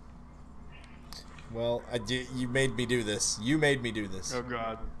show. Well, you made me do this. You made me do this. Oh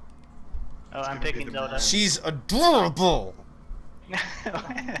god. Oh, I'm picking Zelda. She's adorable.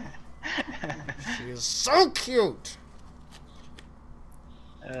 She is so cute.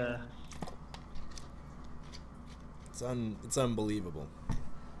 It's unbelievable.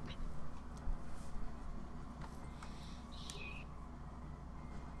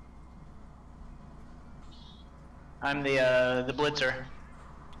 I'm the Blitzer.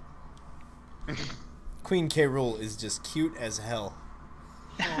 Queen K. Rool is just cute as hell.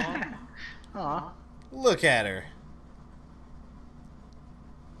 Aw. Look at her.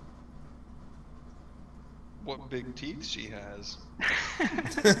 What big teeth she has.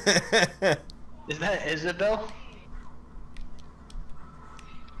 Is that Isabel?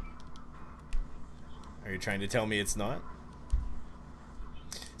 Are you trying to tell me it's not?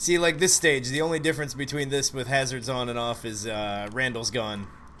 See, like this stage, the only difference between this with hazards on and off is Randall's gone.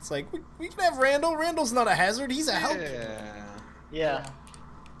 It's like, we can have Randall. Randall's not a hazard, he's a help. Yeah. Yeah.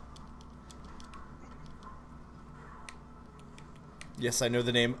 Yes, I know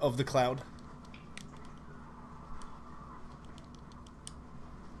the name of the cloud.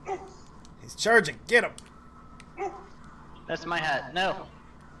 He's charging, get him! That's my hat. No.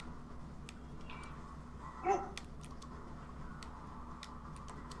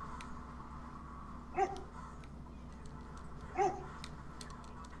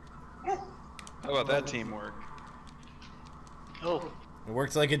 How about that teamwork? Oh, It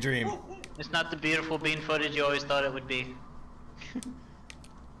worked like a dream. it's not the beautiful bean footage you always thought it would be.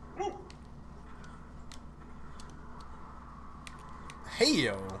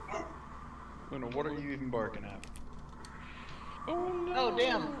 Hey-yo. Luna, what are you even barking at? Oh, no. Oh,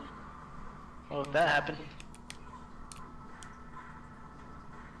 damn. Well, if that happened.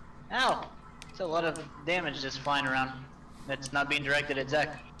 Ow! It's a lot of damage just flying around. That's not being directed at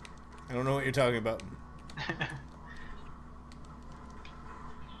Zach. I don't know what you're talking about.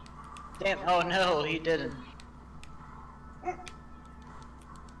 Damn, oh no, he didn't.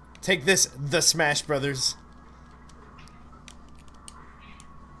 Take this, the Smash Brothers.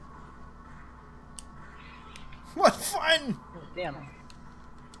 What fun! Damn.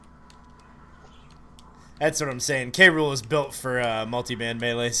 That's what I'm saying. K. Rool is built for multi-band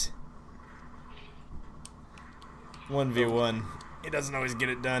melees. 1v1. He doesn't always get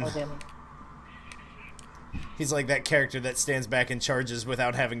it done. Oh, damn. He's like that character that stands back and charges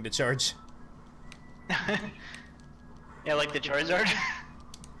without having to charge. Yeah, like the Charizard.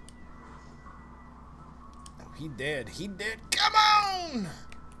 Oh, he did. He did. Come on!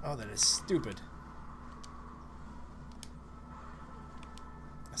 Oh, that is stupid.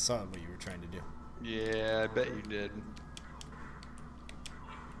 I saw what you were trying to do. Yeah, I bet you did.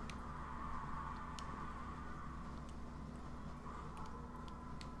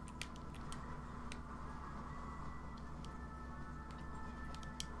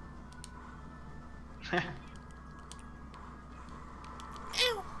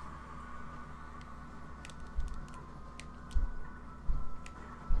 Ew.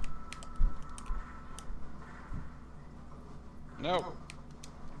 No.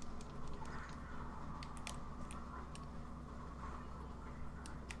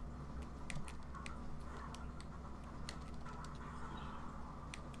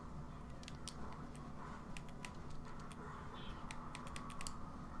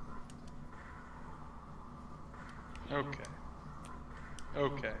 Okay.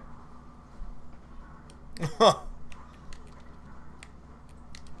 Okay.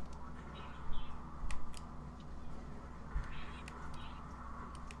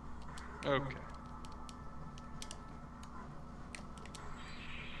 Okay.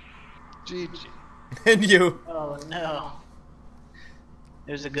 GG. And you. Oh no.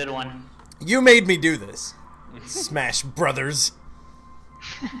 It was a good one. You made me do this. Smash Brothers.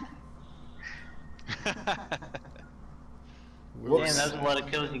 Damn, that was a lot of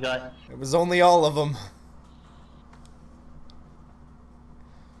kills you got. It was only all of them.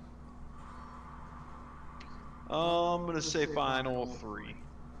 I'm gonna say final 3.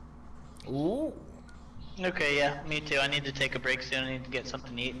 Ooh. Okay, yeah, me too. I need to take a break soon. I need to get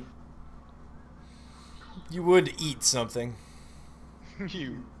something to eat. You would eat something.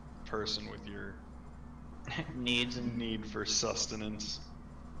 You person with your Needs and need for sustenance.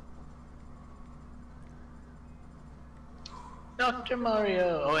 Dr.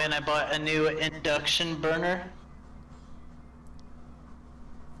 Mario. Oh, and I bought a new induction burner.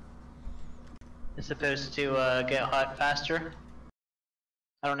 It's supposed to get hot faster.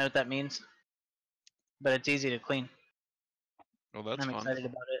 I don't know what that means, but it's easy to clean. Well, that's I'm fun. excited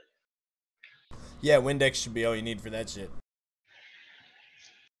about it. Yeah, Windex should be all you need for that shit.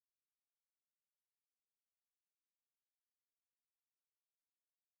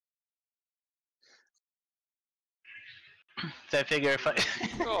 So I figure if I,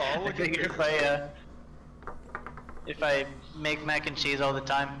 Oh, I look at figure if I make mac and cheese all the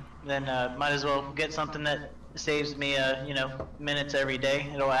time, then might as well get something that saves me, you know, minutes every day.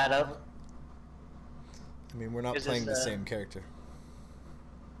 It'll add up. I mean, we're not Is playing the this, same character.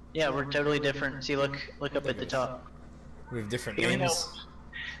 Yeah, we're totally different. See, look up at the top. We have different You know- names.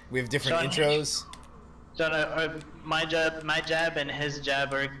 We have different Sean- intros. So my jab and his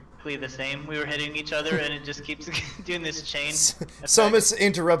jab are exactly the same. We were hitting each other, and it just keeps doing this chain. Samus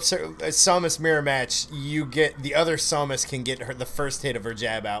interrupts her. Samus mirror match. You get the other Samus can get her the first hit of her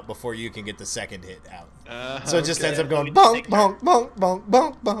jab out before you can get the second hit out. So it just okay. ends up going bonk, bonk, bonk, bonk,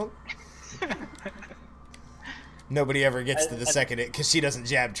 bonk, bonk. Nobody ever gets to the second hit because she doesn't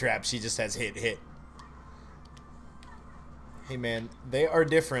jab trap. She just has hit, hit. Hey man, they are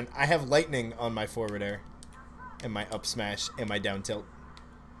different. I have lightning on my forward air, and my up smash, and my down tilt.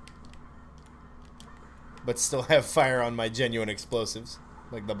 But still have fire on my genuine explosives,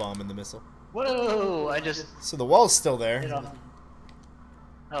 like the bomb and the missile. Whoa! I just So the wall's still hit there. off.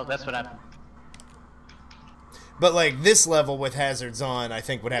 Oh, that's what happened. But like this level with hazards on, I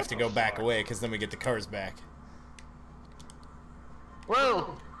think would have to go back away because then we get the cars back.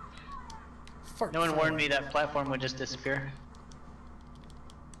 Whoa! Fuck. No one warned me that platform would just disappear.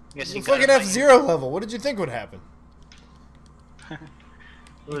 Guess It's you a gotta fucking fight- F-Zero level. What did you think would happen? Ooh,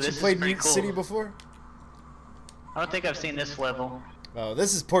 You this is played pretty Mute cool. City before? I don't think I've seen this level. Oh,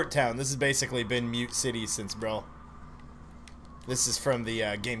 this is Port Town. This has basically been Mute City since Brawl. This is from the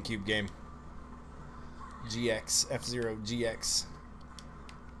GameCube game. GX. F-Zero GX.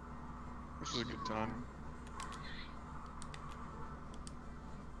 This is a good time.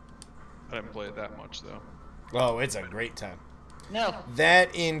 I didn't play it that much though. Oh, it's a great time. No.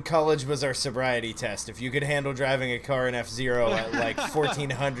 That in college was our sobriety test. If you could handle driving a car in F-Zero at like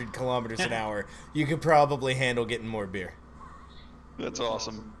 1,400 kilometers an hour, you could probably handle getting more beer. That's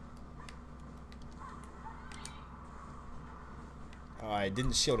awesome. Oh, I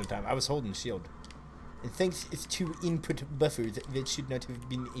didn't shield in time. I was holding shield. And thanks to input buffers, that should not have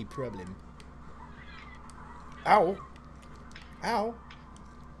been a problem. Ow. Ow.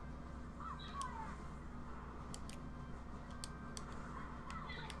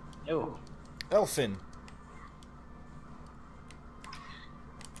 Oh. Elfin.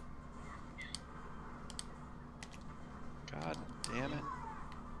 God damn it.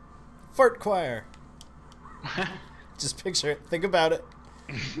 Fart choir. Just picture it. Think about it.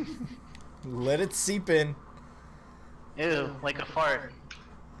 Let it seep in. Ew, like a fart.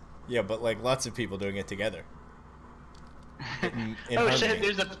 Yeah, but like lots of people doing it together. In Oh harmony. shit,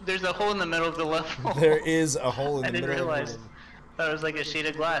 there's a hole in the middle of the level. There is a hole in I the didn't middle realize. of Thought it was like a sheet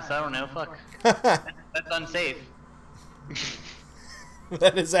of glass. I don't know. Fuck. the That's unsafe.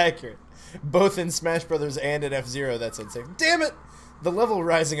 That is accurate. Both in Smash Brothers and in F-Zero, that's unsafe. Damn it! The level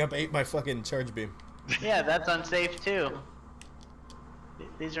rising up ate my fucking charge beam. Yeah, that's unsafe too.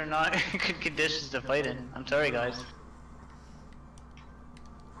 These are not good conditions to fight in. I'm sorry, guys.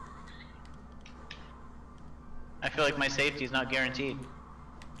 I feel like my safety is not guaranteed.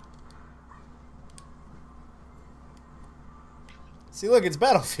 See, look, it's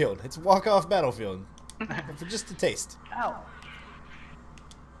Battlefield. It's walk-off Battlefield. For just a taste. Ow.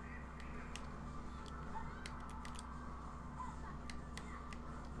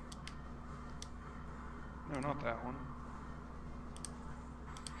 No, not that one.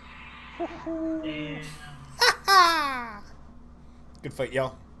 Good fight,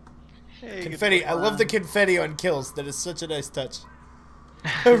 y'all. Hey, Confetti. I love the confetti on kills. That is such a nice touch.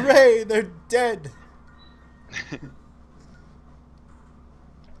 Hooray! They're dead.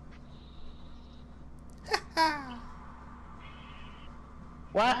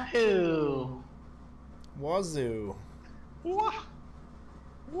 Wahoo! Wazoo. Wah!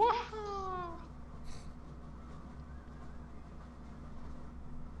 Wah!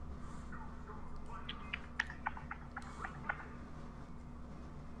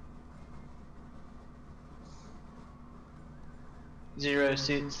 Zero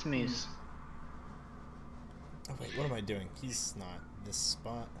suits Moose. Oh wait, what am I doing? He's not this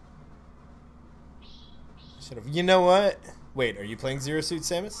spot. Should have. You know what? Wait, are you playing Zero Suit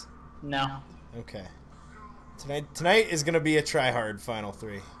Samus? No. Okay. Tonight is gonna be a try hard final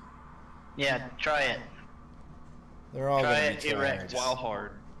 3. Yeah, try it. They're all Try gonna it, be try erect. hards. Wild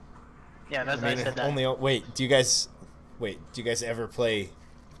hard. Yeah, that's I I mean, said that. only wait. Do you guys ever play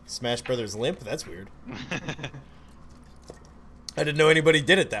Smash Brothers Limp? That's weird. I didn't know anybody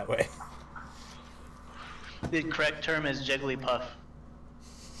did it that way. The correct term is Jigglypuff.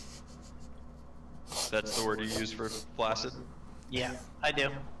 That's the word you use for flaccid. Yeah, I do.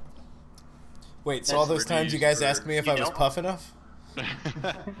 Wait, so That's all those word times you used guys for- asked me if You I was don't? puff enough?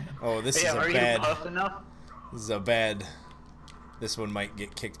 Oh, this Yeah, is are a you bad. puff enough? This is a bad. This one might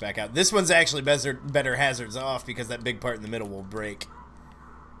get kicked back out. This one's actually better hazards off because that big part in the middle will break.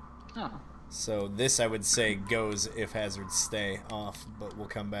 Oh. So this I would say goes if hazards stay off, but we'll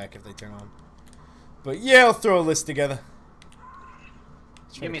come back if they turn on. But yeah, I'll throw a list together.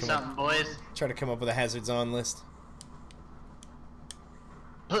 Try Give me to come something, boys. Try to come up with a hazards on list.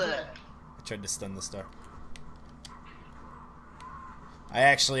 Blech. I tried to stun the star. I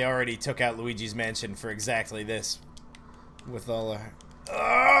actually already took out Luigi's Mansion for exactly this. With all our...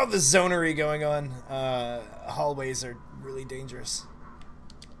 the zonery going on. Hallways are really dangerous.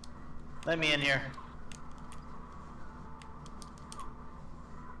 Let me in here.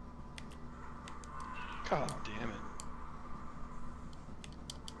 God damn it.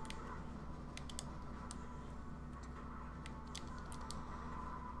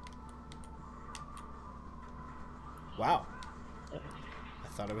 Wow. I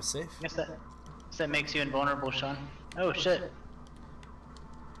thought I was safe. Guess that makes you invulnerable, Sean. Oh shit.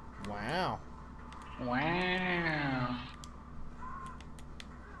 Wow. Wow.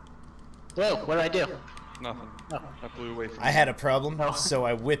 Whoa, what did I do? Nothing. Oh. I flew away from I had a problem, Oh. so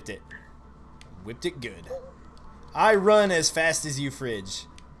I whipped it. Whipped it good. I run as fast as you, Fridge.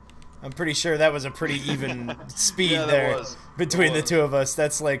 I'm pretty sure that was a pretty even speed Yeah, that there was. between That the two of us.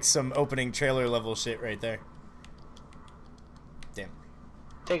 That's like some opening trailer level shit right there. Damn.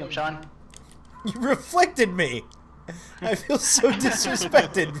 Take him, Sean. You reflected me. I feel so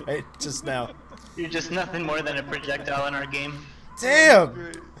disrespected right just now. You're just nothing more than a projectile in our game. Damn.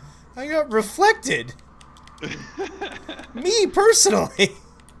 Great. I got reflected. Me personally.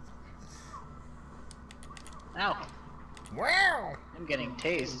 Ow. Wow. I'm getting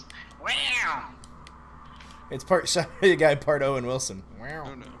tased. Wow. It's part Shy Guy, part Owen Wilson. Oh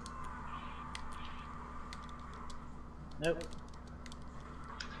Wow. no. Nope.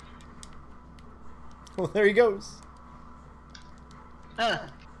 Well, there he goes. Huh.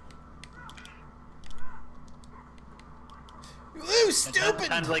 You stupid.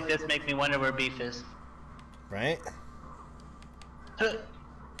 Times like this make me wonder where beef is. Right? Huh.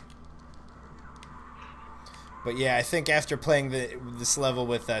 But yeah, I think after playing this level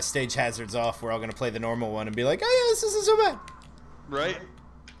with stage hazards off, we're all gonna play the normal one and be like, oh yeah, this isn't so bad. Right?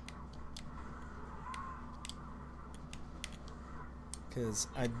 Because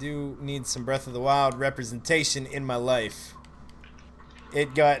I do need some Breath of the Wild representation in my life.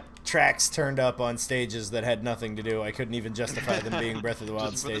 It got tracks turned up on stages that had nothing to do. I couldn't even justify them being Breath of the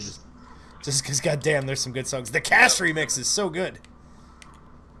Wild Just for the stages. Just because, goddamn, there's some good songs. The Cash remix is so good.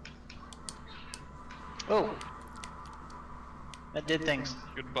 Oh. That did things.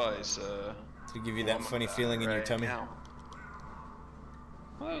 Goodbye, sir. To give you that funny feeling in your Right tummy. now.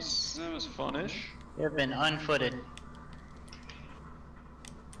 Well, that was funish. You have been unfooted.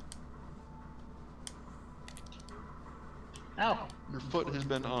 Ow. Your foot has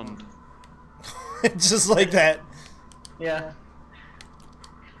been unned. Just like that. Yeah.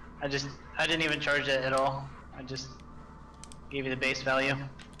 I didn't even charge it at all. I just gave you the base value.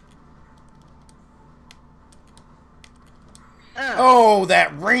 Oh,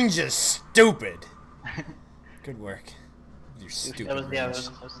 that range is stupid. Good work. Your stupid That was, yeah, that range. was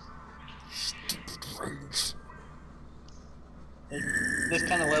close. Stupid range. This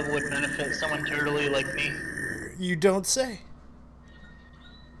kind of level would benefit someone turtly like me. You don't say.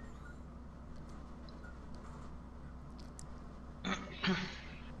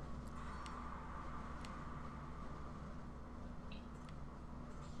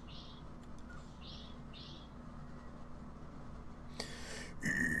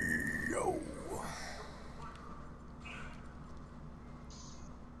 Yo.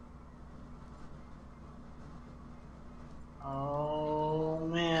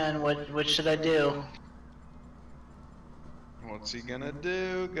 What should I do? What's he gonna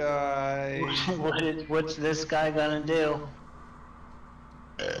do, guys? What's this guy gonna do?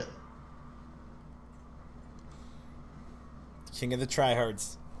 King of the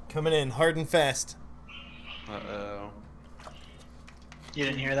tryhards. Coming in hard and fast. Uh-oh. You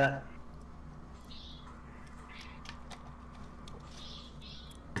didn't hear that?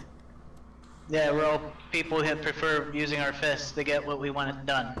 Yeah, we're all people who prefer using our fists to get what we want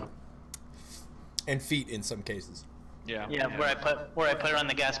done. And feet in some cases. Yeah. Yeah, where I put it on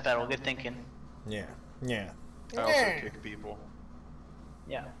the gas pedal. Good thinking. Yeah. Yeah. I also kick people.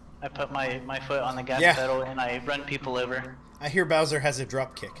 Yeah, I put my foot on the gas Yeah. pedal and I run people over. I hear Bowser has a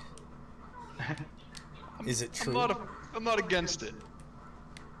drop kick. Is it true? I'm not against it.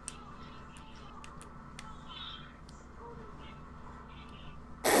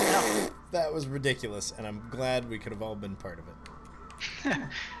 That was ridiculous, and I'm glad we could have all been part of it.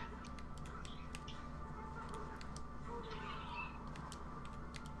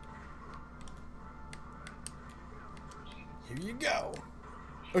 Here you go.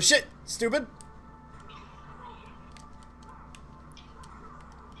 Oh shit, stupid.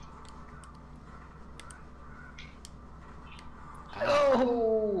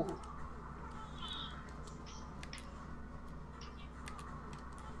 Oh!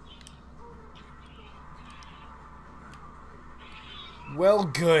 Well,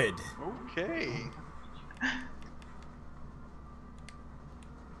 good. Okay.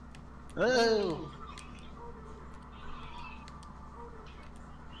 Oh!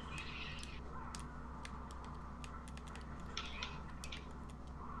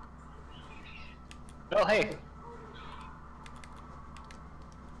 Oh, hey.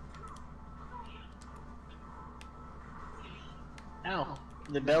 Ow.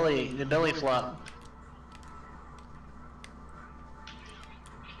 The belly flop.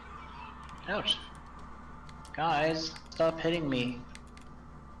 Ouch. Guys, stop hitting me.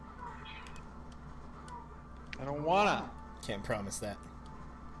 I don't wanna. Can't promise that.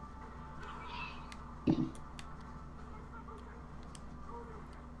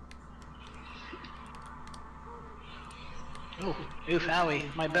 Oh, oof,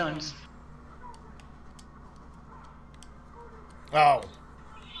 owie, my bones. Oh.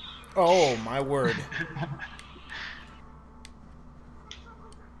 Oh, my word.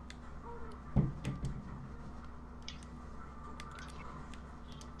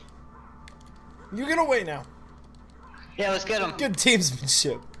 You get away now. Yeah, let's get him. Good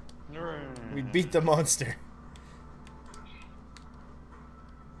teamsmanship. We beat the monster.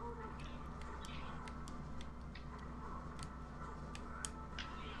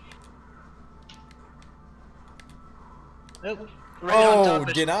 Nope. Right on top Oh,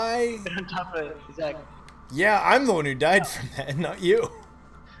 of did I? Right on top of Zach. Yeah, I'm the one who died from that, not you.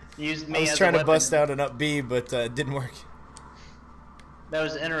 Used me I was as trying a to weapon. bust out an up B, but it didn't work. That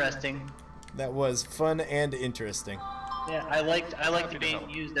was interesting. That was fun and interesting. Yeah, I liked being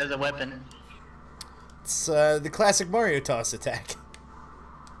used as a weapon. It's the classic Mario toss attack.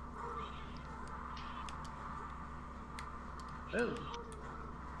 Oh.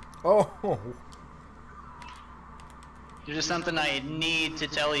 Oh, There's just something I need to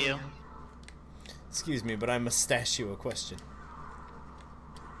tell you. excuse me, but I must ask you a question.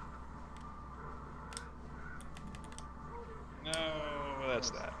 No, that's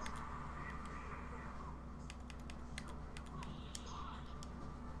that.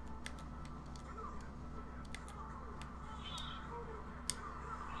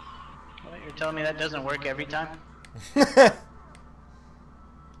 What, you're telling me that doesn't work every time?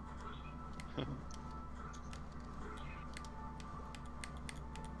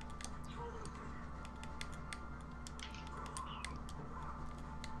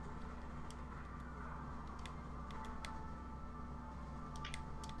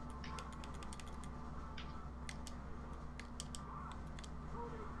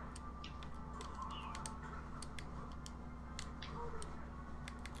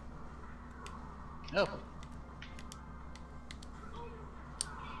 Oh.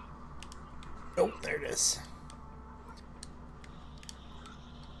 Oh, there it is.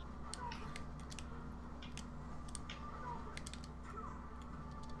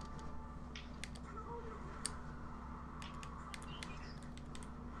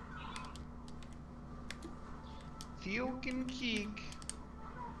 Theok and Keek.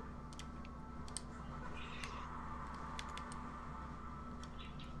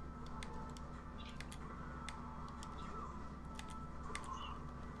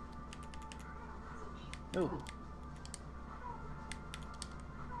 Ooh.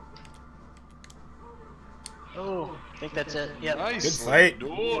 Oh, I think that's it. Yep. Nice. Good fight.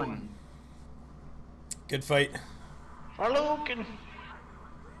 Done. Good fight. Farloken.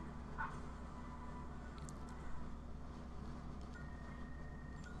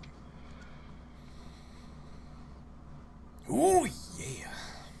 Ooh, yeah.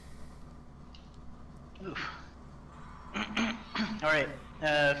 Oof. All right,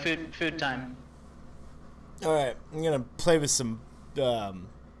 food time. All right, I'm gonna play with some Play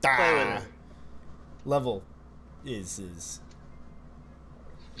with it. level is.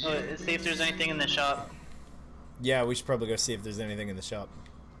 Oh, see if there's anything in the shop. Yeah, we should probably go see if there's anything in the shop.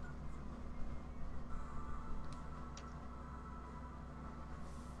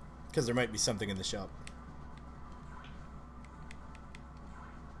 Because there might be something in the shop.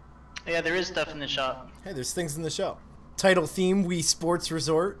 Yeah, there is stuff in the shop. Hey, there's things in the shop. Title theme, Wii Sports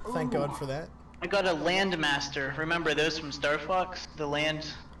Resort. Thank God for that. I got a Landmaster. Remember those from Star Fox? The land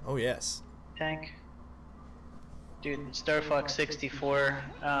Oh, yes. tank? Dude, Star Fox 64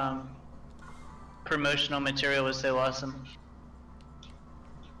 promotional material was so awesome.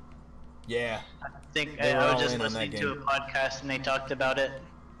 Yeah. I think They were I all was just in on that listening to a game. podcast and they talked about it.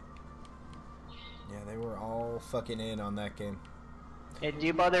 Yeah, they were all fucking in on that game. Hey, do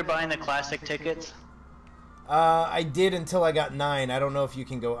you bother buying the classic tickets? I did until I got 9. I don't know if you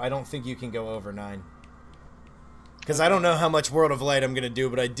can go. I don't think you can go over 9. Because I don't know how much World of Light I'm going to do,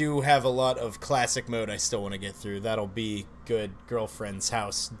 but I do have a lot of classic mode I still want to get through. That'll be good girlfriend's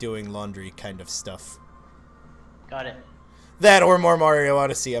house doing laundry kind of stuff. Got it. That or more Mario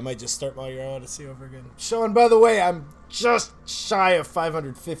Odyssey. I might just start Mario Odyssey over again. Sean, by the way, I'm just shy of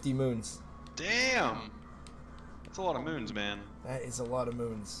 550 moons. Damn. That's a lot of moons, man. That is a lot of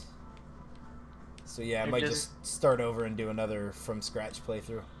moons. So yeah, I You're might just- just start over and do another from scratch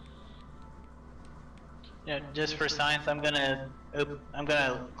playthrough. Yeah, just for science, I'm gonna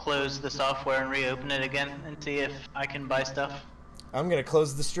close the software and reopen it again and see if I can buy stuff. I'm gonna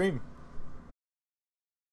close the stream.